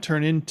sound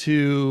turn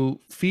into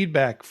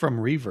feedback from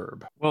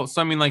reverb? Well,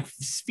 so I mean, like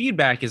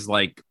feedback is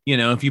like,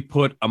 if you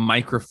put a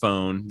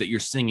microphone that you're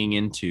singing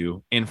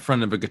into in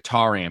front of a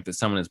guitar amp that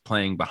someone is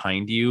playing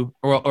behind you,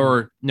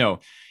 or no,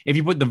 if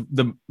you put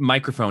the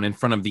microphone in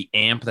front of the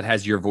amp that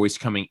has your voice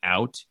coming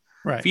out.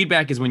 Right.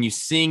 Feedback is when you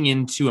sing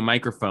into a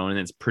microphone and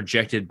it's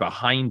projected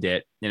behind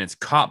it and it's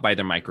caught by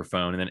the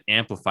microphone and then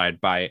amplified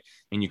by it,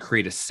 and you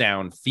create a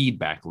sound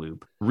feedback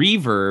loop.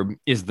 Reverb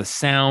is the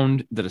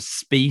sound that a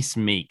space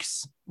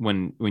makes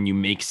when you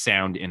make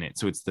sound in it.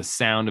 So it's the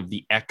sound of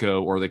the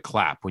echo or the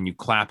clap. When you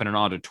clap in an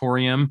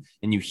auditorium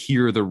and you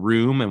hear the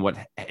room and what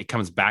it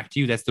comes back to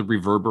you, that's the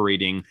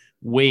reverberating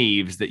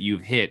waves that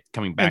you've hit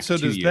coming back to you.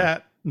 And so does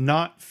that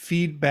not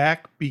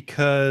feedback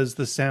because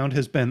the sound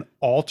has been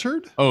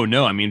altered? Oh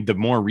no, I mean the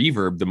more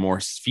reverb, the more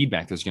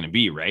feedback there's going to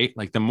be, right?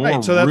 Like the more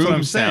right, so that's room what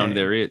I'm sound saying.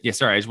 there is. Yeah,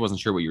 sorry, I just wasn't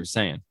sure what you were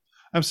saying.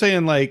 I'm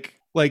saying like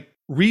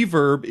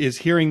reverb is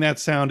hearing that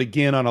sound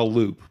again on a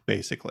loop,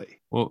 basically.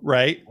 Well,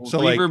 right. Well, so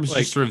reverb is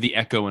just sort of the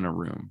echo in a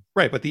room,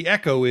 right? But the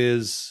echo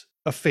is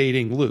a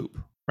fading loop,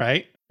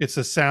 right? It's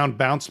a sound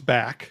bounced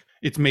back.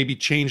 It's maybe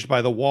changed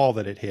by the wall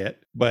that it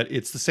hit, but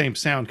it's the same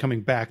sound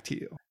coming back to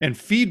you. And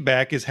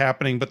feedback is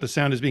happening, but the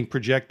sound is being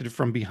projected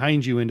from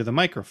behind you into the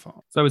microphone.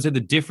 So I would say the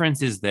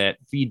difference is that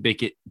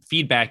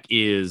feedback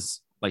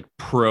is like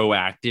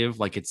proactive,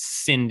 like it's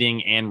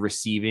sending and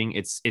receiving.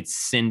 It's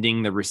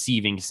sending the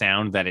receiving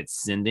sound that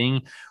it's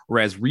sending,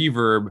 whereas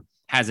reverb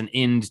has an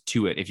end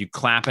to it. If you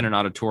clap in an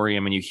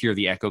auditorium and you hear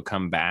the echo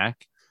come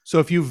back. So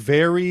if you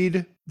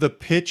varied the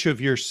pitch of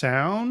your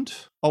sound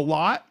a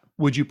lot,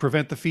 would you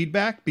prevent the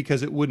feedback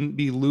because it wouldn't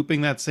be looping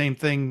that same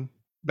thing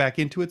back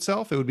into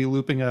itself? It would be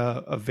looping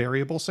a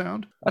variable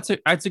sound? That's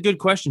a good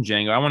question,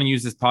 Django. I want to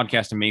use this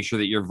podcast to make sure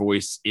that your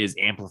voice is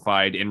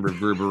amplified and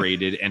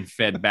reverberated and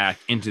fed back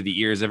into the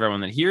ears of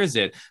everyone that hears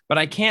it. But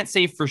I can't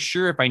say for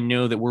sure if I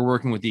know that we're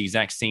working with the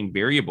exact same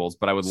variables,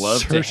 but I would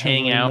love to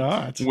hang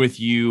out with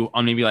you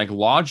on maybe like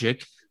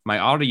Logic, my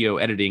audio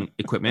editing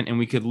equipment, and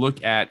we could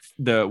look at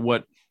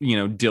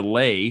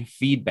delay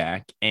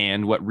feedback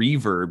and what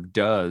reverb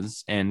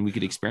does, and we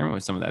could experiment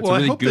with some of that. It's a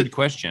really good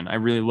question. I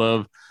really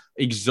love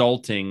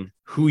exalting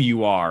who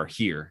you are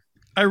here.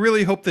 I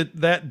really hope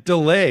that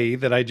delay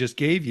that I just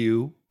gave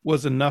you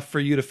was enough for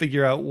you to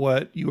figure out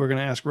what you were going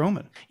to ask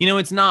Roman.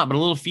 It's not, but a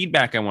little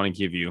feedback I want to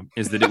give you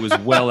is that it was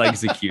well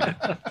executed.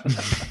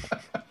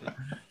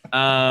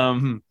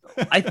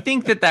 I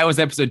think that was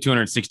episode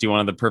 261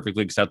 of the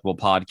Perfectly Acceptable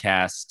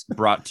Podcast,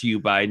 brought to you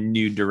by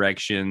New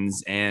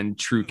Directions and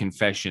True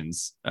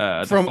Confessions.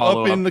 From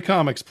Up in the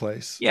Comics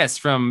Place. Yes,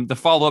 from the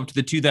follow-up to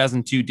the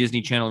 2002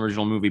 Disney Channel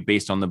original movie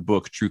based on the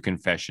book True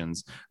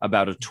Confessions,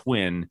 about a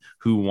twin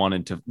who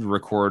wanted to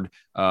record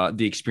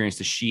the experience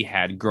that she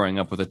had growing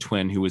up with a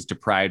twin who was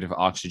deprived of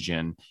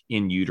oxygen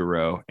in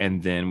utero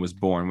and then was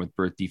born with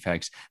birth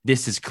defects.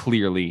 This is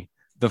clearly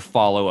the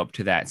follow-up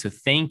to that. So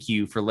thank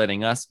you for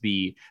letting us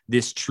be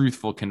this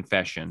truthful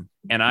confession.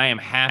 And I am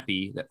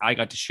happy that I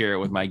got to share it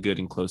with my good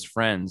and close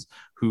friends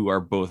who are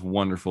both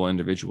wonderful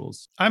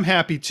individuals. I'm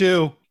happy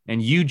too.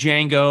 And you,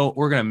 Django,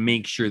 we're going to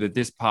make sure that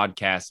this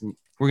podcast,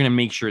 we're going to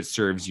make sure it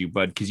serves you,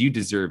 bud, because you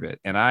deserve it.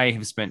 And I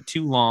have spent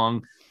too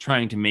long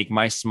trying to make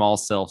my small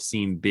self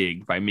seem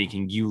big by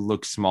making you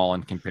look small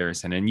in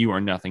comparison. And you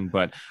are nothing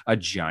but a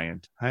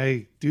giant.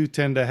 I do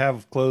tend to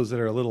have clothes that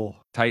are a little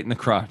tight in the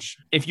crotch.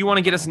 If you want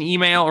to get us an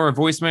email or a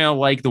voicemail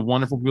like the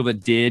wonderful people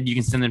that did, you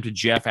can send them to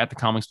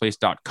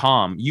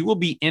jeff@thecomicsplace.com. You will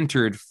be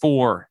entered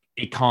for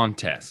a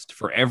contest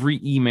for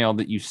every email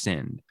that you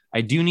send.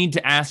 I do need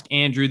to ask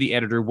Andrew, the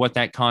editor, what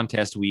that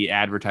contest we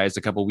advertised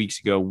a couple weeks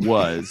ago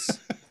was,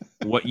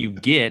 what you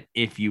get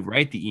if you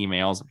write the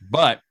emails.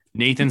 But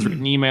Nathan's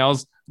written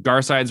emails,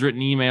 Garside's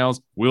written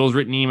emails, Will's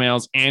written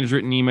emails, Andrew's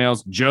written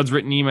emails, Judd's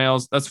written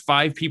emails. That's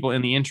 5 people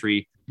in the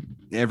entry.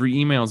 Every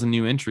email is a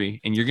new entry,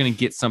 and you're going to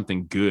get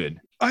something good.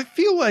 I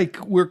feel like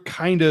we're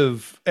kind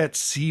of at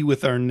sea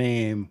with our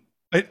name.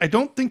 I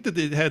don't think that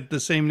it had the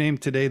same name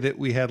today that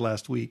we had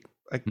last week.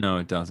 No,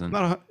 it doesn't.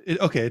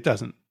 Okay, it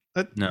doesn't.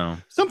 No.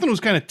 Something was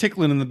kind of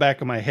tickling in the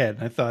back of my head.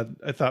 I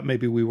thought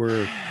maybe we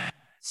were.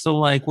 So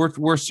like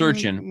we're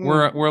searching.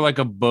 We're like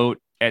a boat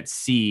at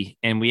sea,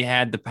 and we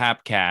had the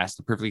Papcast,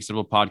 the Perfectly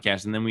Acceptable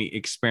Podcast, and then we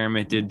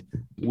experimented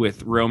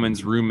with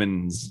Roman's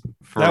Rumens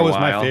for a while. That was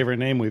my favorite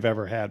name we've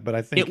ever had, but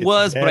I think it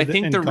was. But I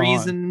think the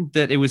reason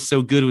that it was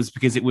so good was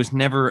because it was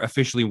never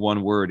officially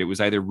one word. It was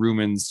either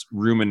Rumens,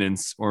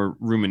 Ruminants, or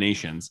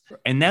Ruminations.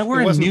 And now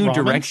we're in New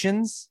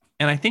Directions.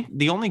 And I think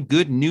the only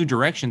good New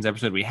Directions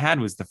episode we had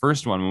was the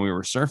first one when we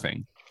were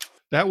surfing.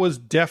 That was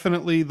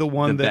definitely the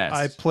one that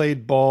I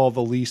played ball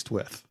the least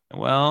with.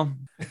 Well,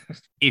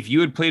 if you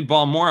had played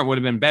ball more, it would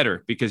have been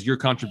better, because your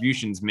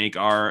contributions make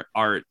our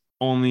art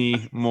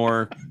only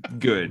more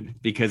good,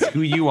 because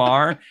who you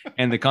are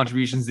and the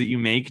contributions that you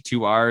make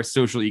to our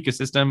social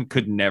ecosystem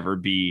could never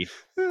be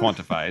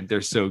quantified.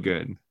 They're so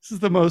good. This is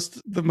the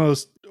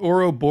most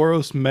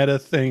Ouroboros meta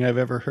thing I've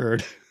ever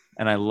heard.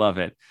 And I love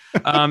it.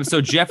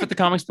 So Jeff at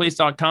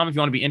thecomicsplace.com, if you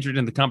want to be entered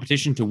in the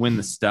competition to win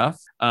the stuff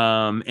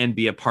and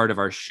be a part of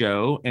our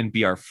show and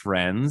be our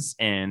friends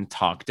and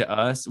talk to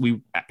us,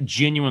 we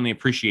genuinely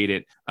appreciate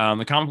it.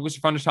 The comic books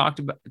are fun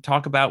to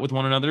talk about with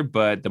one another,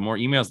 but the more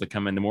emails that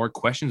come in, the more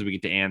questions we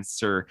get to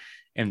answer.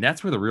 And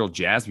that's where the real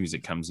jazz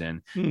music comes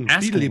in.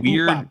 Ask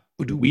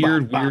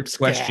weird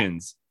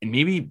questions and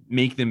maybe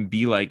make them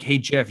be like, hey,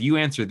 Jeff, you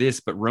answer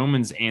this, but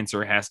Roman's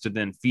answer has to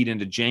then feed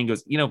into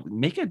Django's,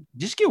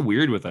 just get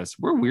weird with us.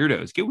 We're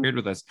weirdos. Get weird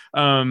with us.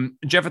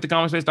 Jeff at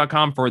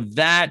thecomicspace.com for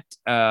that.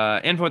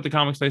 Info at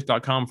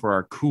thecomicspace.com for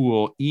our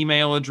cool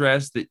email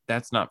address.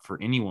 That's not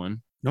for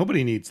anyone.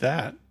 Nobody needs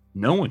that.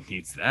 No one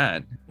needs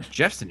that.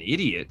 Jeff's an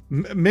idiot.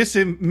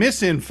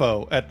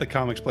 Misinfo at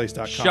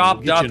thecomicsplace.com.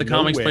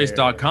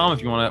 Shop.thecomicsplace.com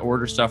if you want to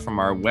order stuff from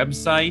our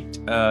website.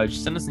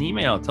 Just send us an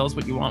email. Tell us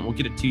what you want. We'll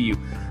get it to you.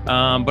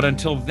 But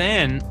until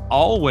then,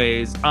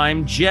 always,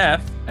 I'm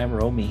Jeff. I'm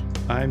Romy.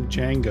 I'm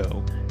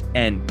Django.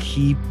 And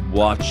keep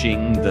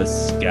watching the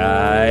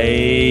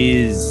skies.